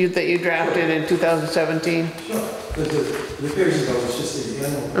this that you drafted in 2017? Sure. It appears as though it's just the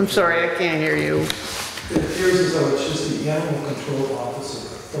animal. I'm sorry, I can't hear you. It appears as though it's just the animal control officer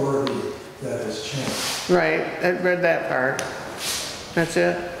authority that has changed. Right, I read that part. That's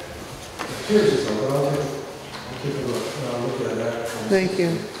it? It appears as though, but I'll take a look, and I'll look at that. Thank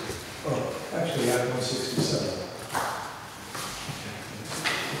you. Oh, actually, Act 167.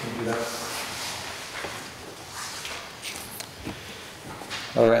 You can do that.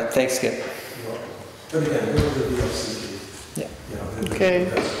 All right, thanks, Skip. But again, go to the VLCT. Yeah. Okay.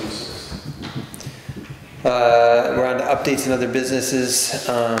 We're on to updates and other businesses.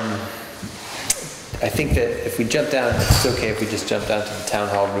 I think that if we jump down, it's okay if we just jump down to the town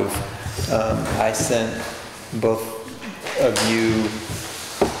hall roof. I sent both of you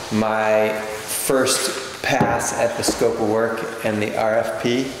my first pass at the scope of work and the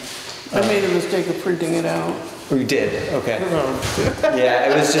RFP. I made a mistake of printing it out. We did, okay. Yeah,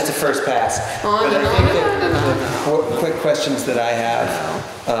 it was just a first pass. On But and I on think and that on and on and on. the quick questions that I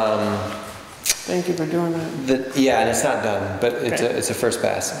have, Thank you for doing that. yeah, and it's not done, but it's a first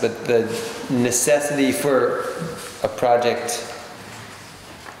pass. But the necessity for a project,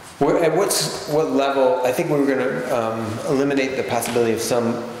 at what level, I think we were gonna eliminate the possibility of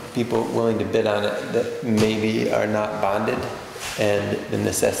some people willing to bid on it that maybe are not bonded, and the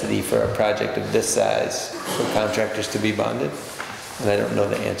necessity for a project of this size for contractors to be bonded. And I don't know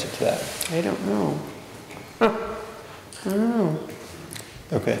the answer to that. I don't know. Huh. I don't know.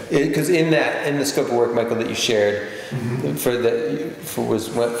 Okay, because in the scope of work, Michael, that you shared for the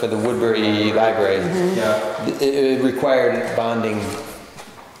Woodbury Library, it required bonding,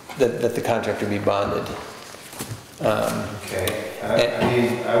 that the contractor be bonded. Okay, I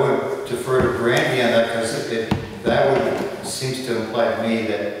mean, I would defer to Brandy on that, because that seems to imply to me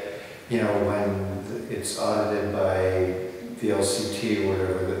that, you know, when it's audited by VLCT or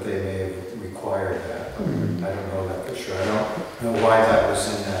whatever, that they may have required that. I don't know that for sure. I don't know why that was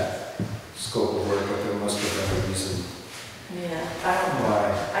in that scope of work, but there must have been a reason. Yeah, I don't know.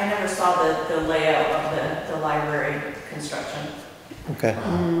 Why? I never saw the layout of the library construction. Okay,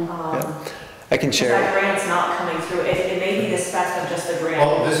 yeah. I can Because share. that grant's not coming through. It may be the spec of just the grant.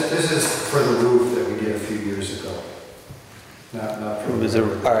 Well, this is for the roof that we did a few years ago. Not for. It was a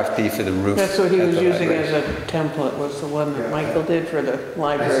RFP for the roof. That's what he at was the using library. as a template, was the one that Yeah. Michael did for the I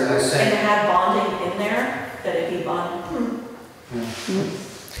library. And it sent- had bonding in there, that it be bonded.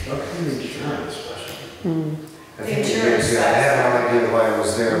 Insurance, especially. I think it is, yeah, I have no idea why it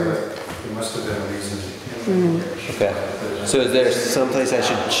was there, but there must have been a reason. Okay, so is there someplace I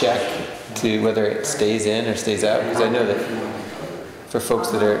should check to whether it stays in or stays out? Because I know that for folks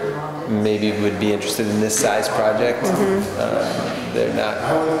that are, maybe would be interested in this size project, they're not.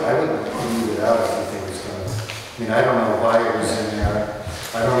 I would leave it out if you think it's gonna I mean, I don't know why it was in there.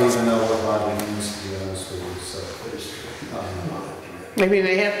 I don't even know what bonding means, to be honest with you, so. I mean,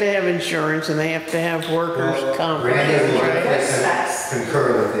 they have to have insurance and they have to have workers' comp. Randy and right? I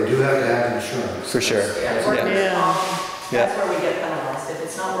concur that they do have to have insurance. For sure. Yeah, workers' Yeah. comp, Yeah. that's where we get penalized. If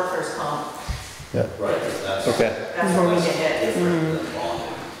it's not workers' comp, Yeah. Right, that's Okay. that's where we get hit. different than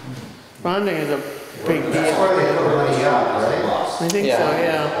bonding. Bonding is a big That's deal. why they put money out, right? I think so,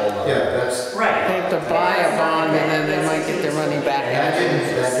 yeah. Yeah, that's, Right. They have to buy a bond and then they might get their money back. that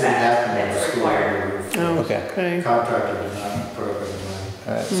didn't happen in the That's school. required. Oh, Okay. okay. Contractor did not put up any money.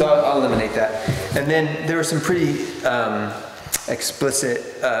 All right, so I'll eliminate that. And then there were some pretty explicit,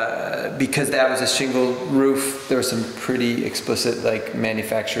 because that was a shingle roof, there were some pretty explicit like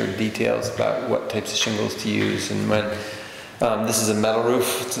manufacturer details about what types of shingles to use. And when this is a metal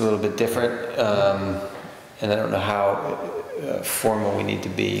roof, it's a little bit different. And I don't know how formal we need to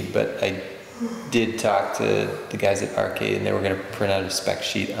be, but I did talk to the guys at Arcade and they were going to print out a spec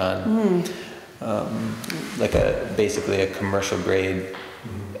sheet on like basically a commercial grade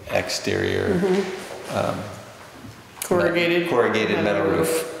exterior corrugated metal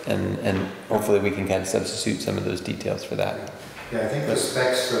roof, and hopefully we can kind of substitute some of those details for that. Yeah, I think the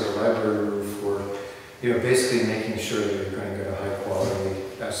specs for the library roof were, basically making sure that you're going to get a high quality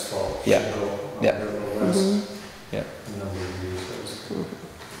asphalt Yeah. shingle. Yeah. Nevertheless, Yeah, the number of users.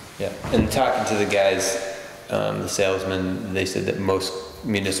 yeah. And talking to the guys, the salesmen, they said that most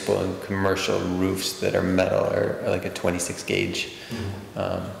municipal and commercial roofs that are metal are like a 26 gauge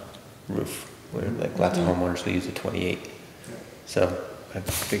roof, where like lots of homeowners will use a 28. So I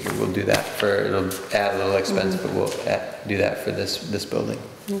figure we'll do that it'll add a little expense, but we'll do that for this building.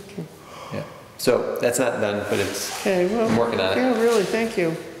 Okay. Yeah. So that's not done, but Okay, well. I'm working on it. Yeah, really, thank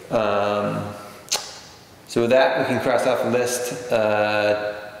you. So with that, we can cross off a list.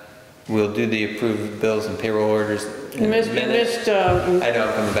 We'll do the approved bills and payroll orders in You a missed, minute. I know,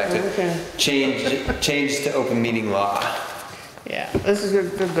 I'm coming back to it. Okay. Change to open meeting law. Yeah, this is a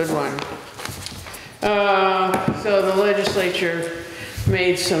good one. So the legislature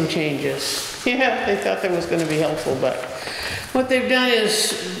made some changes. Yeah, they thought that was gonna be helpful, but what they've done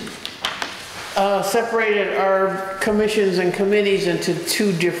is separated our commissions and committees into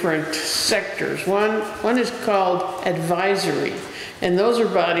two different sectors. One is called advisory, and those are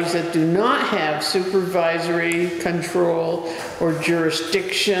bodies that do not have supervisory control or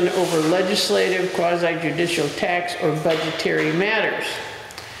jurisdiction over legislative, quasi-judicial, tax, or budgetary matters.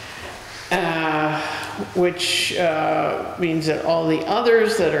 Which means that all the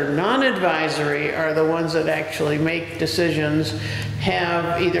others that are non-advisory are the ones that actually make decisions,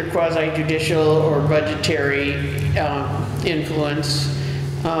 have either quasi-judicial or budgetary influence,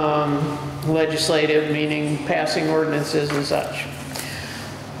 legislative, meaning passing ordinances and such.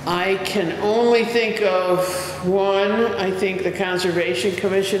 I can only think of one. I think the Conservation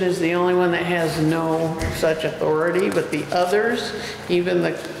Commission is the only one that has no such authority, but the others, even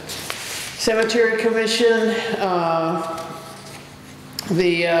the Cemetery Commission,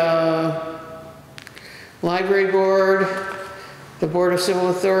 the Library Board, the Board of Civil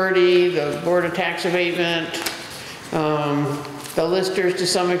Authority, the Board of Tax Abatement, the listers to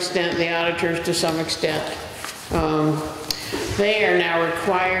some extent, the auditors to some extent, they are now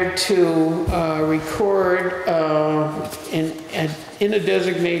required to record in a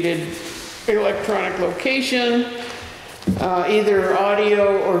designated electronic location either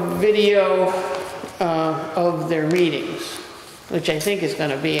audio or video of their meetings, which I think is going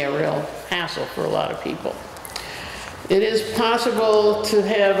to be a real hassle for a lot of people. It is possible to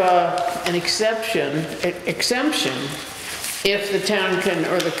have an exemption if the town can,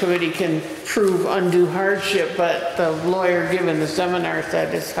 or the committee can prove undue hardship, but the lawyer given the seminar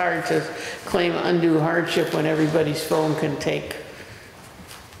said it's hard to claim undue hardship when everybody's phone can take,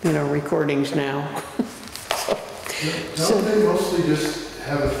 recordings now. Don't they mostly just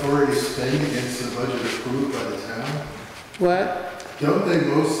have authority to spend against the budget approved by the town? What? Don't they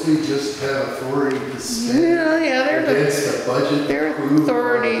mostly just have authority to spend Yeah, against the budget approved by the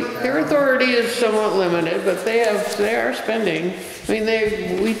town? their authority is somewhat limited, but they are spending. I mean,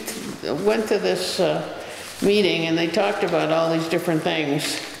 we went to this meeting and they talked about all these different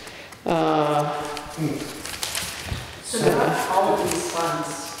things. So not all of these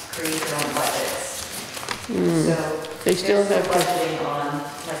funds create their own budgets. So They still there's have no to- budgeting on,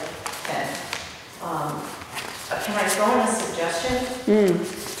 like, Ken. Can I throw in a suggestion?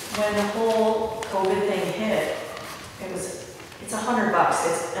 When the whole COVID thing hit, it's $100,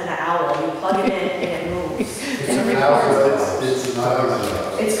 it's an owl, you plug it in and it moves. And it records. It's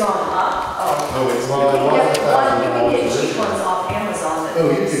not. It's gone up, oh. Oh, it's Well, it Yeah, was you can get cheap ones off Amazon that. Oh,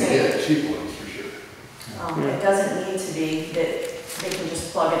 you say- can get cheap ones for sure. It doesn't need to be that they can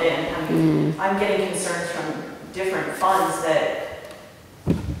just plug it in. I mean, I'm getting concerns from different funds that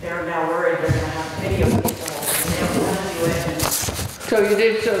they're now worried they're gonna have video people, and they don't know how to do it. And So you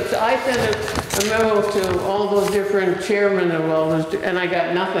did, so I sent a memo to all those different chairmen of all those, and I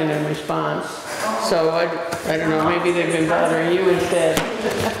got nothing in response. So I don't know, maybe they've been bothering you instead.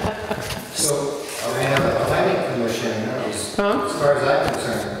 So, I mean, the planning commission, as far as I'm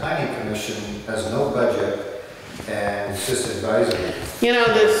concerned, the planning commission has no budget and it's just advisory. You know,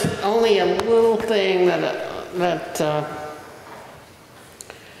 there's only a little thing that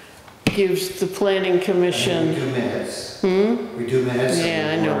gives the planning commission. We do minutes. We do minutes.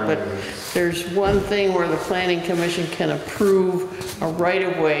 Yeah, I know, but there's one thing where the planning commission can approve a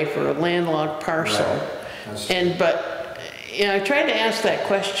right-of-way for a landlocked parcel. Right. But, you know, I tried to ask that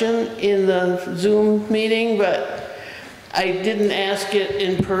question in the Zoom meeting, but I didn't ask it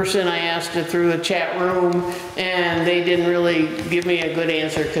in person. I asked it through the chat room, and they didn't really give me a good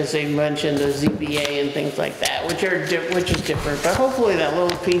answer because they mentioned the ZBA and things like that, which is different. But hopefully that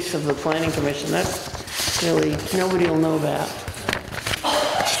little piece of the planning commission, that's really, nobody will know that.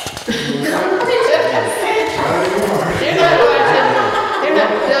 They're not watching. They're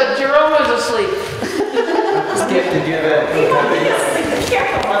not, Jerome was asleep. Skip, did you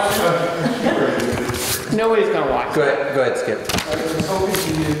Nobody's gonna watch. Go ahead, Skip. I was hoping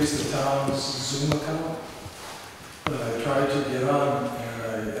to use the town's Zoom account, but I tried to get on and I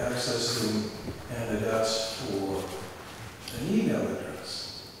accessed Zoom and it asked for an email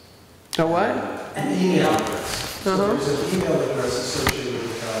address. A what? An email address. So there's an email address associated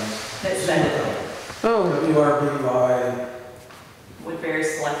with the town's That's Zoom that. account. Oh. WRBY. Woodbury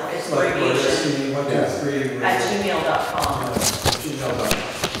Select, it's Select Board, abbreviation, SC123. at gmail.com. gmail.com.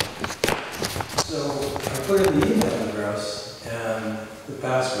 So I put in the email address and the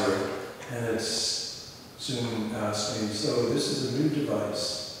password, and it's Zoom asked me, so this is a new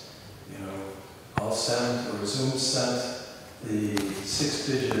device, you know, I'll send, or Zoom sent the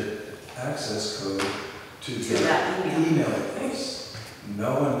 6-digit access code to that the email. email address.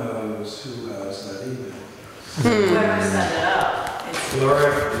 No one knows who has that email address. Whoever set it up, it's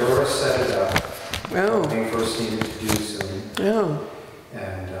Laura set it up. Oh. When we first needed to do Zoom. Oh.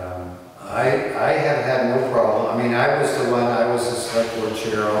 And I have had no problem. I mean, I was the select board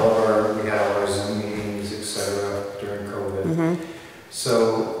chair, we had all our Zoom meetings, et cetera, during COVID.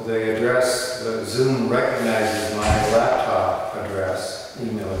 So the address, the Zoom recognizes my laptop address,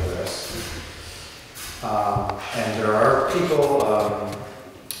 email address. And there are people,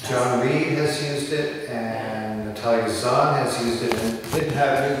 John Reed has used it, and Natalia Zahn has used it, and didn't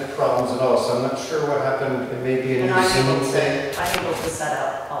have any problems at all. So I'm not sure what happened. It may be a and new I'm Zoom able thing. to set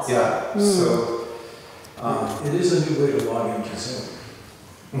up also. Yeah, so, It is a new way to log into Zoom.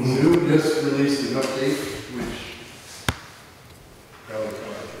 Zoom just released an update, which probably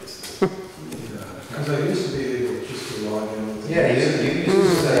complicates this. Because I used to be able just to log in with. yeah, you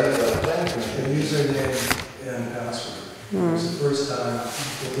use that planning A commission. username and password. It was the first time,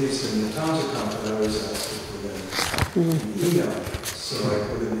 at least in the town's account, that I was asked to put in an email. So I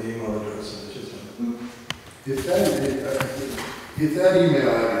put in the email address and it just went, If that email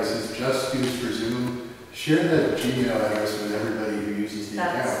address is just used for Zoom, share that Gmail address with everybody who uses the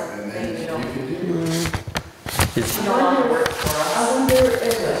That's account, and then the you thing can do it. It's no longer work for us. I wonder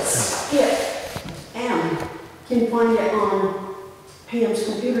if Skip M can find it on Pam's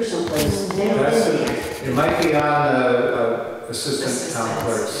computer someplace. It might be on the assistant town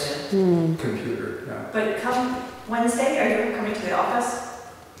clerk's Assistants, computer, yeah. But come Wednesday, are you coming to the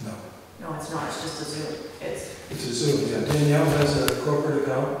office? no. No, it's not, it's just a Zoom. It's, It's a Zoom, yeah. Danielle has a corporate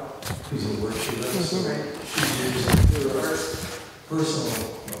account, because of where she lives. So right. she uses her personal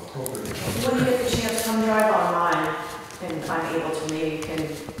corporate account. When you get the chance, come drive online, and I'm able to, maybe you can,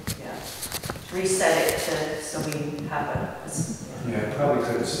 yeah, reset it to, so we have a, Yeah, I probably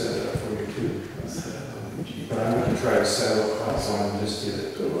could have set it up for you too. But I'm going to try to set up one just to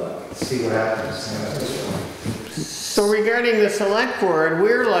see what happens. So regarding the select board,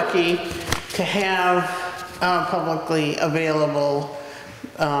 we're lucky to have publicly available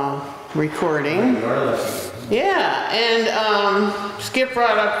recording. You are lucky. Yeah, and Skip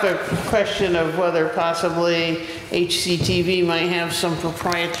brought up the question of whether possibly HCTV might have some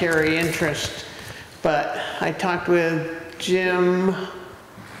proprietary interest. But I talked with Jim,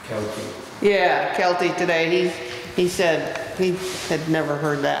 Kelty. yeah, Kelty today. He said he had never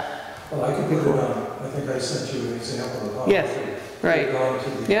heard that. Well, I can put it on, I think I sent you an example of how. Yes, right. Go to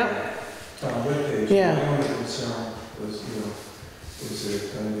the Yep. town webpage. Yeah. My only concern was, is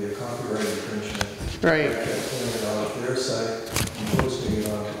it going to be a copyright infringement? Right. I kept pulling it off their site and posting it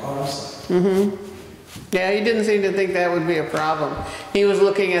onto our site. Yeah, he didn't seem to think that would be a problem. He was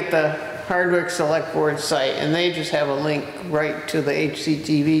looking at the Hardwick Select Board site, and they just have a link right to the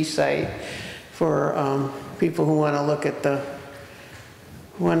HCTV site for people who want to look at the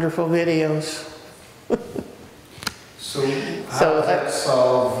wonderful videos. So how does that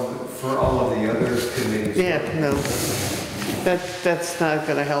solve for all of the other committees? Yeah, no, that's not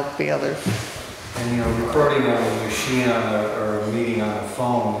going to help the others. And, you know, recording on a machine or a meeting on a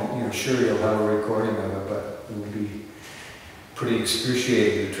phone, you know, sure you'll have a recording of it, but it would be pretty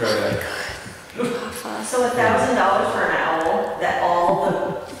excruciating to try to. So $1,000 for an owl that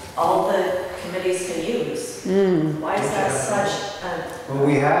all the committees can use? Why is that such a? Well,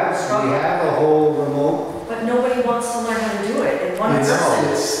 we have a whole remote. But nobody wants to learn how to do it, and one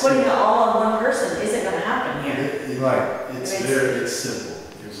person, putting it all on one person isn't gonna happen here. Right. It's simple.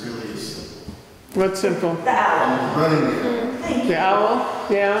 It really is simple. What's simple? The owl. I'm running it. Thank you. The owl?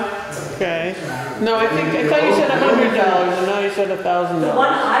 Yeah, okay. No, I thought you said $100, and now you said The $1,000. one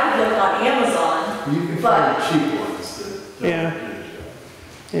I looked on Amazon, You can but find cheap ones that Yeah. don't do the job.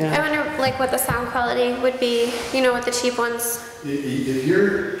 I Yeah, wonder like what the sound quality would be, you know, with the cheap ones. If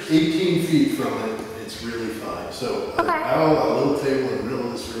you're 18 feet from it, it's really fine. So an Okay. owl, a little table in the middle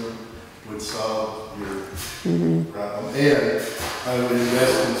of this room would solve your problem. And I would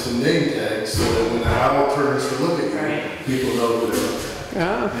invest in some name tags so that when the owl turns to look at you, Right. people know who they're looking at.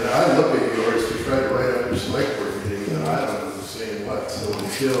 yeah, You know, I look at yours to try to write up your select board meeting, and I don't know who's saying what. So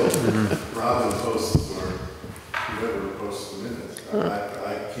until Robin posts or whoever posts the minutes,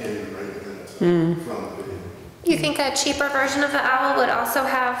 I can't even write the minutes from the video. You think a cheaper version of the owl would also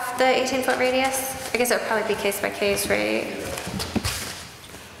have the 18-foot radius? I guess it would probably be case by case, right?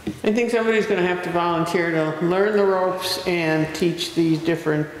 I think somebody's gonna have to volunteer to learn the ropes and teach these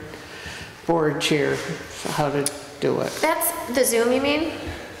different board chairs how to do it, That's the Zoom, you mean?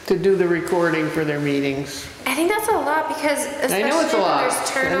 to do the recording for their meetings. I think that's a lot because I know it's a especially when lot. there's I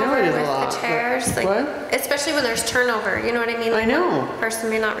know turnover it is a with lot, the but- chairs, like, What? especially when there's turnover, you know what I mean? I Like, know. one person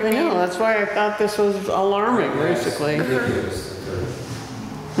may not I remain. know, that's why I thought this was alarming, basically. Ridiculous.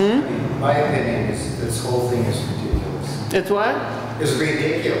 My opinion is this whole thing is ridiculous. It's what? It's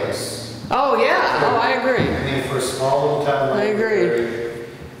ridiculous. Oh, yeah, oh, I agree. I mean, for a small little town I like agree. Woodbury,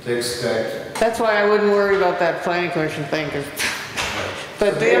 to expect. That's why I wouldn't worry about that planning commission thing, 'cause-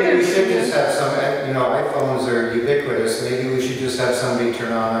 but the Maybe other. we should just have some, you know, iPhones are ubiquitous, maybe we should just have somebody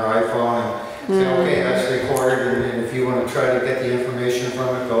turn on their iPhone and say, okay, that's recorded, and if you want to try to get the information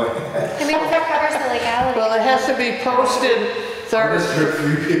from it, go ahead. I mean, if it covers the legality. Well, it has to be posted, I sorry, just heard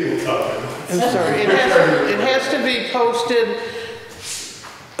 3 people talking. I'm sorry, it has to be posted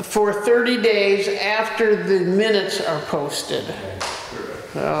for 30 days after the minutes are posted.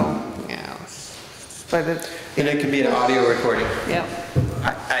 So, yeah, but it, And it could be an audio recording. yeah.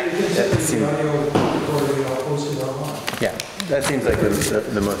 That The seems, audio recording, I'll post it online. yeah, that seems like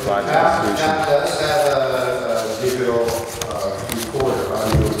the most logical That solution. does have a digital recorder,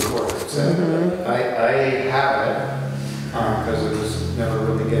 audio recorder. I have it, because it was never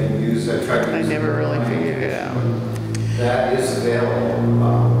really getting used. I tried to I use it never really online. figured it out. That is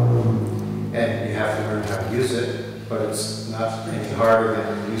available, and you have to learn how to use it, but it's not any harder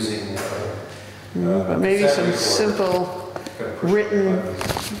than using But maybe cassette some recorder. simple Gotta push the written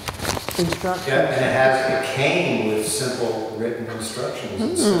buttons. instructions. Yeah, and it came with simple written instructions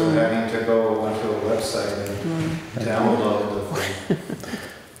instead of having to go onto a website and download the thing.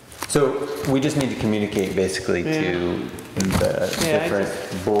 So we just need to communicate basically to the Yeah, I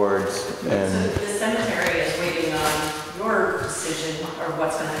different boards So and, the cemetery is waiting on your decision or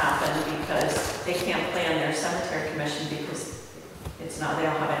what's gonna happen because they can't plan their cemetery commission because it's not, they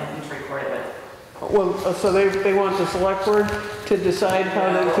don't have anything to record it with. Well, so they want the select board to decide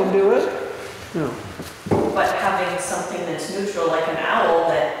how they can do it? No. But having something that's neutral, like an owl,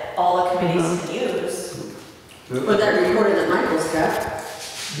 that all the committees can use. Or that recorder that Michael's got.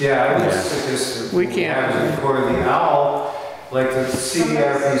 Yeah, I would suggest We can't. have it recorded. The owl, like the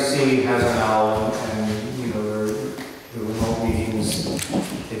CDRPC has an owl, and you know, the remote meetings,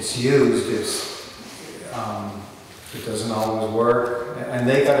 it's used, it doesn't always work, and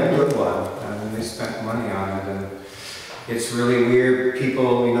they got a good one, and they spent money on it, and it's really weird.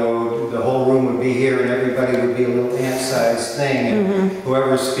 People, you know, the whole room would be here, and everybody would be a little ant-sized thing, and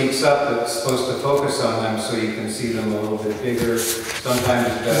whoever speaks up, it's supposed to focus on them so you can see them a little bit bigger. Sometimes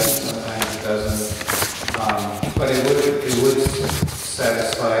it does, sometimes it doesn't. But it would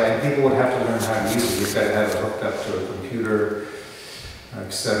satisfy, and people would have to learn how to use it. You've got to have it hooked up to a computer,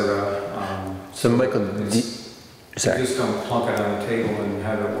 etc. so Michael, You sorry, just don't plunk it on the table and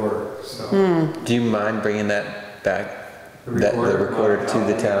have it work, so. do you mind bringing that back, The the recorder to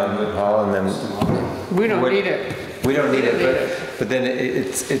the town hall and then We don't need it. We don't need it, but then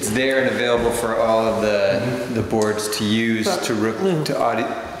it's there and available for all of the boards to use to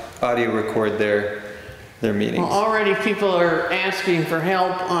audio record their meetings. Well, already people are asking for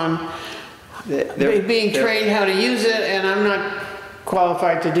help on being trained how to use it, and I'm not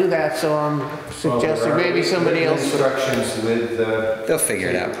qualified to do that, so I'm suggesting maybe somebody else. Instructions with the. They'll figure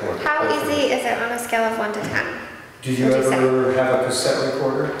it out. How easy is it on a scale of 1 to 10? Did you Would you ever have a cassette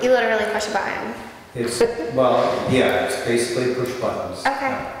recorder? You literally push a button. It's, well, yeah, it's basically push buttons.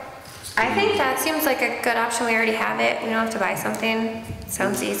 Okay. I think that seems like a good option. We already have it. We don't have to buy something.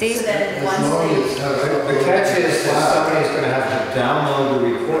 Sounds easy. So then once The catch is that somebody's gonna have to download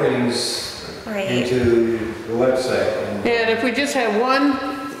the recordings Right. into the website. And if we just have one,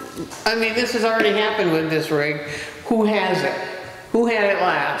 I mean, this has already happened with this rig, who has it? Who had it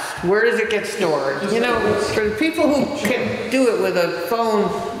last? Where does it get stored? You know, for the people who can do it with a phone,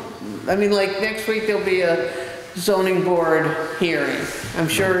 I mean, like next week there'll be a zoning board hearing. I'm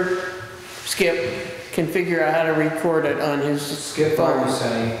sure Skip can figure out how to record it on his Skip phone.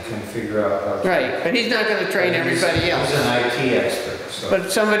 Armisen can figure out how to. Right, but he's not gonna train everybody else. He's an IT expert, so.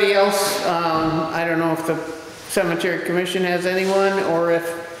 But somebody else, I don't know if the Cemetery Commission has anyone, or if,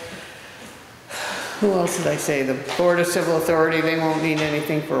 who else did I say? The Board of Civil Authority, they won't need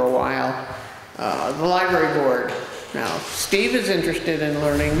anything for a while. The Library Board. Now, Steve is interested in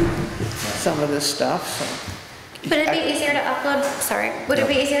learning some of this stuff, so. Would it be easier to upload, sorry, would it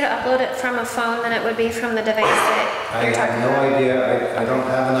be easier to upload it from a phone than it would be from the device that I you're talking have no about? idea, I don't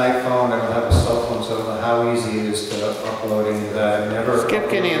have an iPhone, I don't have a cell phone, so I don't know how easy it is to uploading that. I've never. Skip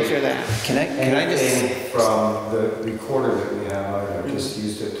can answer that. Can I just? Anything from the recorder that we have, I've just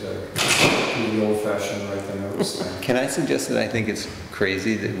used it to do the old fashioned write the notes thing. Can I suggest that I think it's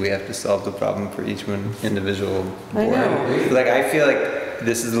crazy that we have to solve the problem for each one individual I board? know. Like, I feel like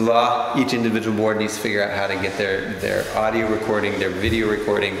this is the law. Each individual board needs to figure out how to get their audio recording, their video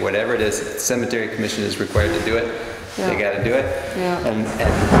recording, whatever it is. The Cemetery Commission is required to do it. They Yeah. gotta do it. Yeah. And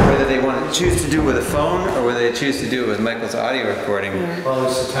whether they want to choose to do it with a phone or whether they choose to do it with Michael's audio recording. Well,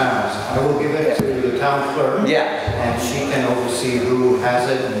 it's the town's. I will give it to the town clerk. Yeah. And she can oversee who has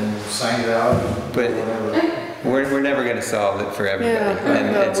it and sign it out and But- whatever. We're never gonna solve it for everybody.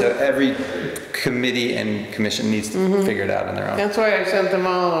 Yeah. And so every committee and commission needs to figure it out on their own. That's why I sent them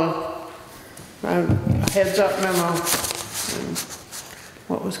all a heads up memo, and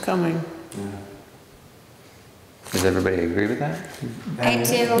what was coming. Does everybody agree with that? I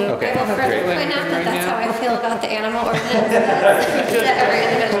do. Okay, I will further great. point out that that's how I feel about the animal ordinance. That every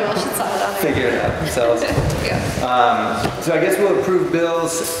individual should solve it on their own. Figure it out themselves. Yeah. So I guess we'll approve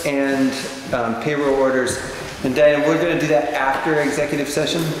bills and payroll orders. And Diana, we're gonna do that after executive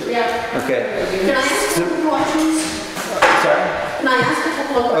session? Yeah. Okay. Can I ask a couple questions? Sorry? Can I ask a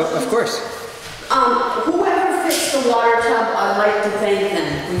couple of questions? Of course. Whoever fixed the water tub, I'd like to thank them.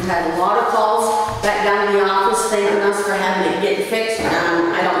 We've had a lot of calls back down to the office thanking us for having it get fixed, and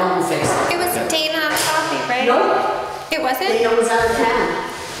I don't know who fixed it. It was Dana Coffee, right? No, It wasn't? Dana was out of town.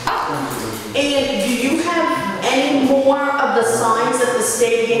 Oh, And do you have any more of the signs that the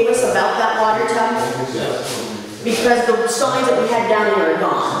state gave us about that water tub? Because the signs that we had down there are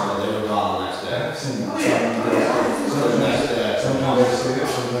gone. They were gone the next day.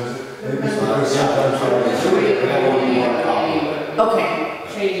 Okay.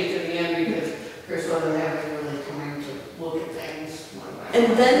 Change it to the end because Chris wasn't having really time to look at things. And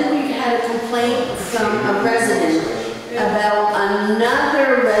then we had a complaint from a resident about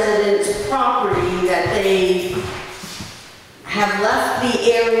another resident's property that they have left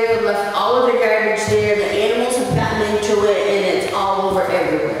the area, left all of the garbage there, the animals have gotten into it, and it's all over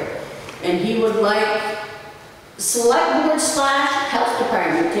everywhere. And he would like select board / health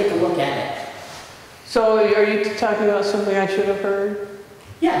department to take a look at it. So are you talking about something I should have heard?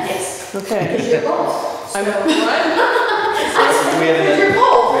 Yes. Okay. Because you're both. I'm, what? We have Because you're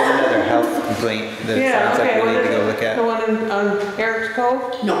both. another health complaint that Yeah, sounds like okay. we need to go look The at. one on Eric's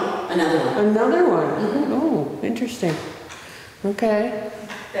Cove? No, another one. Another one? Oh, interesting. Okay.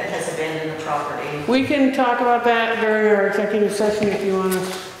 that has abandoned the property. We can talk about that during our executive session if you want to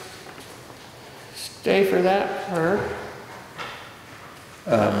stay for that part.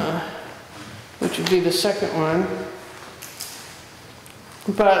 Which would be the second one.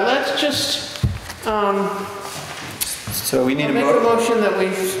 But let's just, So we need a make a vote. motion that we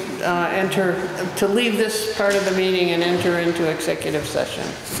enter, to leave this part of the meeting and enter into executive session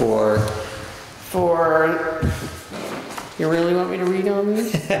For, for, you really want me to read on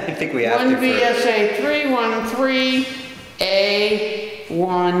these? I think we have to. 1 for- VSA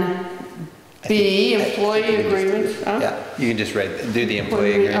 313A1 B, employee agreements, huh? Yeah, you can just write, do the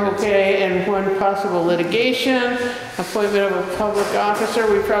employee agreements. Okay, and one possible litigation, appointment of a public officer,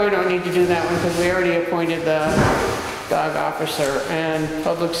 we probably don't need to do that one because we already appointed the dog officer. And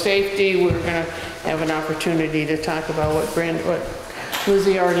public safety, we're gonna have an opportunity to talk about what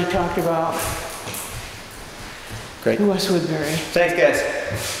Lizzie already talked about. Great. West Woodbury. Thanks,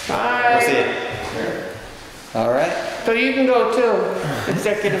 guys. Bye. We'll see you. All right. So you can go too,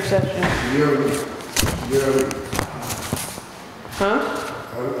 executive session. Huh?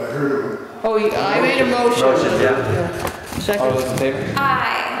 I heard it. Oh, I made a motion. Motion, yeah. All Second. those in favor?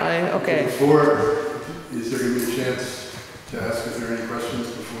 Aye. Okay. Before, is there going to be a chance to ask if there are any questions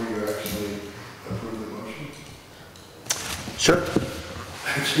before you actually approve the motion? Sure.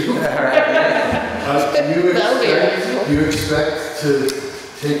 Thank you. All right. Do you expect to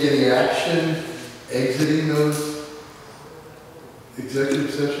take any action exiting those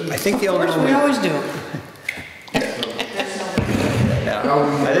executive sessions? I think the only one. We always do. Yeah.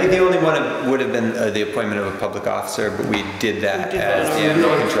 I think the only one would have been the appointment of a public officer, but we did that as the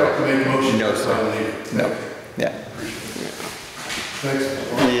animal control. No, sir. No. Yeah. Thanks.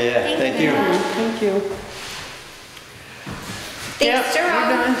 Yeah, thank you. Thank you. Thanks, Yep,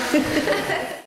 Jerome. you're done.